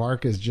when the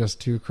park is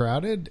just too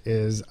crowded.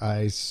 Is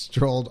I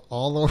strolled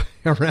all the way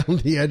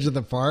around the edge of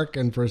the park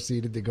and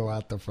proceeded to go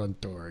out the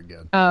front door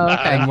again. Oh,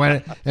 okay. And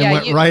went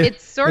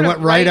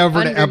right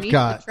over to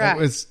Epcot. It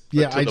was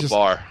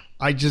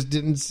I just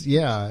didn't.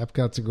 Yeah,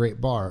 Epcot's a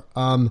great bar.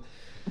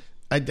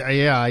 I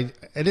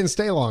didn't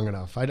stay long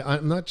enough.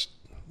 I'm not.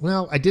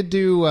 Well, I did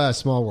do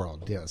Small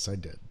World. Yes, I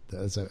did.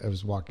 As I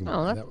was walking.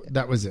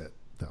 That was it.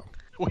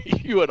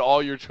 You had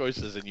all your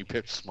choices and you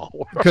picked Small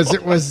World because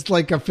it was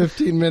like a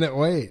 15-minute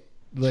wait.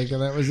 Like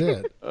that was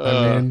it.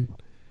 I mean,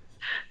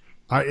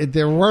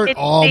 there weren't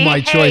all my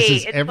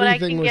choices. It's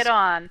everything was. Get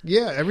on.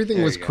 Yeah,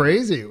 everything was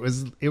crazy.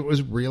 It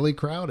was really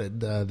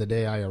crowded the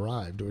day I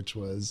arrived, which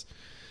was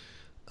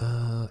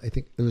I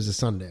think it was a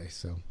Sunday.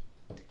 So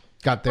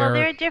got there. Well,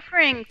 there are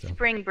differing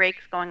spring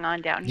breaks going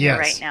on down here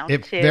right now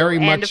it too, very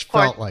and much of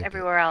course felt like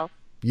everywhere else.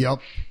 Yep.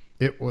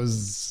 It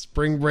was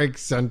spring break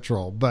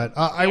central, but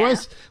I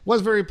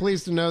was very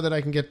pleased to know that I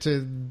can get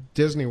to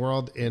Disney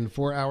World in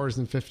 4 hours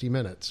and 50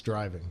 minutes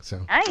driving. So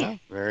nice, oh,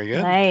 very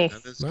good,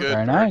 nice, that is good.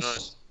 Very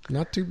nice,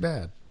 not too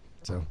bad.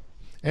 So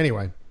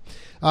anyway,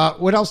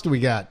 what else do we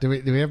got? Do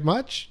we have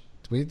much?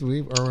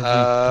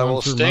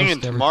 Well, staying in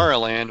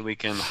Tomorrowland, we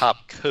can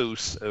hop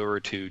coast over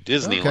to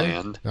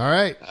Disneyland. Okay. All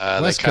right,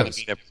 West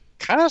Coast.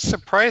 Kind of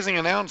surprising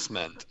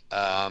announcement.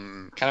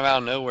 Kind of out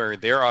of nowhere,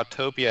 their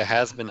Autopia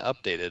has been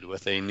updated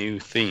with a new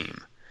theme.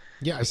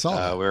 Yeah, I saw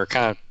that. We were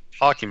kind of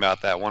talking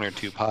about that one or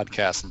two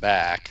podcasts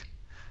back.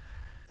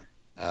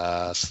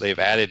 So they've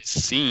added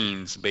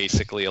scenes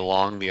basically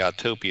along the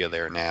Autopia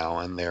there now,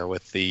 and they're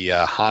with the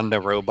Honda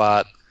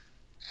robot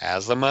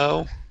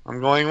Asimo, I'm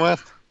going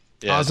with.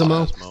 Yeah,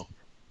 Asimo.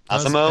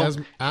 And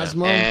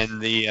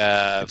the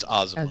it's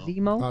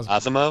Osmo.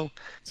 Osmo.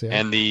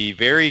 And the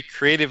very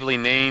creatively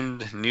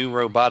named new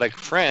robotic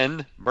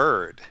friend,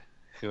 Bird,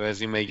 who,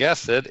 as you may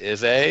guess it,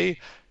 is a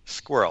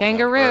squirrel.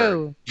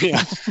 Kangaroo.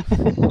 Yeah.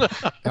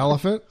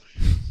 Elephant.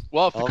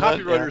 Well, if the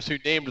copywriters who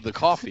named the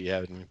coffee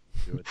hadn't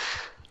do it.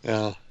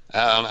 Yeah.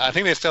 I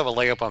think they still have a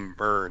leg up on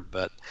Bird,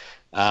 but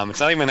it's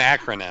not even an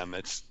acronym.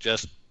 It's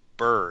just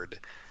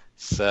Bird.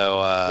 So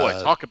boy,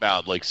 talk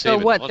about like saving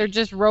So what? money. They're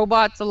just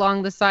robots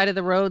along the side of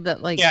the road that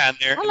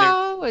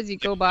hello as you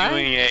go by.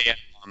 Doing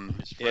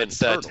it's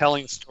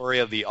telling the story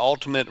of the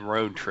ultimate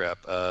road trip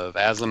of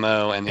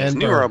Asimo and his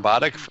new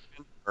robotic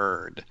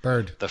friend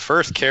Bird. The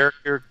first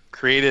character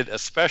created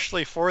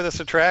especially for this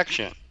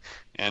attraction,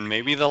 and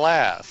maybe the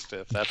last,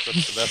 if that's the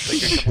best they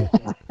could come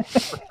up with.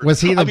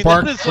 Was he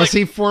was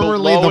he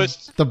formerly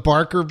the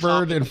Barker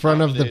Bird in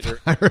front of the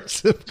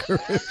Pirates of the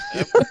Caribbean?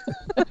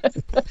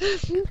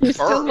 You're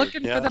still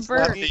looking for the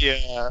bird.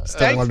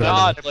 Thank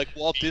God, like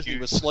Walt Disney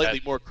was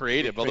slightly more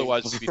creative.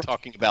 Otherwise, we'd be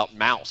talking about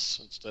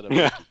mouse instead of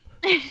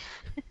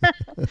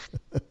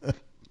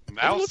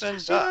mouse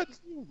and duck.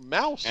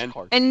 Mouse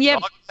and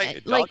yet,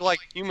 dog-like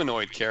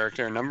humanoid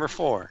character number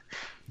 4.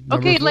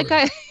 Okay,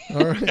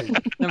 All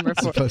right. Number 4.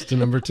 As opposed to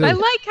number 2. I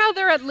like how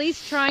they're at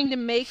least trying to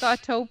make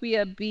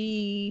Autopia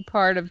be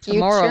part of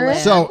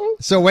Tomorrowland.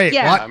 So wait,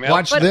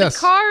 watch but this. The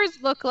cars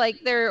look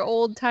like they're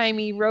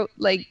old-timey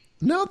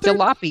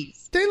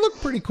jalopies. They look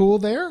pretty cool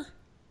there.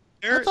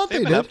 I thought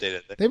they've been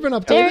updated. They've been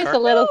updated. Theirs a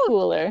little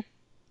cooler.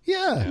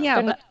 Yeah.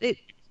 Yeah, but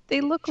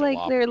they look like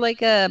they're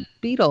like a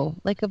Beetle,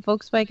 like a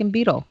Volkswagen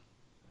Beetle.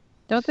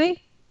 Don't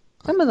they?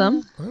 Some of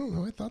them. I don't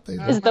know. I thought they.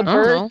 Is the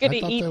bird going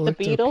to eat the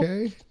beetle?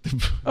 Okay.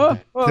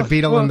 The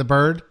beetle and the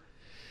bird.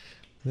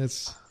 I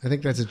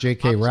think that's a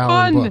J.K.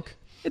 Rowling book.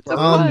 It's a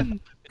fun.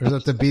 Or is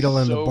that the beetle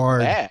and the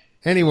bard? Bad.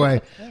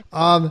 Anyway,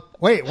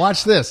 wait.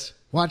 Watch this.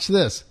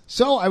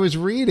 So I was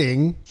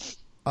reading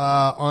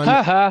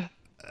on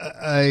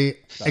a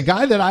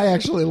guy that I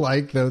actually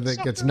like, though,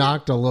 that gets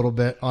knocked a little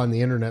bit on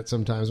the internet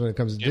sometimes when it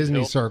comes to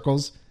Disney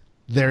circles.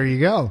 There you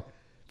go.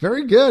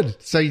 Very good.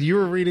 So you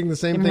were reading the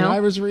same thing I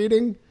was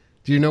reading?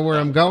 Do you know where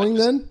I'm going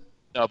then?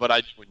 No, but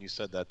when you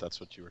said that, that's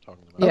what you were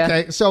talking about. Yeah.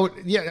 Okay, so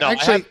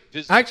actually, I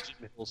visited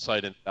Jim Hill's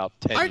site in about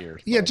 10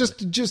 years. Yeah, just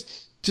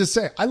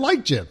say I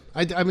like Jim.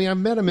 I mean, I've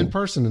met him in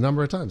person a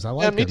number of times. I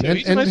like him. Me too.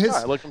 He's a nice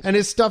guy. I like him and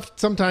his stuff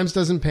sometimes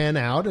doesn't pan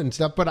out and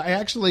stuff. But I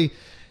actually,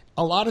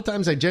 a lot of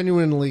times, I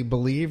genuinely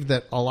believe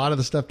that a lot of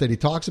the stuff that he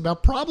talks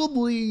about,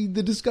 probably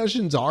the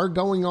discussions are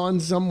going on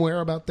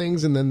somewhere about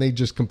things, and then they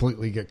just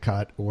completely get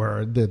cut,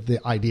 or the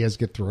ideas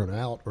get thrown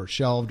out or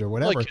shelved or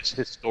whatever. Like his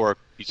historic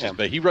pieces,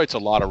 but he writes a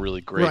lot of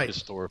really great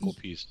historical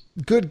pieces.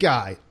 Good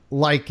guy,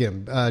 like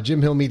him.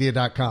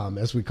 JimHillMedia.com,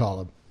 as we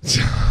call him.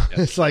 So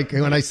it's like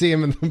when I see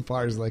him in the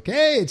bars, like,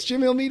 hey, it's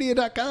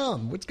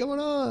JimHillMedia.com. What's going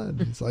on?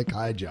 It's like,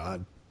 hi,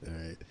 John. All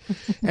right.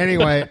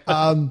 Anyway,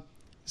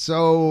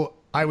 so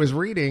I was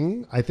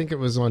reading, I think it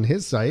was on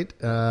his site.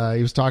 He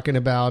was talking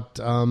about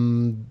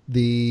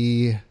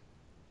the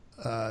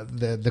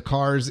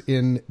cars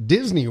in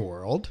Disney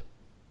World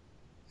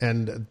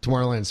and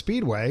Tomorrowland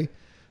Speedway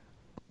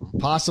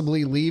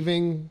possibly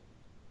leaving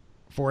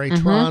for a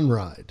Tron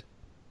ride.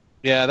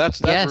 Yeah,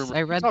 that's rumor.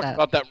 I read that. We talked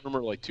about that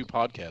rumor like 2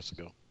 podcasts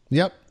ago.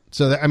 Yep.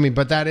 So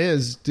but that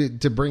is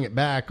to bring it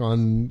back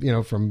on,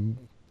 from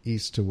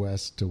east to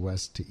west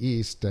to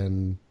east,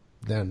 and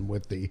then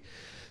with the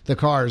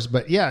cars.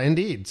 But yeah,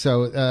 indeed.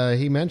 So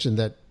he mentioned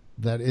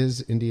that is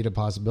indeed a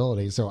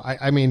possibility. So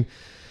I mean,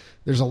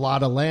 there's a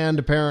lot of land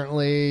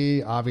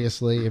apparently.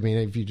 Obviously, I mean,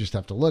 if you just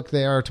have to look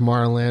there,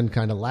 Tomorrowland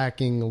kind of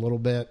lacking a little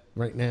bit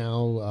right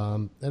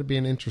now. That'd be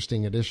an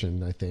interesting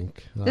addition, I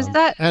think.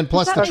 And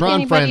plus, the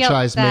Tron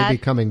franchise may be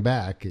coming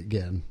back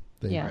again.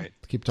 They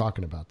keep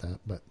talking about that.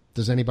 But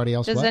does anybody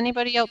else?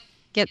 Anybody else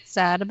get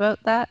sad about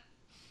that?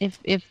 If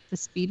the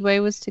Speedway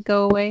was to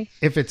go away?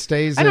 If it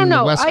stays in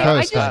the West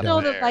Coast. I just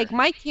know that, like,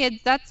 my kids,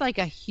 that's like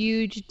a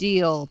huge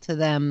deal to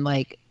them.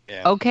 Like,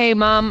 okay,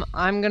 Mom,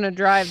 I'm going to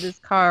drive this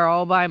car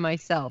all by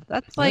myself.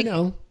 That's like... I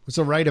know. It's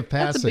a rite of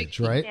passage,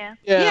 right?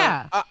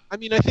 Yeah. I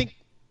mean, I think...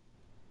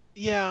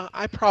 Yeah,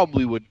 I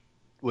probably would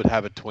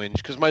have a twinge,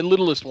 because my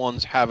littlest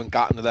ones haven't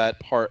gotten to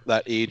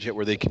that age yet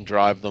where they can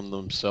drive them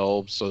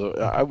themselves. So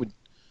I would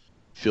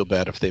feel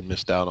bad if they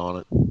missed out on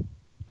it.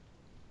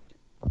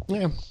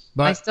 Yeah.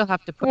 But I still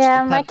have to push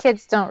my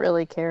kids don't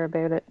really care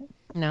about it.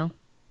 No,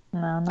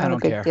 not a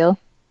big deal.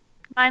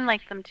 Mine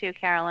like them too,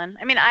 Carolyn.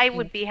 I mean, I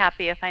would be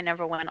happy if I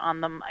never went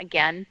on them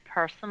again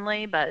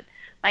personally, but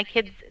my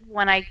kids,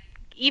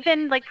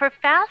 even like for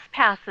fast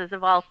passes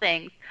of all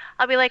things,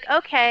 I'll be like,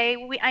 okay,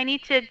 I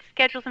need to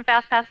schedule some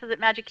fast passes at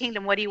Magic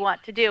Kingdom. What do you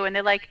want to do? And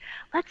they're like,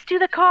 let's do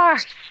the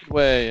cars.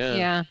 Speedway,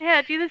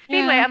 yeah, do the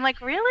Speedway. I'm like,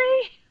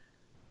 really?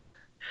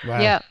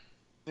 Wow.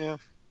 Yeah.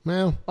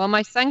 Well,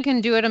 my son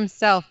can do it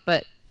himself,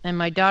 and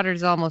my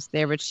daughter's almost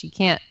there, but she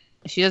can't.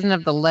 She doesn't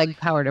have the leg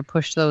power to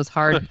push those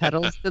hard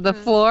pedals to the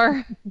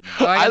floor.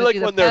 So I like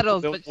when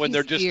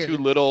they're just too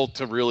little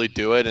to really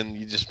do it, and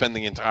you just spend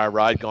the entire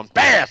ride going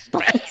back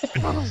and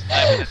forth.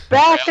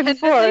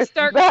 They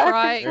start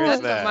crying.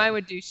 That's what mine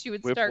would do. She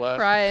would start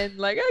crying,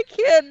 like, I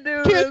can't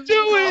do it.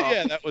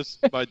 Yeah, that was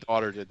my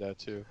daughter did that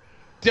too.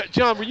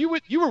 John, you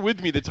were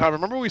with me the time.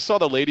 Remember we saw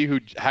the lady who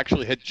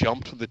actually had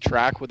jumped the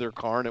track with her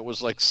car, and it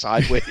was like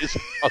sideways.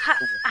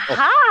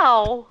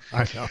 How?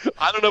 I know.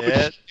 I don't know,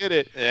 but she did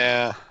it.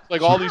 Yeah.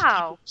 Like all these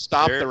people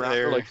stopped around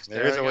her. Like,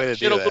 there's a way to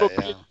do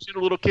that. She had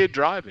a little kid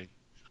driving.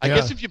 I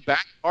guess if you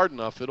back hard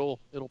enough, it'll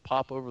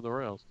pop over the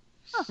rails.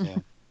 Yeah.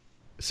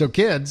 So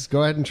kids,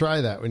 go ahead and try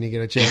that when you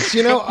get a chance.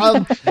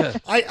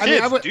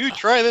 I do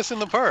try this in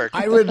the park.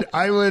 I would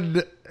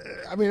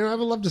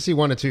love to see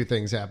one of two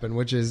things happen,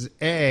 which is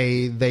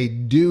A, they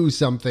do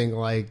something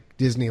like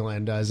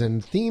Disneyland does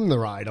and theme the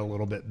ride a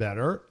little bit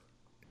better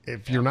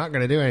if you're not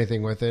going to do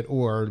anything with it,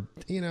 or,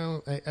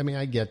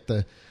 I get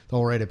the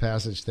whole rite of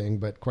passage thing,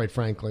 but quite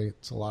frankly,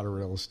 it's a lot of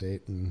real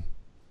estate. And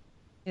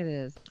it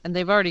is. And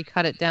they've already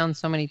cut it down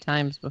so many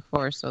times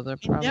before, so they're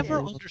probably never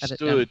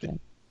understood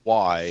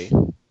why.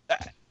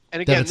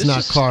 And again, that it's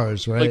not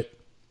Cars, right?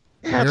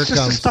 Like, it's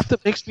just the stuff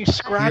that makes me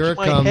scratch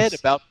my head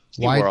about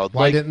Disney World.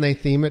 Why didn't they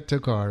theme it to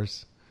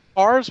Cars?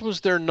 Cars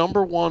was their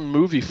 #1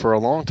 movie for a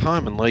long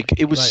time, and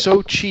it was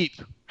so cheap.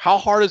 How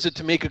hard is it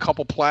to make a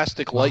couple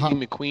plastic Lightning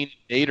McQueen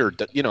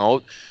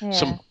or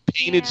some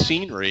painted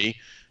scenery?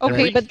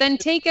 Okay, but then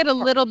take it a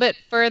little bit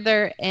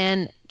further,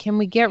 and can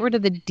we get rid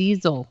of the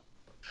diesel?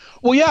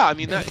 Well, yeah, I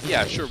mean,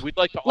 sure. We'd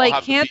like to all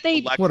have can't they?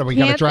 What are we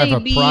going to drive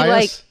a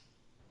Prius?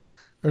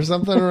 Or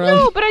something around?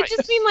 No, but I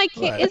just mean,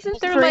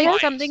 isn't there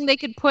something they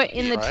could put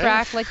in the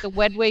track, like the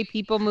Wedway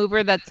People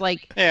Mover, that's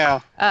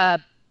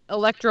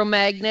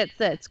electromagnets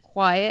that's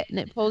quiet and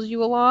it pulls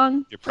you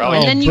along? You're probably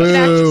and then you can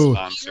actually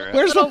sponsor it.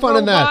 Where's the fun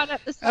in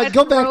that?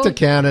 Go back to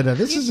Canada.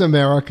 This is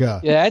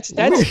America. Yeah,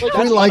 that's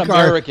we like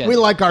American. We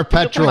like our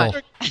petrol.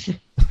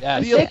 Yeah,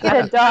 I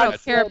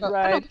don't care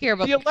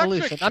about the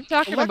pollution. I'm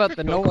talking about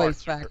the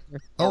noise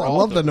factor. Oh, I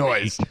love the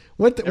noise.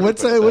 What's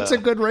a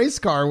good race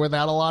car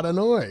without a lot of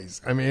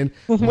noise? I mean,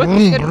 what's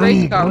a good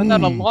race car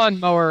without a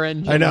lawnmower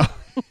engine? I know.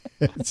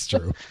 It's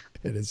true.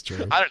 It is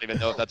true. I don't even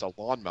know if that's a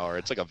lawnmower.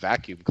 It's like a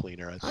vacuum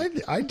cleaner.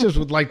 I just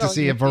would like to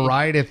see a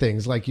variety of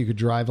things. Like you could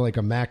drive like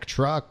a Mack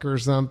truck or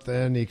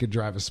something. You could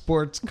drive a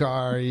sports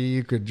car.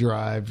 You could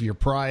drive your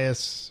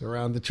Prius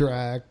around the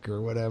track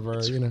or whatever.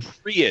 It's you know,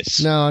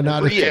 Prius. No,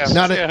 not Prius.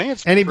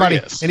 Anybody.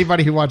 Prius.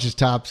 Anybody who watches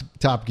Top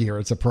Gear,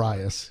 it's a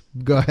Prius.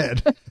 Go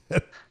ahead.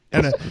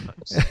 and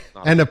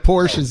a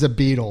Porsche is a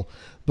Beetle.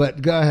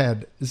 But go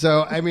ahead.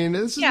 So, I mean,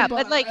 this is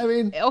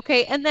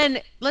okay, and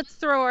then let's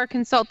throw our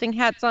consulting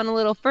hats on a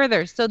little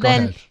further. So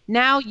then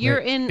now you're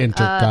in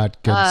Intercot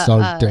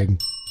Consulting.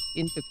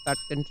 Intercot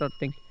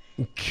Consulting.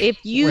 If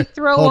you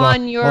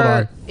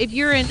if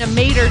you're in a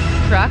Mater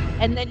truck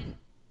and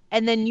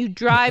then you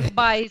drive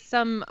by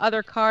some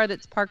other car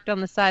that's parked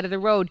on the side of the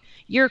road,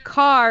 your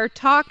car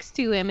talks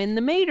to him in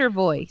the Mater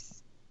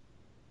voice.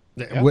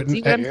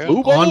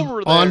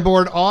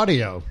 Onboard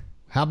audio.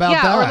 How about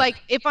that? Yeah, or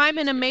like if I'm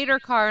in a Mater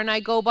car and I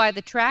go by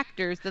the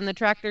tractors, then the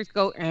tractors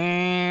go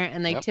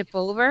and they tip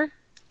over.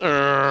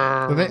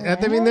 I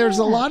mean, there's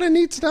a lot of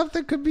neat stuff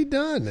that could be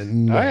done.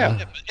 And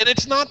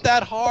it's not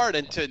that hard.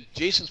 And to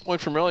Jason's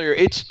point from earlier,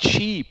 it's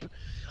cheap.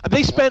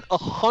 They spent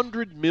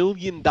 $100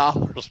 million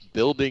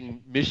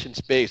building Mission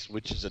Space,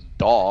 which is a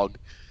dog.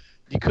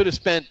 You could have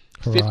spent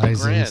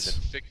 $50,000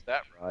 and fixed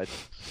that ride.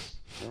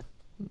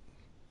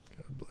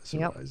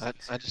 Yep.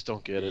 I just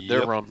don't get it.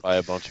 They're run by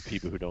a bunch of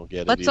people who don't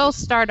get it. Let's all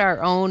start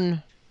our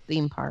own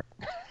theme park.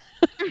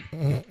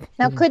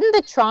 Now, couldn't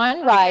the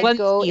Tron ride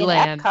go in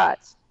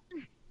Epcot?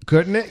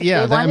 Couldn't it?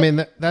 Yeah,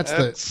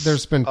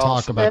 there's been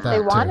talk about that. If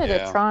they wanted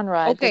a Tron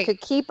ride, they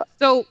could keep.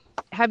 So,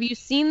 have you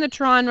seen the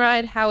Tron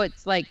ride? How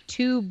it's like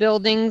two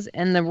buildings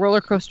and the roller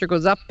coaster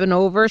goes up and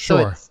over,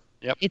 so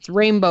it's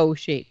rainbow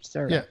shaped,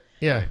 sort of.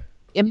 Yeah.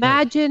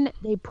 Imagine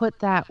they put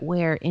that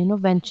where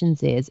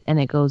Innoventions is, and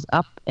it goes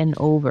up and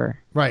over.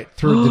 Right,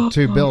 through the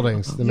two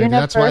buildings. Maybe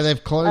that's why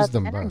they've closed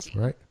them both,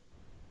 right?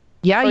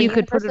 Yeah, you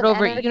could put it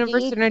over at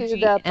Universal Energy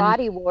to the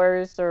Body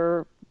Wars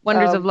or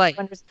Wonders of Life.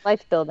 Wonders of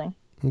Life building.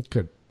 You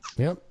could,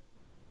 yep.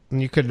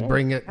 And you could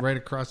bring it right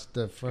across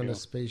the front of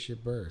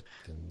Spaceship Earth,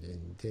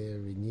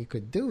 and you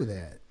could do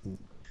that.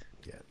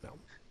 Yeah, no.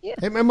 Yeah.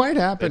 It might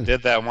happen. They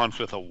did that once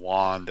with a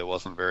wand. It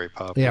wasn't very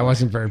popular. Yeah, it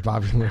wasn't very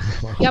popular.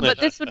 Yeah, but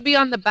this would be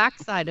on the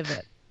backside of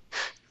it.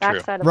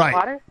 Backside of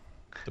water?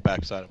 The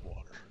backside of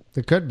water.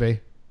 It could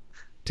be.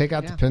 Take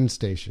out the Penn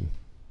Station.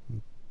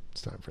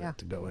 It's time for that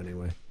to go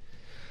anyway.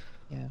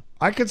 Yeah.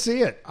 I could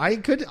see it. I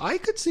could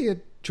see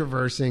it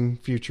traversing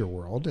Future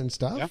World and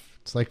stuff. Yeah.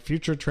 It's like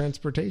future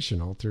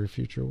transportation all through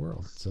Future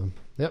World. So,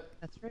 yep.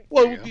 That's right.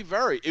 Well, it would be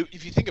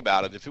if you think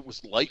about it, if it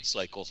was light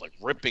cycles like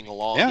ripping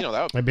along,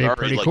 that would be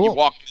very like cool. You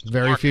walk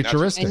very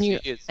futuristic.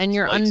 And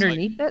you're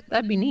underneath it.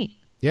 That'd be neat.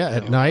 Yeah,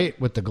 at night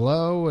with the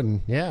glow,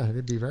 and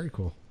it'd be very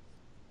cool.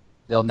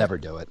 They'll never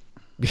do it.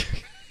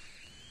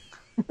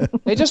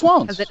 They just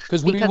won't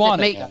because we want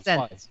it. Makes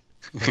sense.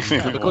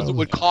 Because it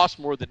would cost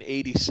more than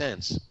 80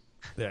 cents.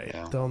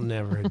 Yeah. They'll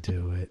never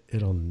do it.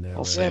 It'll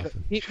never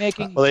happen. Keep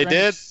making. Well, they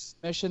did.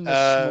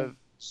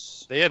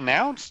 They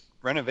announced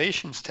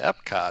renovations to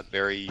Epcot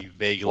very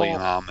vaguely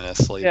and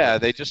ominously. Yeah,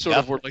 they just sort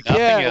of were like,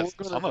 we're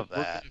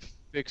gonna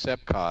fix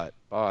Epcot.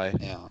 Bye.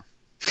 Yeah.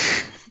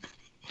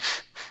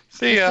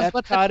 See ya. That's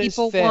what the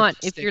people want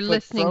if you're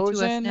listening to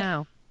us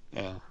now.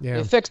 Yeah.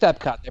 They fixed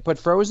Epcot. They put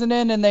Frozen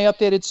in and they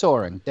updated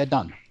Soaring. They're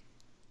done.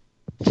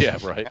 Yeah,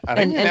 right.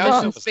 And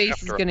Mission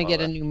Space is going to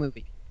get a new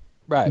movie.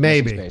 Right.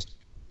 Maybe.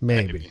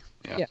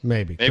 Yeah.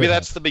 Maybe. Maybe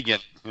that's the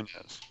beginning. Who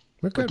knows?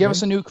 Give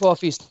us a new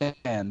coffee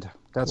stand.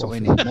 That's what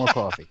we need. More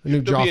coffee. A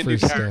new Joffrey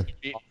stand.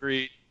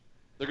 They're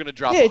going to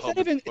drop. Yeah,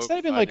 it's not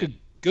even like a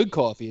good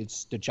coffee.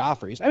 It's the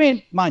Joffrey's. I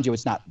mean, mind you,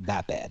 it's not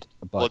that bad.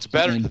 But, it's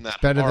better than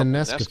that. Better than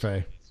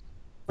Nescafe.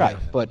 Right,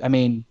 but I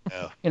mean,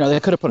 they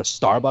could have put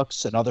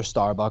another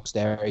Starbucks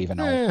there, even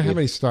though how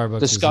many Starbucks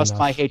discussed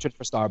my hatred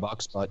for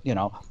Starbucks,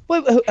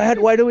 but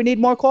why do we need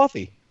more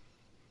coffee?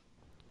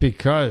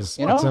 Because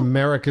it's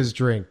America's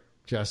drink,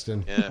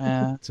 Justin.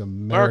 Yeah. It's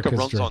America's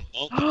runs drink.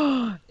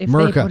 On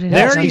America.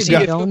 There you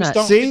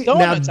go. See,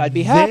 donuts, now I'd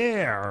be happy.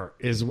 there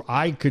is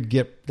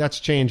that's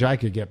change I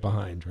could get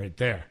behind right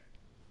there.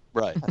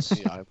 Right.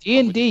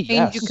 D&D,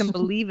 change you can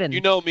believe in. You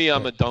know me,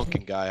 I'm a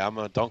Dunkin' guy. I'm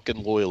a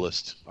Dunkin'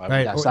 loyalist.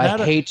 Right. Yes, I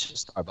hate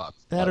Starbucks.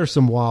 That or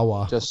some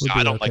Wawa.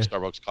 I don't like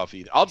Starbucks coffee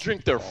either. I'll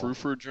drink their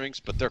frou-frou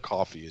drinks, but their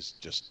coffee is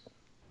just...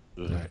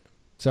 Right.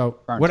 So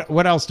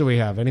what else do we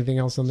have? Anything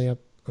else on the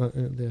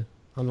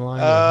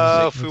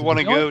line? If we want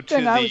to go to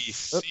the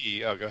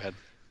sea... Oh, go ahead.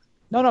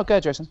 No, go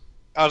ahead, Jason.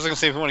 I was going to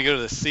say, if we want to go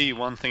to the sea,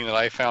 one thing that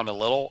I found a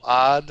little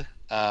odd...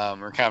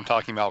 we're kind of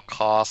talking about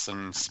costs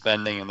and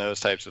spending and those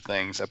types of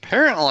things.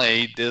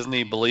 Apparently,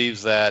 Disney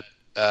believes that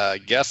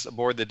guests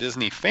aboard the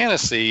Disney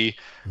Fantasy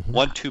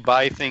want to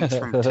buy things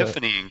from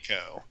Tiffany &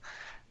 Co.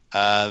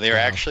 They're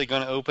actually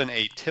going to open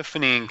a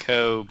Tiffany &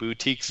 Co.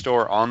 boutique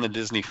store on the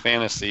Disney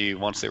Fantasy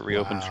once it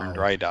reopens from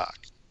dry dock.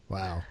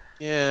 Wow.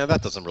 Yeah,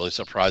 that doesn't really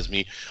surprise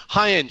me.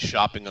 High-end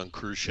shopping on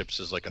cruise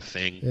ships is like a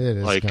thing. It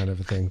is kind of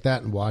a thing.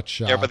 That and watch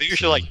shops. Yeah, but they're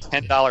usually like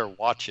 $10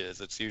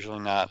 watches. It's usually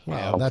not.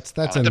 Well, that's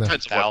in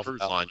depends on what cruise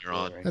line you're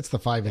on. That's the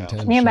 5 and 10.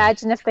 Can you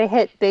imagine if they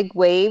hit big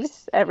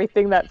waves?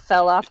 Everything that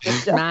fell off the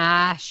ship.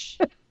 Smash.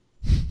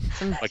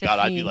 Oh my God,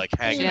 I'd be like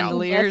hanging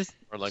chandeliers. out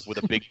or like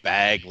with a big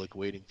bag, like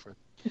waiting for.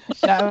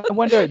 Now, I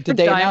wonder, did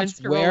they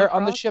announce where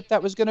on the ship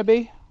that was going to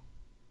be?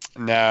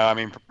 No, I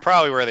mean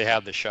probably where they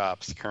have the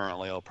shops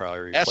currently. They'll probably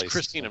replace. Ask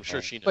Christine. I'm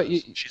sure she knows. But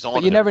she's on.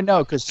 But you never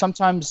know, because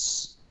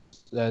sometimes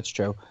that's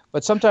true.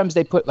 But sometimes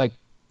they put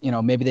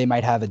maybe they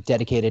might have a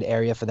dedicated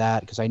area for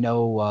that. Because I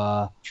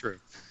know. True.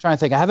 I'm trying to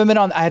think. I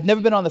have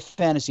never been on the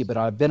Fantasy, but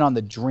I've been on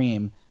the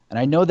Dream, and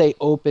I know they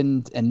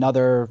opened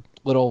another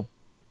little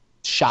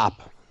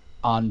shop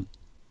on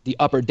the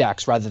upper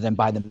decks rather than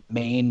by the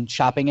main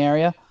shopping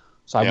area.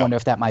 So I wonder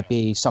if that might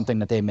be something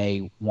that they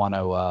may want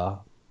to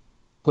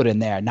put in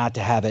there, not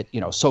to have it,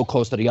 so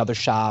close to the other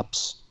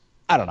shops.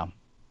 I don't know.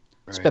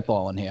 Right.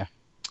 Spitballing here.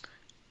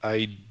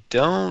 I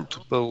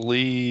don't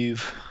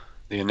believe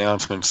the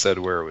announcement said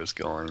where it was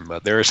going,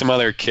 but there are some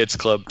other kids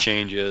club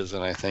changes,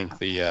 and I think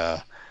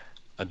the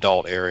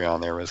adult area on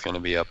there was going to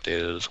be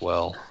updated as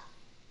well.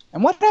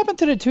 And what happened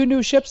to the 2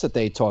 new ships that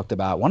they talked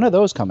about? When are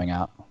those coming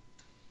out?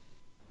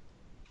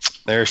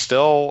 They're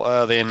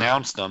still they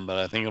announced them, but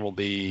I think it'll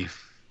be.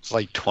 It's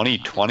like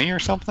 2020 or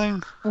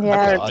something?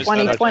 Yeah,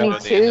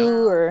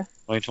 2022 or...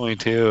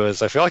 2022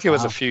 is... I feel like it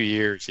was a few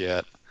years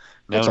yet.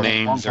 No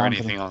names or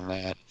anything on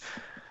that.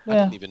 I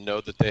didn't even know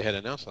that they had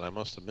announced it. I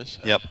must have missed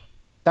it. Yep.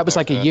 That was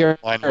like a year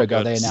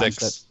ago they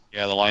announced it.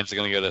 Yeah, the lines are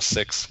going to go to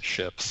 6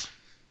 ships.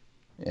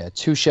 Yeah,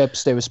 2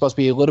 ships. They were supposed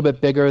to be a little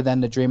bit bigger than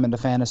the Dream and the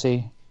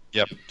Fantasy.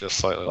 Yep, just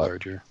slightly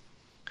larger.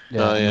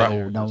 Yeah,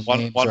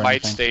 one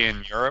might stay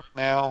in Europe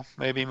now,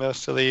 maybe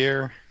most of the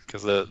year.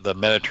 Because the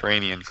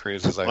Mediterranean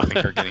cruises, I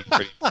think, are getting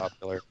pretty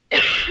popular.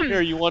 Here,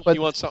 you want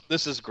something?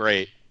 This is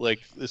great. Like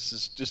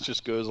this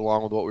just goes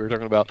along with what we were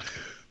talking about.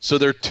 So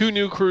there are 2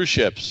 new cruise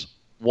ships.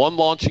 One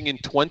launching in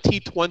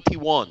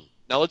 2021.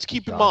 Now let's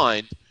keep in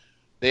mind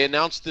they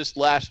announced this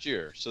last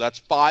year, so that's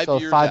 5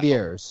 years. So 5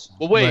 years.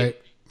 Well, wait.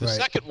 The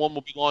second one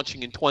will be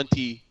launching in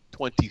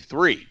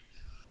 2023.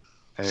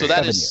 So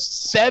that is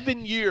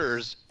 7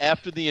 years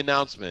after the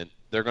announcement.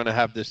 They're going to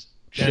have this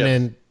ship. And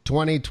in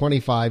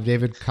 2025,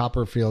 David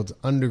Copperfield's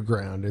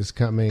Underground is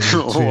coming to...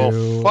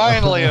 We'll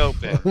finally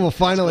open. We'll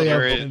finally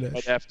open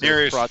it.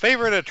 Near his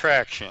favorite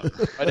attraction.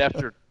 Right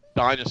after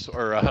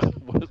Dinosaur...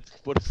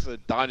 what if the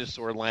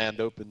Dinosaur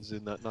Land opens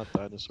in... Not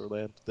Dinosaur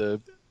Land.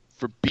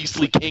 For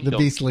Beastly Kingdom. The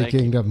Beastly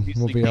Kingdom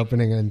will be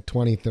opening in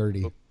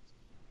 2030.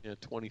 Yeah,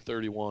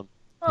 2031.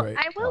 Well,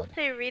 I will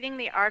say, reading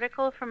the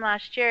article from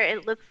last year,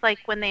 it looks like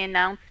when they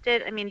announced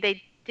it,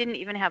 they didn't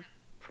even have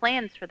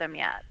plans for them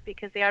yet,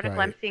 because the article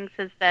I'm seeing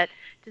says that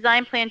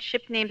design plans,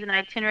 ship names, and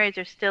itineraries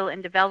are still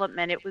in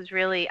development. It was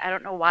really, I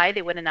don't know why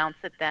they would announce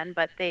it then,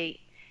 but they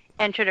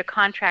entered a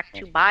contract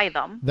to buy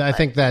them. I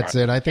think that's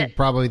it. I think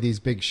probably these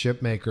big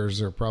ship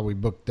makers are probably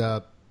booked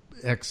up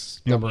X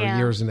number of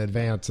years in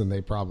advance, and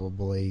they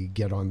probably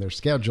get on their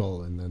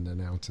schedule and then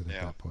announce it at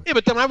that point. Yeah,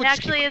 but then I would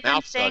actually, as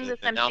I'm saying this,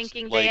 I'm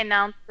thinking they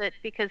announce it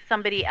because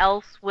somebody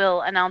else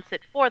will announce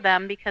it for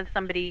them, because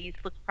somebody's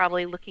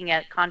probably looking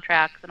at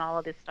contracts and all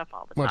of this stuff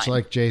all the time. Much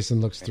like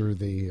Jason looks through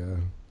the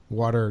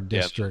water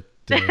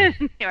district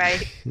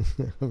right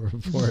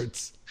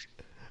reports.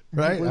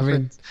 Right? I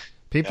mean,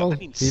 people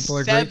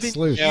are great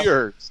sleuths. 7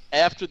 years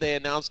after they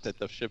announced it,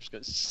 the ship's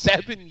going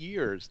 7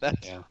 years.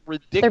 That's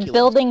ridiculous. They're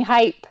building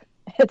hype.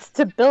 It's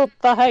to build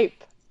the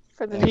hype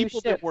for the new people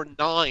ship. that were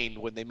 9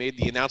 when they made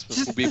the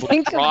announcement will be able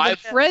Think to drive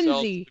of the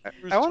frenzy.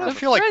 I want to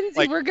feel frenzy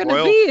like we're going to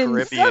Royal be in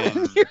Caribbean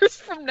 7 years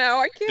from now.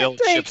 I can't build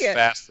take ships it.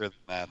 faster than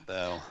that,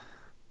 though.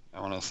 I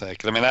want to say,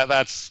 because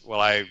that's what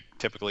I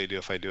typically do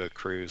if I do a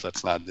cruise.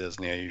 That's not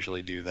Disney. I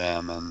usually do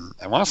them, and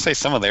I want to say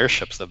some of their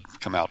ships have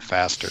come out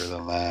faster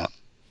than that.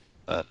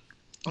 But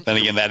then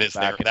again, that's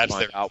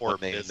their core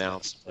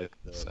business.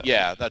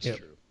 Yeah, that's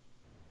true.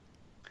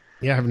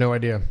 Yeah, I have no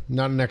idea.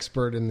 Not an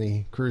expert in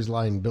the cruise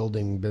line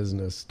building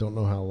business. Don't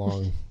know how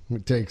long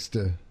it takes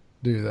to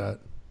do that.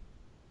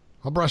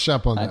 I'll brush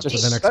up on that for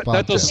the next podcast.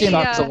 That does seem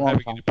like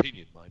having an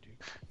opinion, mind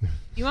you.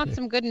 You want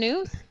some good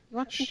news? You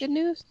want some good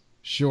news?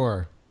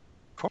 Sure.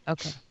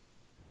 Okay.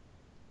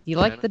 You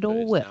like the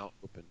Dole Whip?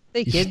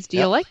 Hey, kids, do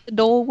you like the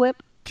Dole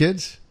Whip?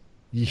 Kids?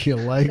 You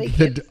like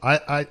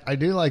I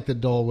do like the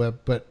Dole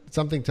Whip, but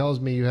something tells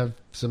me you have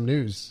some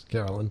news,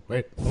 Carolyn.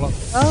 Wait, hold on.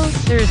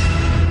 Oh, there's...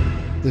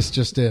 This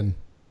just in.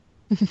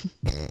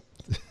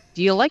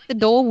 Do you like the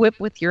Dole Whip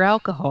with your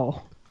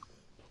alcohol?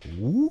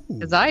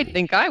 Because I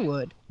think I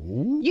would.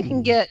 Ooh. You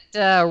can get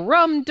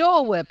rum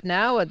Dole Whip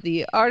now at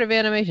the Art of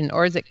Animation,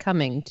 or is it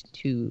coming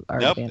to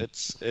Art of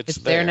Animation? It's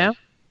there now.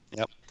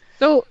 Yep.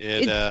 So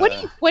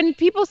when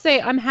people say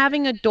I'm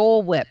having a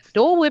Dole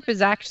Whip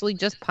is actually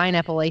just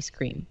pineapple ice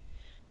cream.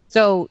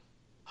 So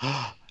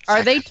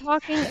Are they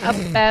talking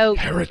about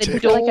the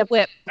Dole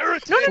Whip?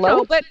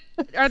 No. But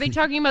are they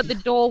talking about the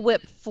Dole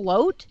Whip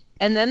float,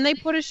 and then they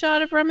put a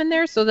shot of rum in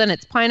there? So then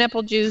it's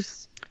pineapple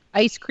juice,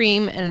 ice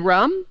cream, and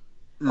rum?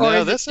 Or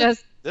is it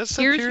just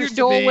here's your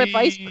Dole Whip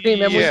ice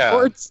cream and we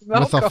poured some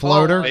alcohol? With a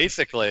floater?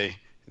 Basically,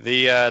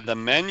 the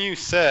menu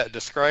set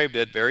described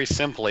it very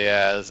simply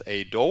as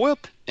a Dole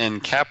Whip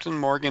and Captain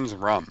Morgan's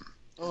rum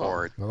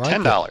for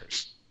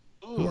 $10.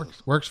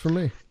 Works for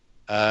me.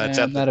 It's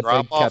at not the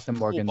a big Captain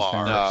Morgan's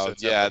bar. No,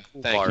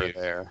 thank you.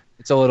 There.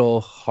 It's a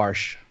little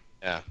harsh.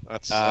 Yeah,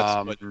 that's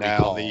what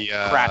now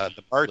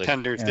the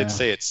bartenders did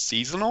say it's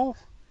seasonal,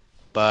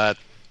 but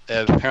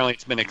apparently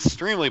it's been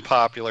extremely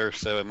popular,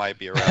 so it might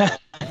be around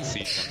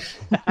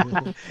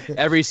season.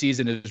 Every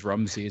season is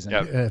rum season.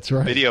 Yep. That's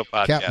right. Video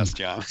podcast,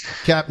 John.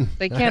 Captain.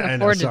 They can't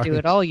afford to do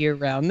it all year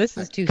round. This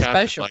is too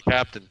special.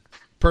 Captain.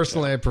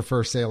 Personally, I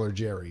prefer Sailor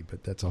Jerry,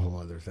 but that's a whole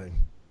other thing.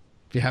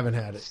 If you haven't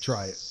had it,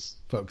 try it,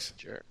 folks.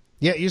 Sure.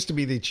 Yeah, it used to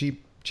be the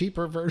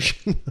cheaper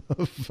version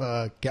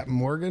of Captain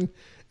Morgan,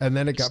 and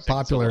then it got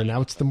popular, and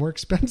now it's the more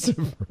expensive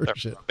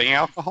version. Rubbing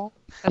alcohol?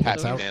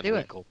 That's how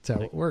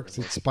it works.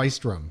 It's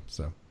spiced rum,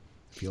 so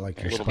if you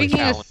like your Speaking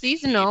of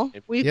seasonal,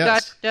 we've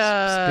got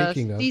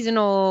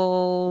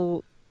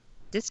seasonal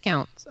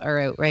discounts are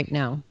out right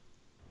now.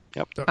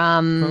 Yep.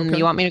 Okay.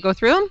 You want me to go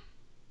through them?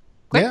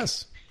 Quick?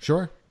 Yes,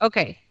 sure.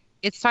 Okay.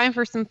 It's time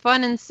for some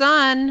fun and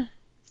sun.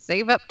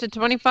 Save up to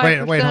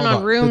 25% wait, hold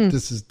on rooms.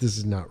 This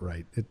is not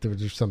right.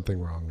 There's something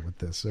wrong with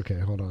this. Okay,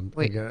 hold on.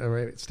 Wait. All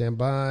right, stand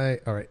by.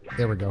 All right,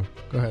 there we go.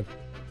 Go ahead.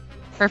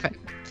 Perfect.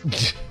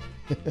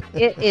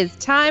 It is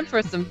time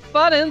for some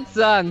fun and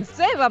sun.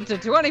 Save up to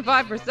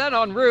 25%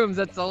 on rooms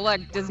at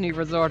select Disney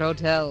Resort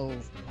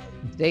hotels.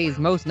 Stays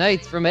most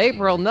nights from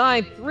April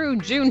 9th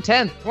through June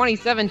 10th,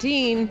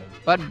 2017,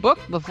 but book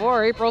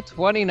before April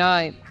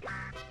 29th.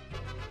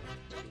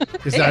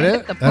 Is that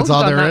it? That's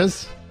all there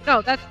is?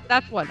 No,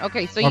 that's one.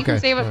 Okay, so you can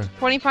save up to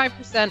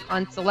 25%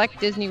 on select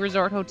Disney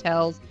Resort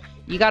hotels.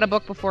 You got to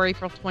book before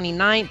April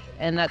 29th,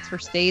 and that's for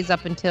stays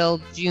up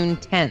until June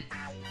 10th.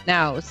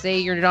 Now, say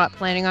you're not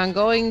planning on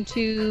going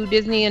to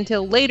Disney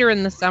until later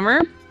in the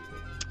summer.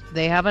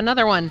 They have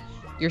another one.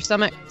 Your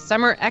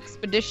summer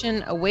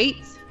expedition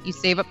awaits. You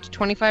save up to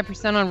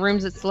 25% on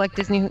rooms at select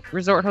Disney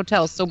Resort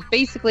hotels. So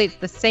basically, it's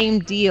the same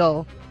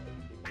deal.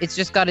 It's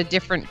just got a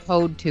different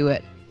code to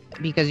it,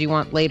 because you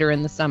want later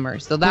in the summer.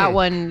 So that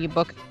one you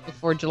book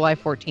before July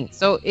 14th.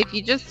 So if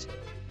you just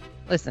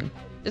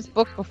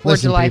book before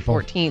July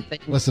 14th,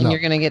 and you're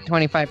going to get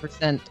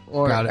 25%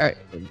 or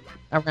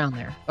around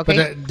there.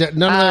 Okay. But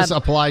none of this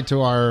applied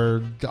to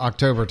our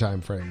October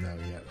time frame though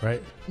yet,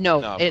 right?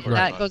 No,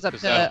 that goes up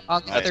to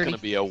August 30th. That's going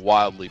to be a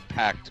wildly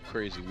packed,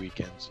 crazy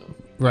weekend. So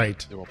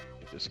right. There won't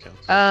be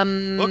discounts.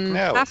 Book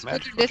now.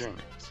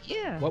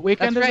 Yeah. What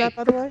weekend is that,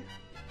 by the way?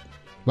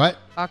 What?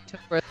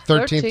 October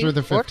 13th through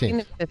the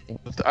 15th.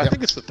 I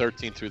think it's the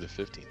 13th through the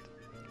 15th.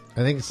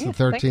 I think it's the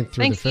 13th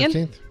through the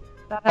 15th.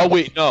 Oh,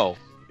 wait, no.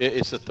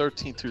 It's the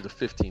 13th through the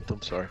 15th.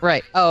 I'm sorry.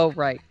 Right. Oh,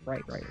 right.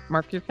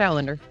 Mark your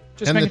calendar.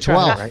 And the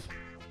 12th. Right?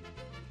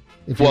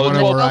 If you want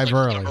to arrive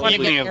early.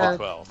 Evening of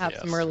the 12th. Have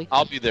some early.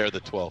 I'll be there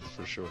the 12th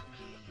for sure.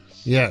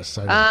 Yes.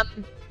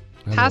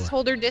 Pass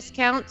holder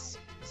discounts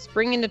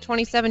spring into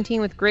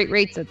 2017 with great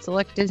rates at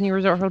select Disney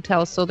Resort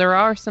hotels. So there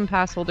are some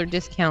pass holder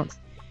discounts.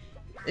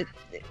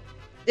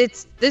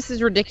 This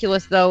is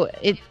ridiculous though.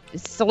 It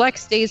select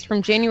stays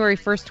from January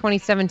 1st,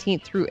 2017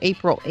 through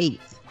April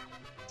 8th.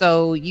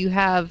 So you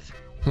have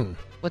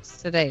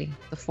what's today?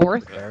 The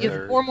 4th? You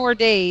have 4 more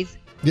days.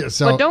 Yeah,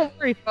 so but don't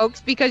worry,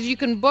 folks, because you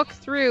can book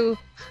through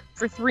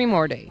for 3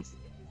 more days.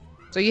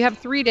 So you have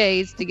 3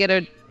 days to get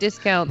a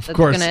discount that's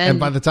going to end. And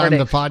by the time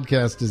the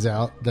podcast is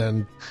out,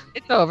 then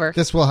it's over.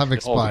 This will have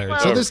expired. Well,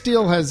 so this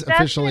deal has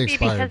officially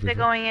expired. That's because they're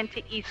going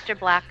into Easter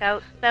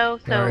blackouts, though.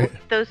 So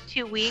those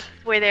 2 weeks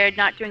where they're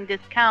not doing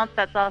discounts,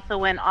 that's also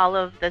when all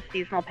of the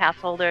seasonal pass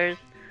holders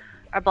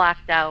are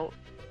blacked out.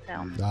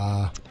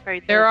 So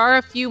there are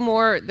a few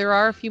more. There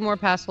are a few more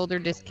pass holder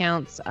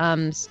discounts.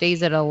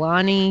 Stays at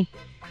Aulani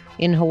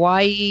in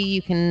Hawaii,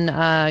 you can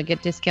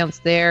get discounts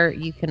there.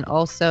 You can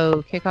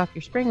also kick off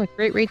your spring with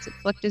great rates at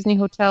select Disney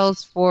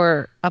hotels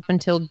for up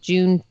until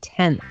June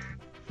 10th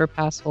for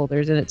pass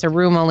holders, and it's a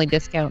room-only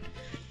discount.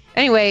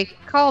 Anyway,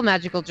 call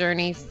Magical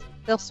Journeys.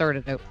 They'll sort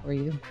it out for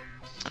you.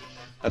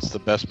 That's the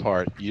best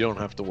part. You don't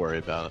have to worry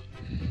about it.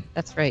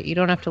 That's right. You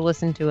don't have to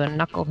listen to a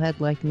knucklehead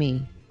like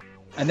me.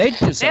 And they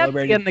just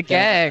celebrated the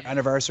gang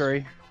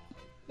anniversary.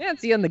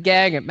 Nancy and the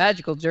gang at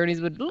Magical Journeys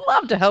would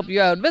love to help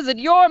you out. Visit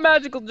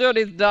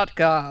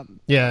yourmagicaljourneys.com.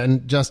 Yeah,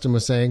 and Justin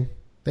was saying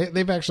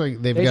they've got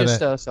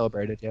just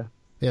celebrated.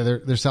 Yeah,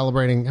 they're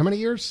celebrating how many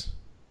years?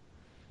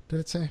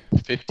 Did it say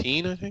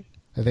 15? I think.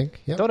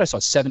 Yeah. I thought I saw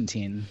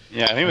 17.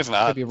 Yeah, I think it was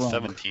not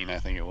 17. I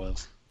think it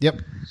was.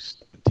 Yep.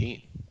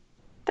 17.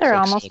 They're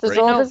almost as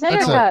old as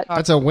Intercut.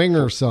 That's a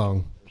Winger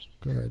song.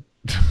 Go ahead.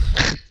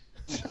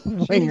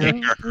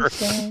 Winger.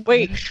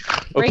 Wait,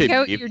 break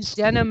out your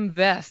denim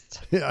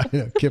vest. Yeah, I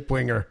know. Kip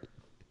Winger.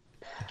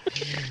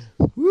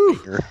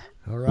 Woo.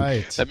 All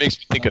right. That makes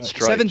me think of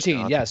Stripes. 17,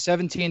 John. yeah,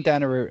 17th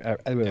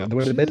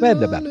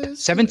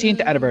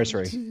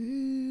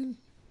anniversary.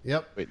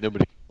 Yep. Wait,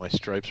 nobody my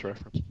Stripes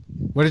reference.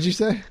 What did you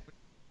say?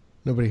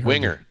 Nobody heard.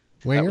 Winger.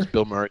 Winger? That was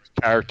Bill Murray's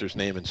character's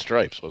name in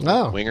Stripes, wasn't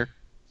it? Winger.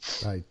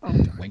 Thank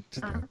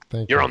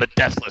You're on the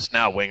death list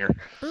now, Winger.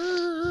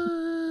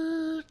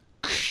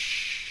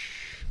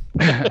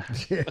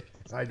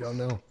 I don't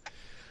know.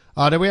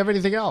 Do we have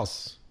anything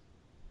else?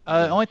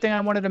 The only thing I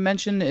wanted to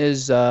mention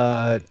is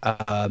Star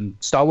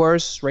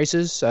Wars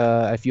races.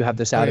 If you have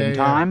this out in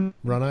time.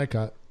 Run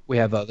ICOT. We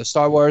have the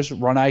Star Wars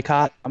Run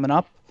ICOT coming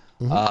up.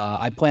 Mm-hmm.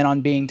 I plan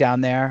on being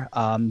down there.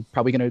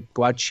 Probably going to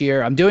go out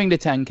cheer. I'm doing the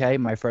 10K,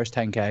 my first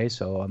 10K,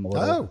 so I'm a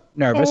little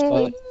nervous.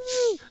 But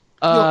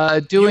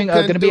going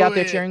to be out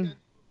there cheering.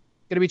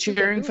 Going to be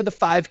cheering for the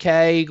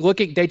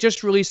 5K. They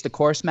just released the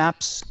course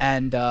maps,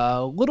 and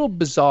a little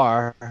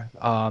bizarre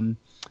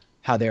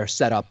how they're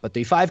set up. But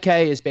the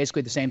 5K is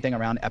basically the same thing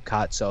around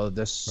Epcot, so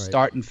the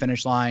start and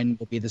finish line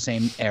will be the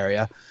same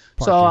area.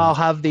 So I'll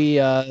have the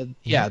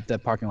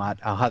the parking lot.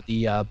 I'll have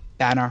the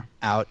banner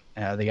out,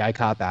 the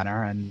ICOT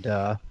banner, and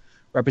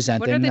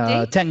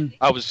representing 10.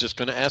 I was just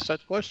going to ask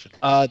that question.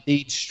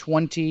 The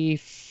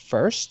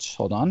 21st.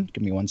 Hold on,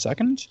 give me 1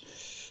 second.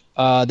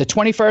 The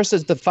 21st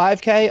is the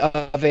 5K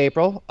of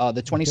April.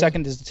 The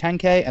 22nd is the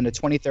 10K, and the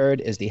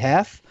 23rd is the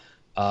half.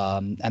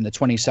 And the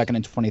 22nd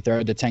and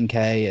 23rd, the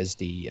 10K is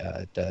the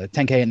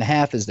 10K and the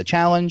half is the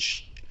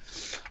challenge.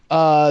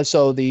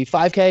 So the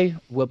 5K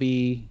will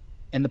be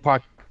in the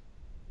park,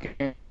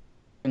 the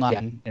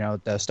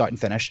start and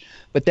finish.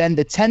 But then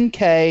the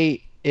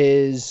 10K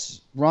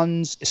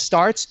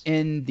starts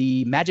in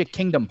the Magic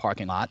Kingdom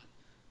parking lot,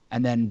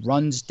 and then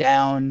runs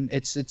down.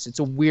 It's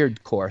a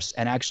weird course,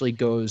 and actually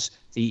goes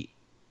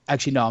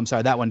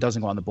that one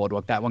doesn't go on the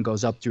boardwalk. That one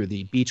goes up through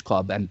the beach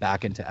club and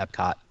back into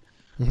Epcot.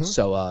 Mm-hmm.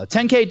 So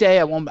 10K day,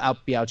 I won't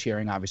be out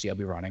cheering. Obviously, I'll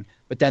be running.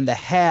 But then the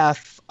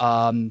half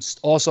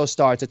also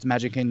starts at the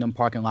Magic Kingdom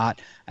parking lot,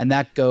 and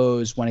that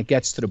goes when it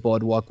gets to the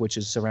boardwalk, which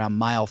is around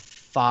mile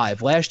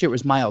 5. Last year it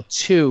was mile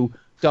 2,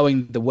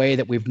 going the way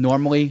that we've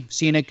normally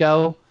seen it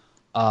go,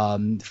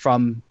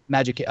 from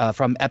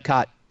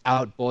Epcot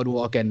out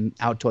boardwalk and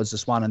out towards the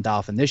Swan and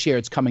Dolphin. This year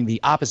it's coming the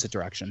opposite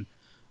direction,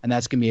 and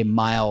that's going to be a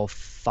mile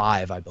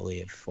 5, I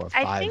believe, or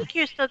 5. I think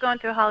you're still going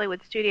through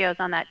Hollywood Studios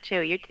on that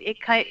too.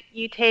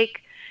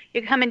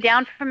 You're coming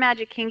down from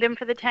Magic Kingdom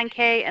for the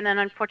 10K, and then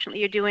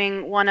unfortunately you're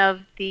doing one of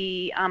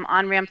the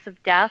on-ramps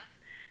of death.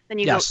 Then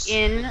you go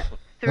in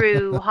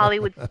through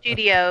Hollywood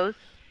Studios,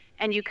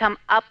 and you come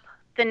up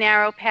the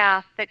narrow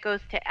path that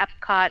goes to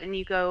Epcot, and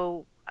you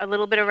go a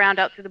little bit around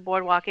out through the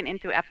boardwalk and in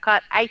through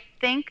Epcot. I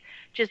think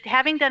just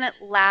having done it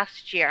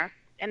last year,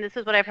 and this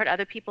is what I've heard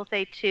other people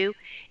say too,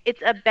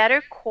 it's a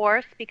better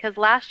course because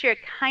last year it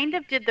kind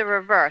of did the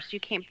reverse. You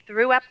came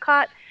through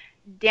Epcot,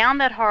 down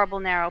that horrible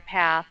narrow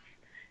path,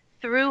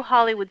 through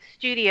Hollywood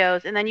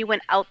Studios, and then you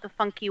went out the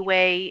funky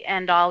way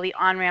and all the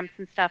on-ramps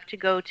and stuff to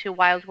go to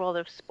Wild World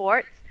of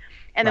Sports.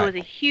 And there was a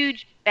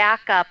huge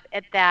backup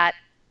at that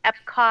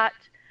Epcot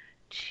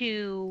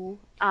to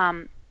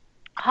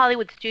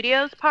Hollywood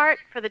Studios part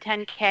for the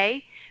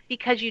 10K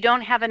because you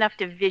don't have enough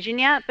division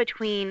yet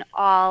between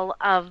all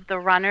of the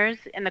runners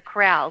in the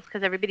corrals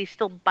because everybody's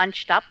still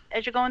bunched up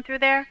as you're going through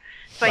there.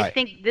 So I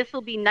think this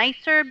will be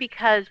nicer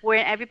because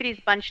where everybody's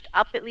bunched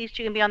up, at least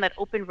you can be on that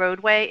open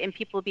roadway and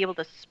people will be able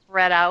to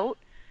spread out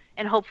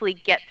and hopefully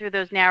get through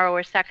those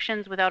narrower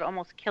sections without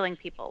almost killing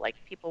people like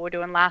people were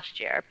doing last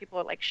year. People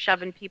were like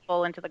shoving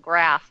people into the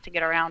grass to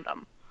get around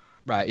them.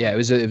 Right. Yeah, it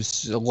was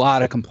a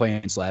lot of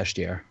complaints last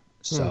year.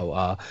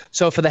 So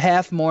so for the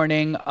half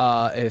morning,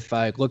 if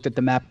I looked at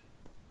the map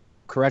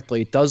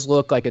correctly, it does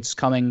look like it's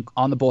coming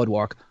on the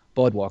boardwalk.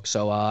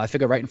 So I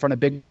figure right in front of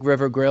Big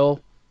River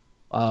Grill,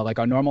 like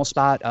our normal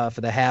spot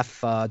for the half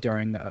for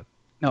the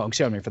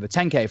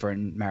 10K for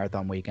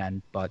marathon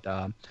weekend. But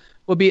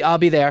I'll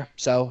be there.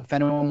 So if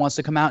anyone wants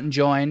to come out and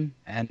join,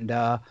 and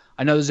I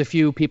know there's a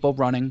few people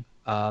running,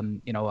 the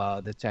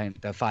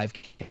 5K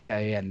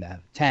and the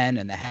 10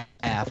 and the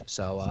half.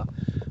 So I'm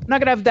not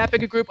gonna have that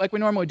big a group like we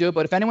normally do.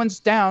 But if anyone's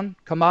down,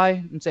 come by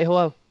and say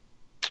hello.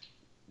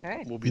 All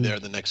right. We'll be there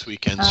the next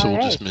weekend, so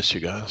we'll just miss you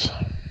guys.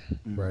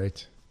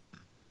 Right.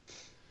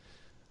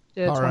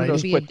 Yeah, it's one of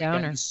those quick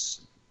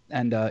downers.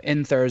 And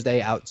in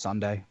Thursday, out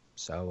Sunday.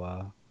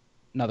 So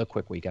another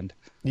quick weekend.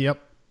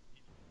 Yep.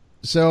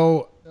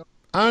 So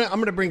I'm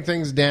going to bring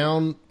things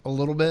down a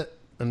little bit.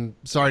 I'm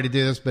sorry to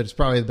do this, but it's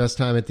probably the best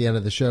time at the end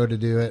of the show to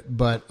do it.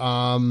 But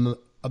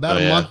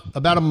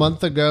about a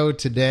month ago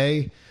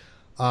today,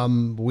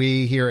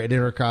 we here at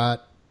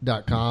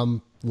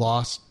Intercot.com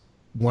lost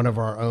one of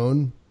our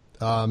own.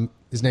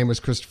 His name was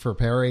Christopher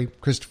Perry.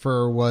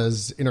 Christopher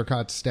was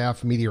Intercot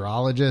staff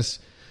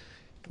meteorologist.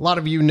 A lot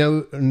of you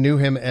knew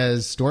him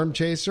as Storm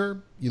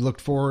Chaser. You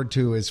looked forward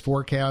to his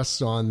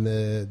forecasts on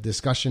the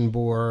discussion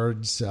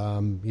boards.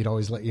 He'd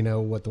always let you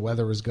know what the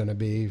weather was going to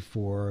be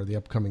for the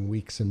upcoming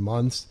weeks and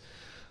months.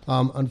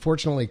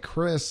 Unfortunately,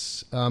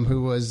 Chris,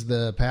 who was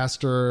the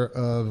pastor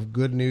of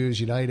Good News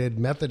United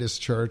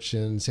Methodist Church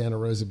in Santa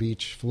Rosa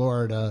Beach,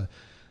 Florida,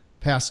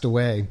 passed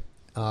away.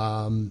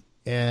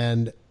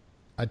 And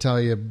I tell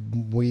you,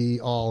 we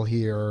all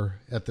here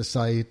at the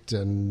site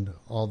and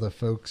all the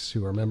folks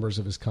who are members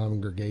of his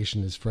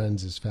congregation, his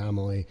friends, his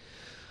family,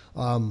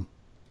 are,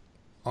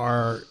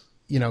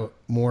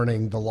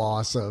 mourning the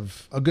loss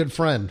of a good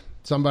friend,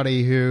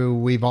 somebody who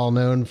we've all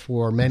known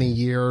for many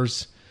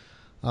years.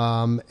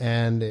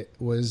 And it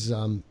was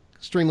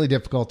extremely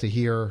difficult to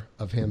hear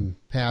of him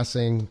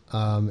passing.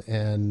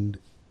 And,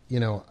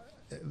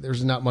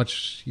 there's not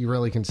much you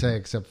really can say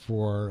except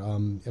for,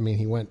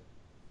 he went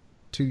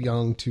too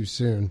young, too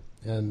soon.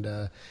 And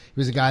he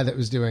was a guy that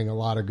was doing a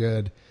lot of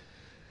good.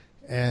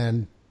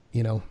 And,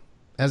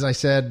 as I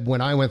said,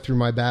 when I went through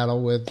my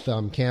battle with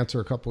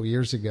cancer a couple of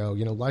years ago,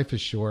 life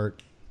is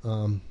short.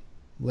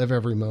 Live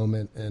every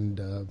moment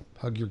and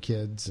hug your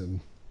kids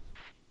and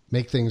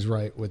make things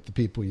right with the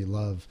people you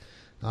love.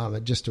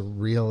 Just a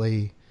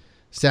really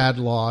sad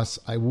loss.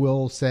 I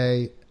will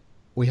say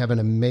we have an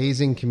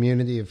amazing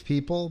community of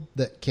people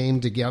that came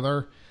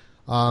together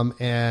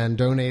and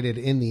donated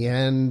in the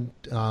end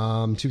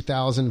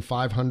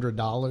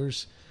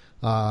 $2,500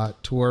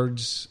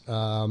 towards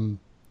a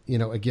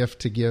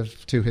gift to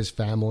give to his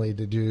family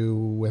to do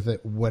with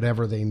it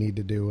whatever they need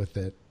to do with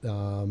it.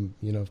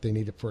 If they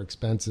need it for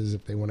expenses,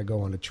 if they want to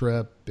go on a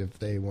trip, if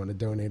they want to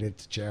donate it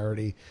to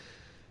charity,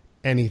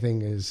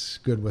 anything is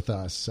good with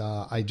us.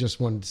 I just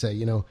wanted to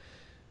say,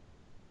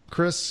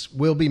 Chris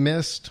will be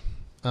missed.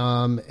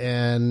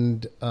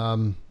 And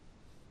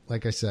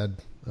like I said,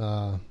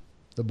 the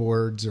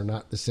boards are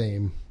not the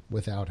same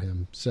without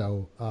him.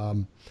 So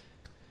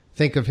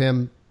think of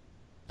him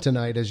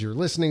tonight as you're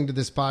listening to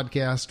this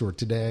podcast, or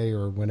today,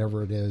 or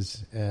whenever it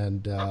is.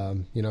 And,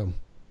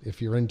 if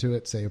you're into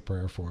it, say a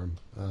prayer for him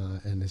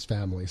and his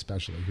family,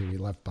 especially, who he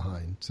left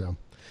behind. So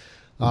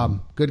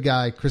good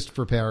guy,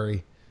 Christopher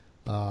Perry,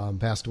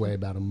 passed away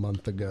about a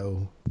month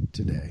ago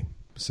today.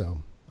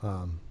 So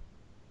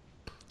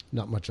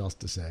not much else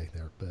to say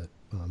there, but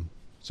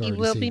sorry. He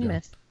will be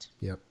missed.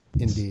 Yep,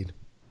 indeed.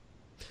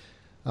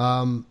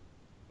 On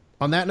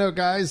that note,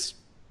 guys,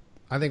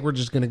 I think we're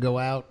just going to go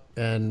out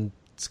and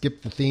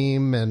skip the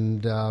theme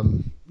and,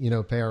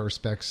 pay our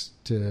respects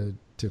to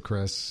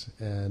Chris.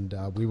 And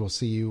we will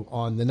see you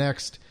on the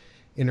next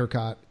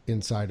Intercot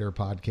Insider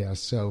podcast.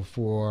 So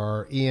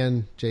for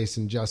Ian,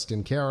 Jason,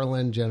 Justin,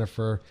 Carolyn,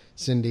 Jennifer,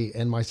 Cindy,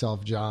 and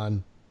myself,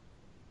 John,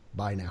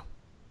 bye now.